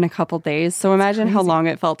it's only been a couple days. So imagine how crazy. long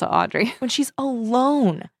it felt to Audrey. when she's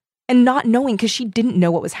alone and not knowing, because she didn't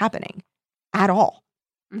know what was happening at all.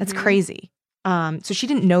 That's crazy. So she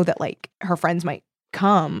didn't know that like her friends might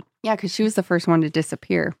come. Yeah, because she was the first one to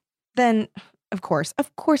disappear. Then, of course,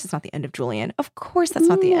 it's not the end of Julian. Of course, that's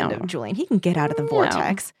not the end of No. Julian. He can get out of the No.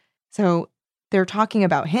 vortex. So they're talking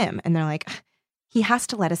about him and they're like, he has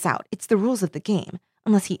to let us out. It's the rules of the game.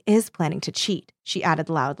 Unless he is planning to cheat, she added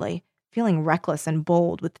loudly, feeling reckless and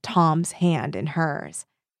bold with Tom's hand in hers.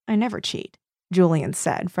 "I never cheat," Julian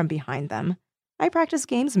said from behind them. "I practice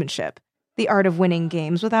gamesmanship, the art of winning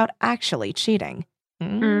games without actually cheating."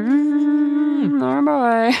 Oh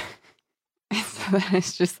boy. So then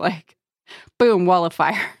it's just like, boom, wall of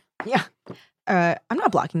fire. Yeah. I'm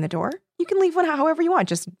not blocking the door. You can leave however you want.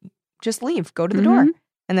 Just leave. Go to the door.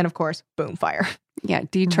 And then, of course, boom, fire. Yeah,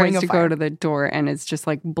 Dee Ring tries of to fire. go to the door and it's just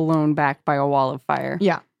like blown back by a wall of fire.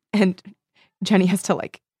 Yeah. And Jenny has to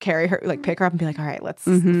like carry her, like pick her up and be like, all right, let's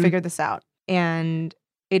figure this out. And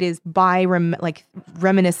it is by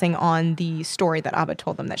reminiscing on the story that Abba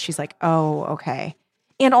told them that she's like, oh, okay.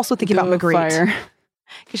 And also thinking about Magritte. Fire.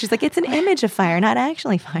 Because she's like, it's an image of fire, not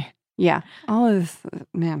actually fire. Yeah. All of this,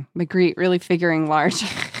 man, Magritte really figuring large.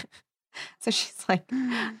 So she's like,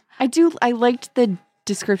 I liked the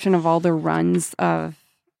description of all the runs of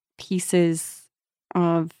pieces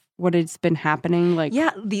of what has been happening, like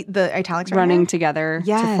Yeah, the italics right running here. together to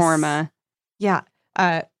Yes. form a. Yeah.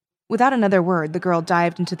 Without another word, the girl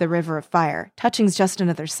dived into the river of fire. Touching's just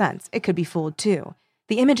another sense. It could be fooled too.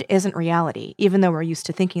 The image isn't reality, even though we're used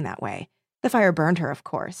to thinking that way. The fire burned her, of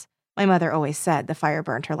course. My mother always said the fire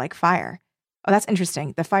burned her like fire. Oh, that's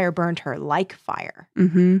interesting. The fire burned her like fire.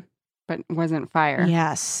 Mm-hmm. But wasn't fire.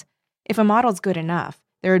 Yes. If a model's good enough,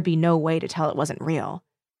 there would be no way to tell it wasn't real.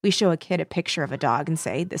 We show a kid a picture of a dog and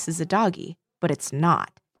say, this is a doggy, but it's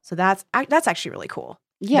not. So that's actually really cool.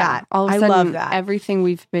 Yeah. That. All of a I sudden, love that. everything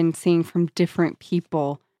we've been seeing from different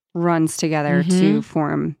people runs together to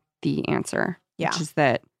form the answer. Yeah. Which is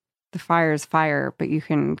that the fire is fire, but you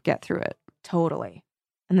can get through it. Totally.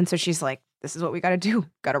 And then so she's like, this is what we got to do.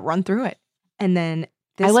 Got to run through it. And then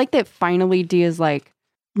this, I like that finally Dia's like,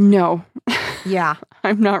 no, yeah,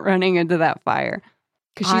 I'm not running into that fire.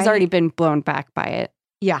 Because she's I- already been blown back by it.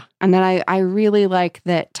 yeah, And then I really like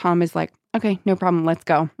that Tom is like, okay, no problem. Let's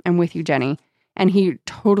go. I'm with you, Jenny. And he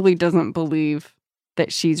totally doesn't believe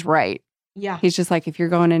that she's right. yeah, He's just like, if you're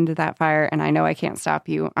going into that fire and I know I can't stop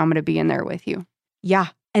you, I'm going to be in there with you. yeah.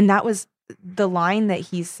 And that was the line that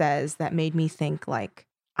he says that made me think like,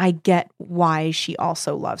 I get why she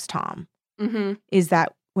also loves Tom. Mm-hmm. Is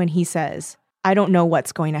that when he says, I don't know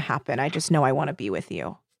what's going to happen. I just know I want to be with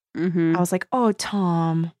you. Mm-hmm. I was like, oh,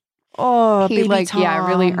 Tom. Oh, He baby like, Tom. yeah,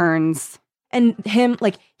 really earns. And him,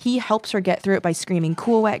 like, he helps her get through it by screaming,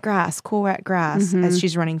 cool, wet grass, Mhm. as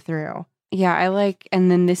she's running through. Yeah, I like, and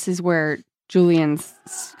then this is where Julian's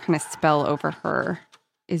kind of spell over her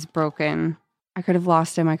is broken. I could have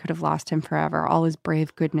lost him. I could have lost him forever. All his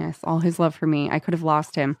brave goodness, all his love for me. I could have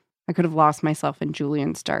lost him. I could have lost myself in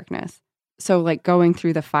Julian's darkness. So, like, going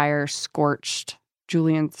through the fire scorched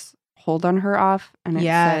Julian's hold on her off. And it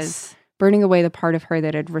says, burning away the part of her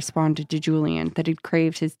that had responded to Julian, that had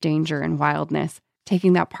craved his danger and wildness,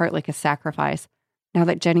 taking that part like a sacrifice. Now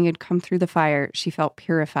that Jenny had come through the fire, she felt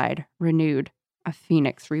purified, renewed, a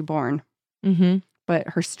phoenix reborn. Mm-hmm. But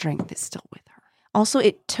her strength is still with her. Also,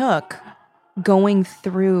 it took going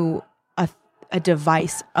through a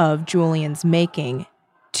device of Julian's making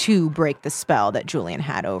to break the spell that Julian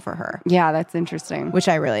had over her, Yeah, that's interesting. which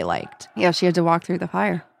I really liked. Yeah, she had to walk through the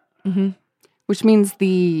fire, Mm-hmm. which means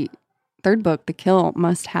the third book, The Kill,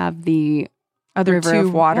 must have the Other river two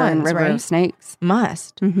of water and ones, river right? of snakes.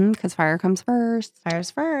 Must. Because fire comes first. Fires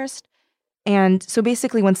first. And so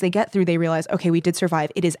basically, once they get through, they realize, okay, we did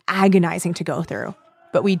survive. It is agonizing to go through,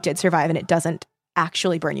 but we did survive, and it doesn't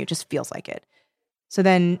actually burn you. It just feels like it. So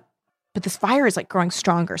then, but this fire is like growing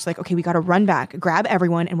stronger. So like, okay, we got to run back, grab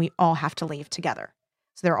everyone, and we all have to leave together.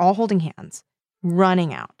 So they're all holding hands,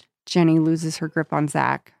 running out. Jenny loses her grip on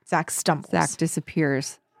Zach. Zach stumbles. Zach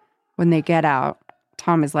disappears. When they get out,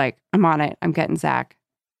 Tom is like, I'm on it. I'm getting Zach.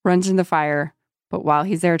 Runs in the fire. But while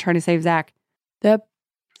he's there trying to save Zach, the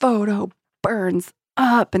photo burns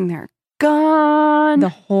up and they're gone. The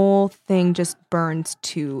whole thing just burns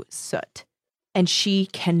to soot. And she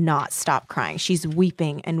cannot stop crying. She's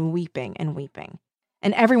weeping and weeping and weeping.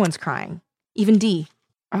 And everyone's crying, even Dee.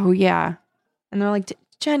 Oh, yeah. And they're like,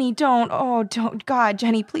 Jenny, don't. Oh, don't. God,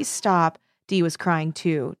 Jenny, please stop. Dee was crying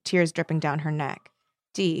too, tears dripping down her neck.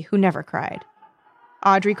 Dee, who never cried.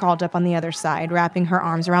 Audrey crawled up on the other side, wrapping her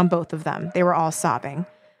arms around both of them. They were all sobbing.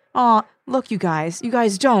 Aw, look, you guys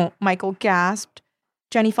don't, Michael gasped.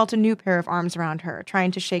 Jenny felt a new pair of arms around her,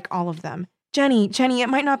 trying to shake all of them. Jenny, it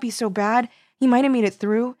might not be so bad. He might have made it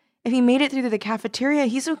through. If he made it through to the cafeteria,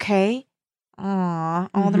 he's okay. Aw,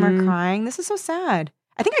 all of them are crying. This is so sad.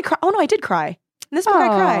 I think I cried. Oh, no, I did cry. In this book, I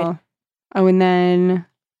cried. Oh, and then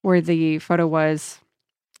where the photo was,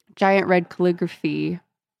 giant red calligraphy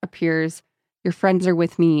appears. Your friends are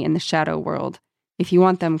with me in the shadow world. If you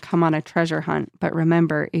want them, come on a treasure hunt. But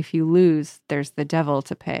remember, if you lose, there's the devil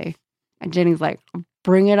to pay. And Jenny's like,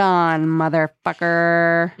 bring it on,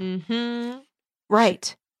 motherfucker. Mm-hmm.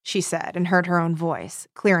 Right, she said, and heard her own voice,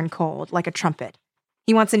 clear and cold, like a trumpet.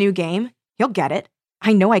 He wants a new game? He'll get it.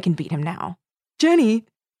 I know I can beat him now. Jenny,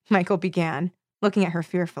 Michael began, looking at her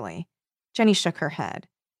fearfully. Jenny shook her head,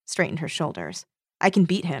 straightened her shoulders. I can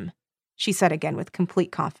beat him, she said again with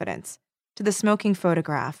complete confidence. To the smoking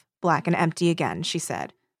photograph, black and empty again, she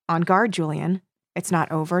said, on guard, Julian. It's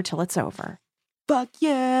not over till it's over. Fuck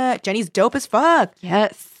yeah! Jenny's dope as fuck!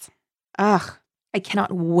 Yes. Ugh, I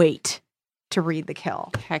cannot wait to read The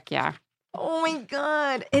Kill. Heck yeah. Oh my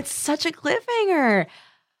God, it's such a cliffhanger.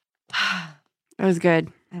 That was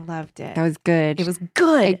good. I loved it. That was good. It was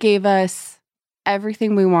good. It gave us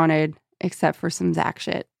everything we wanted except for some Zach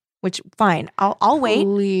shit. Which, fine, I'll wait.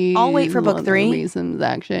 Please I'll wait for book let 3. there be some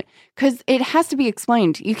Zach shit. Because it has to be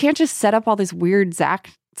explained. You can't just set up all this weird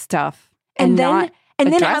Zach stuff. And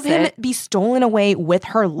And then address have him it be stolen away with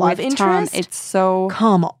her love with interest. Tom. It's so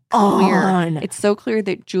Come clear. on. It's so clear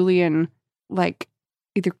that Julian like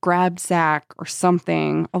either grabbed Zach or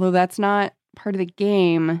something. Although that's not part of the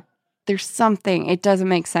game. There's something. It doesn't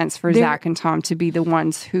make sense for Zach and Tom to be the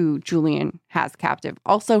ones who Julian has captive.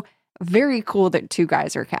 Also, very cool that two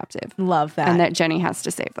guys are captive. Love that. And that Jenny has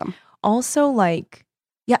to save them. Also, like,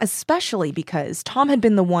 yeah, especially because Tom had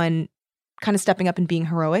been the one kind of stepping up and being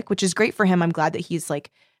heroic, which is great for him. I'm glad that he's like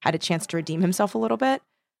had a chance to redeem himself a little bit.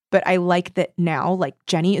 But I like that now, like,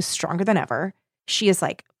 Jenny is stronger than ever. She is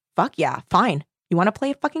like, fuck yeah, fine. You want to play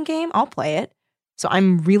a fucking game? I'll play it. So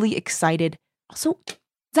I'm really excited. Also,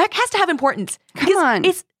 Zach has to have importance. Come on.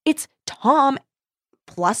 It's Tom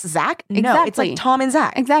plus Zach. No, Exactly. it's like Tom and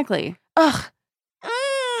Zach. Exactly. Ugh.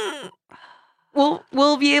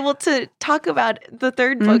 We'll be able to talk about the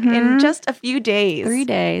third book in just a few days. 3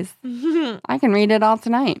 days. I can read it all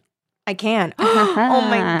tonight. I can. Oh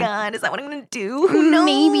my God. Is that what I'm going to do? Who knows?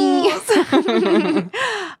 Maybe.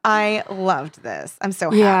 I loved this. I'm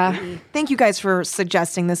so Yeah. happy. Thank you guys for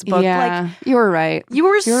suggesting this book. Yeah, you were right. Like, you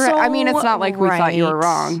were You're so right. I mean, it's not like we thought you were right.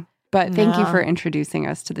 wrong, but thank you No. for introducing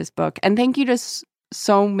us to this book. And thank you to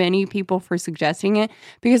so many people for suggesting it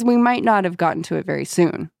because we might not have gotten to it very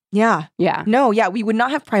soon. Yeah. Yeah. No, yeah. We would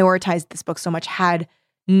not have prioritized this book so much had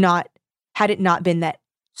it not been that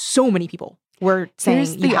so many people were saying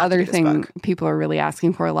Here's you the have to other do this thing book. people are really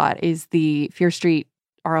asking for a lot is the Fear Street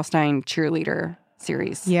Arlstein cheerleader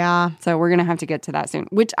series. Yeah. So we're going to have to get to that soon,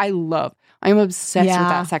 which I love. I'm obsessed with Yeah.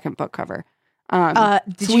 that second book cover.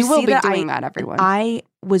 Did so you we will see be that? doing that, everyone. I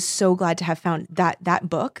was so glad to have found that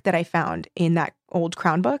book that I found in that old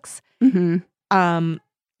Crown Books. Mhm.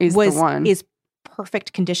 Is Was the one. is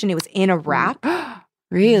perfect condition. It was in a wrap.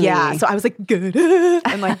 Really? Yeah. So I was like, good,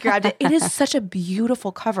 and like grabbed it. It is such a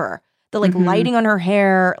beautiful cover. The like Mhm. lighting on her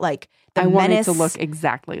hair, like the I want it menace. to look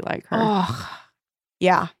exactly like her. Oh,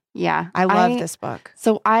 yeah. Yeah. I love this book.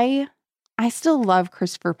 So I still love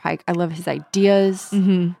Christopher Pike. I love his ideas.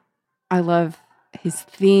 Mm-hmm. I love his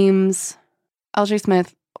themes. L.J.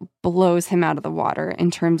 Smith blows him out of the water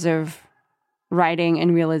in terms of writing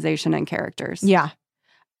and realization and characters. Yeah.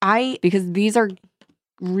 Because these are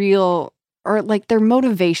real, or like their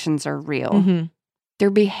motivations are real. Mm-hmm. Their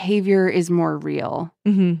behavior is more real.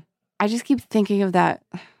 Mm-hmm. I just keep thinking of the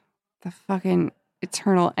fucking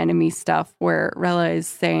Eternal Enemy stuff where Rayla is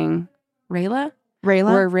saying, Rayla?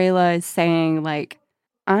 where Rayla is saying, like,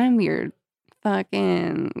 I'm your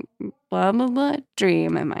fucking blah, blah, blah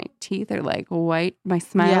dream. And my teeth are like white. My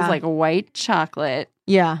smile Yeah. is like white chocolate.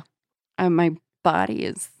 Yeah. And my body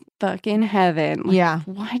is fucking heaven. Like, Yeah.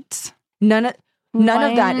 What? None of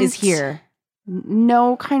that is What? here.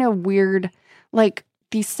 No kind of weird, like,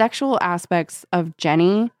 these sexual aspects of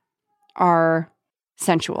Jenny are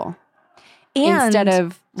sensual. And Instead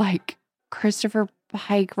of, like, Christopher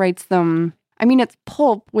Pike writes them. I mean, it's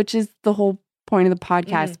pulp, which is the whole point of the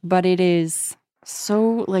podcast, but it is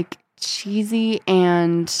so, like, cheesy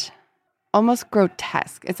and almost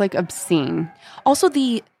grotesque. It's, like, obscene. also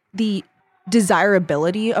the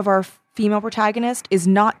desirability of our female protagonist is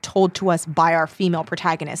not told to us by our female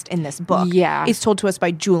protagonist in this book. Yeah. It's told to us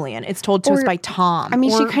by Julian. It's told to us Or- by Tom. I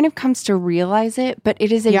mean, she Or- kind of comes to realize it, but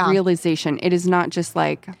it is a Yeah. realization. It is not just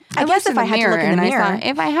like, I guess if I had to look in the mirror.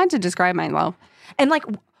 if I had to describe myself. And like,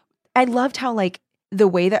 I loved how like the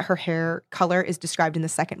way that her hair color is described in the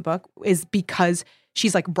second book is because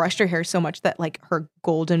she's like brushed her hair so much that like her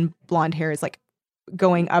golden blonde hair is like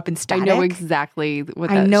going up and static. I know exactly what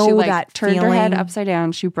I that know she, like, that turned her head feeling. upside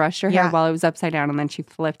down. She brushed her hair Yeah. while it was upside down, and then she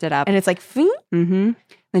flipped it up. And it's like, fing. Mm-hmm.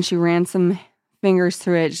 Then she ran some fingers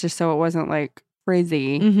through it just so it wasn't like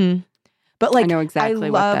crazy. Mm-hmm. But like, I know exactly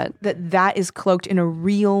I what love that is cloaked in a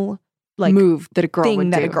real like move that a girl thing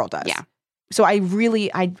would that do. a girl does. Yeah. So I really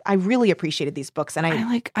appreciated these books, and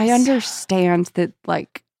I understand that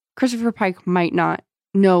like Christopher Pike might not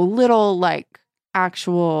know little like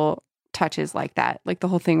actual touches like that, like the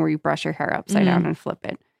whole thing where you brush your hair upside down and flip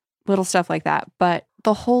it, little stuff like that. But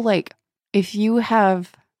the whole like, if you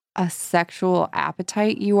have a sexual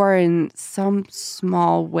appetite, you are in some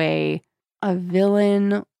small way a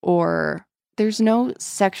villain, or there's no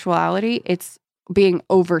sexuality. It's being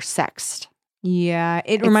oversexed. yeah,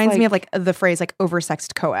 it It's reminds me like- of like the phrase like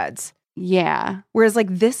oversexed co-eds. Yeah. Whereas like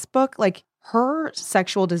this book, like her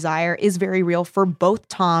sexual desire is very real for both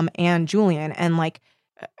Tom and Julian, and like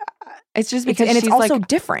It's just it's, because and it's she's also like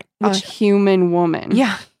different. a Which human woman.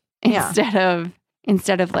 yeah, yeah.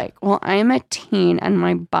 Instead of like, well, I'm a teen and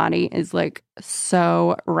my body is like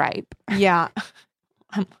so ripe. yeah,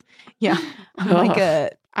 yeah. I'm like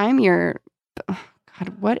a I'm your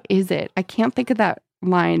God, what is it? I can't think of that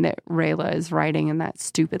line that Rayla is writing in that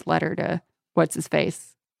stupid letter to what's his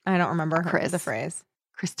face? I don't remember Chris. the phrase.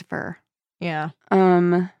 Christopher. Yeah.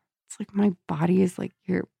 It's like my body is like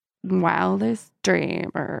your wildest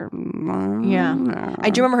dream or Yeah. I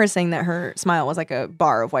do remember her saying that her smile was like a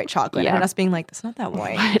bar of white chocolate. Yeah. And us being like, that's not that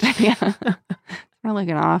white. Yeah. It's more like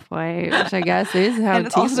an off-white, which I guess is how And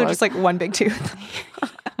it's teeth also look. just like one big tooth.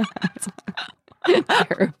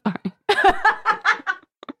 Terrifying.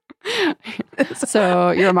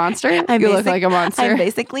 So you're a monster? You look like a monster. I'm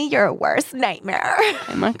basically your worst nightmare.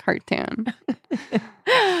 I'm a cartoon.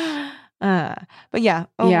 But yeah,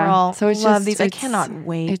 overall, so it's love just- these. I it's- cannot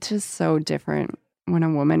wait. It's just so different when a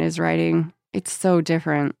woman is writing. It's so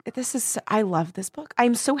different. I love this book.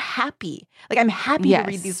 I'm so happy. Like, I'm happy to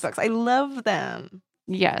read Yes. these books. I love them.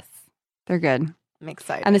 Yes, they're good. I'm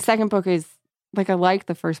excited. And the second book is like, I like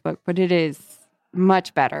the first book, but it is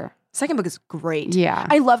much better. second book is great. Yeah.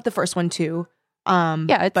 I love the first one too.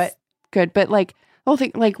 Yeah, it's good. But like, the whole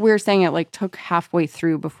thing, like we were saying, it like took halfway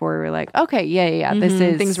through before we were like, okay, yeah, this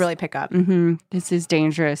is things really pick up. This is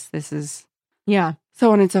dangerous. This is Yeah.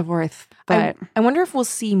 so on and so forth. But I wonder if we'll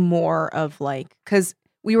see more of like, because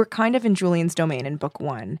we were kind of in Julian's domain in book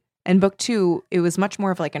 1. And book 2, it was much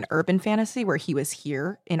more of like an urban fantasy where he was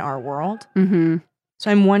here in our world. So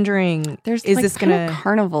I'm wondering, there's is like this kind going of to...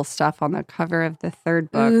 carnival stuff on the cover of the third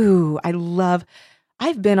book. Ooh,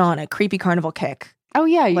 I've been on a creepy carnival kick Oh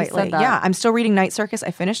yeah, you lately. said that. Yeah, I'm still reading Night Circus.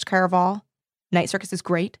 I finished Caraval. Night Circus is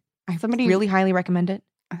great. I really highly recommend it.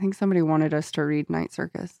 I think somebody wanted us to read Night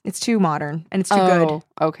Circus. It's too modern and it's too good.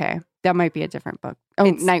 Okay, that might be a different book. Oh,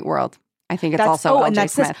 It's- Night World. I think it's also L.J. and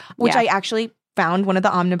that's Smith. this, which Yeah. I actually found one of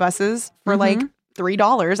the omnibuses for like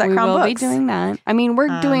 $3 at we Crown will Books. be doing that. I mean,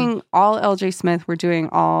 we're doing all L.J. Smith. We're doing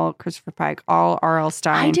all Christopher Pike, all R.L.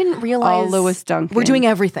 Stein. I didn't realize all Lewis Duncan. we're doing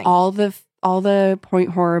everything. all the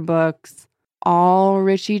Point Horror books, all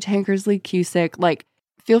Richie Tankersley Cusick. Like,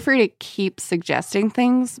 feel free to keep suggesting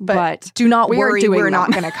things, but do not we are worry, doing we're them.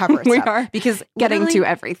 not going to cover it. We stuff. are because getting literally, to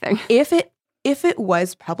everything. if it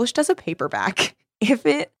was published as a paperback, if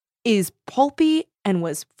it is pulpy and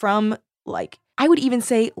was from like, I would even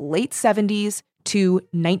say late 70s to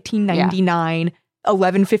 1999,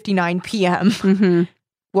 11:59 p.m.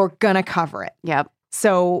 We're gonna cover it. Yep.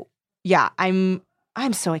 So yeah, I'm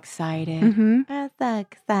so excited. I'm so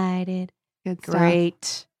excited. Good stuff.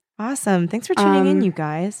 Great. Awesome. Thanks for tuning in, you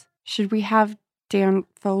guys. Should we have Dan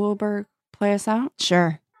Fogelberg play us out?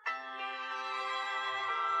 Sure.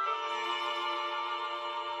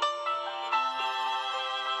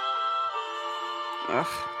 Ugh.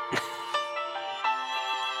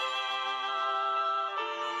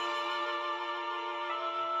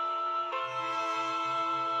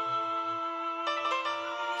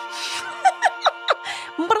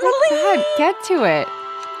 God, get to it.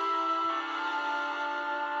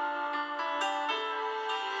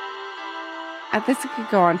 This could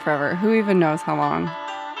go on forever. Who even knows how long?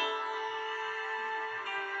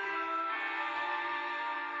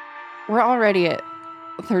 We're already at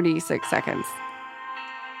 36 seconds.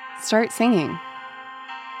 Start singing.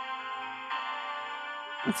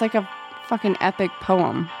 It's like a fucking epic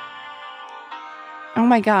poem. Oh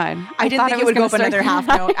my God. I didn't think it would go up another half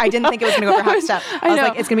note. I didn't think it was going to go for half step. I was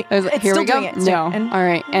like, it's going to be, it's here still we go. doing it. It's No. doing it. All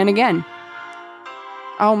right. And again.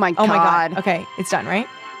 Oh my God. Oh my God. Okay. It's done, right?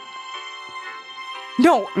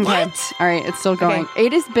 No. Okay. What? All right. It's still going.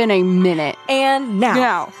 It has been a minute. And now.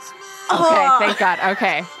 Now. Okay. Thank God.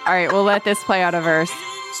 Okay. All right. We'll let this play out a verse.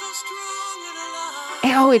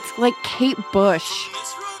 Oh, it's like Kate Bush.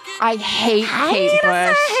 I hate Kate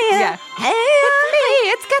Bush. Yeah.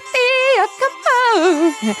 It's got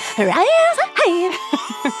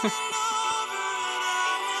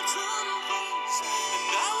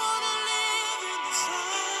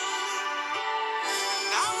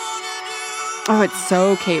Oh, it's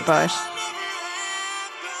so Kate Bush.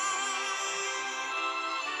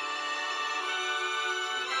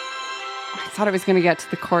 I thought it was going to get to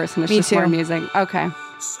the chorus and it's Me just too. more music. Okay.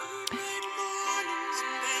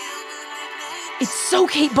 It's so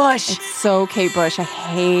Kate Bush. It's so Kate Bush. I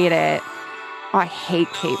hate it. Oh, I hate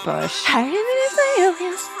Kate Bush.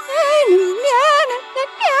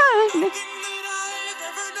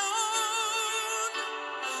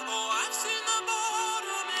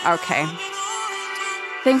 Okay.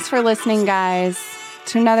 Thanks for listening, guys,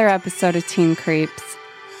 to another episode of Teen Creeps.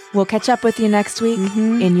 We'll catch up with you next week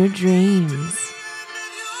in your dreams.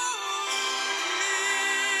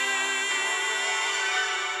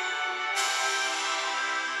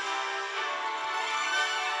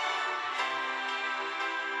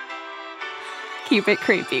 Keep it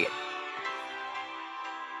creepy.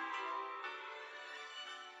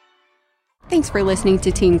 Thanks for listening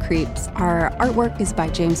to Teen Creeps. Our artwork is by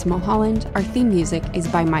James Mulholland. Our theme music is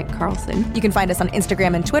by Mike Carlson. You can find us on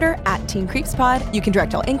Instagram and Twitter at Teen Creeps Pod. You can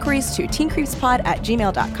direct all inquiries to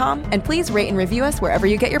teencreepspod@gmail.com. And please rate and review us wherever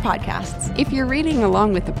you get your podcasts. If you're reading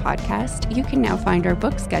along with the podcast, you can now find our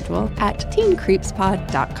book schedule at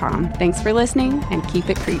teencreepspod.com. Thanks for listening and keep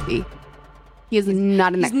it creepy. He is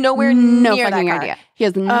not in that. He's nowhere no near that fucking car. idea. He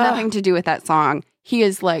has nothing to do with that song. He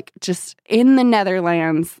is like just in the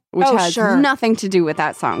Netherlands, which has nothing to do with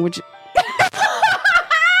that song, which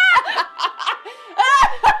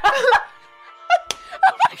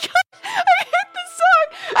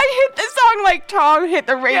I hit the song like Tom hit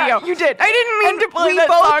the radio. Yeah, you did. I didn't mean to play that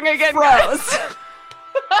song again. Froze.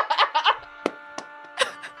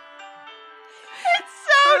 It's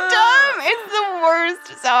so dumb. It's the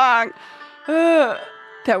worst song.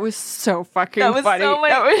 That was so fucking That was funny. so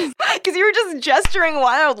funny. Because you were just gesturing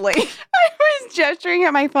wildly. I was gesturing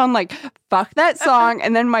at my phone like, fuck that song,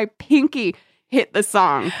 and then my pinky hit the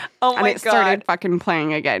song. Oh my and it started God. fucking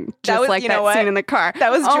playing again. Just was- like you know that what? scene in the car.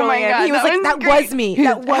 That was Oh my Julian. God, He was like, that great. was me. He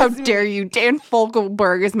That was, How was me." dare you? Dan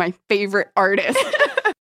Fogelberg is my favorite artist.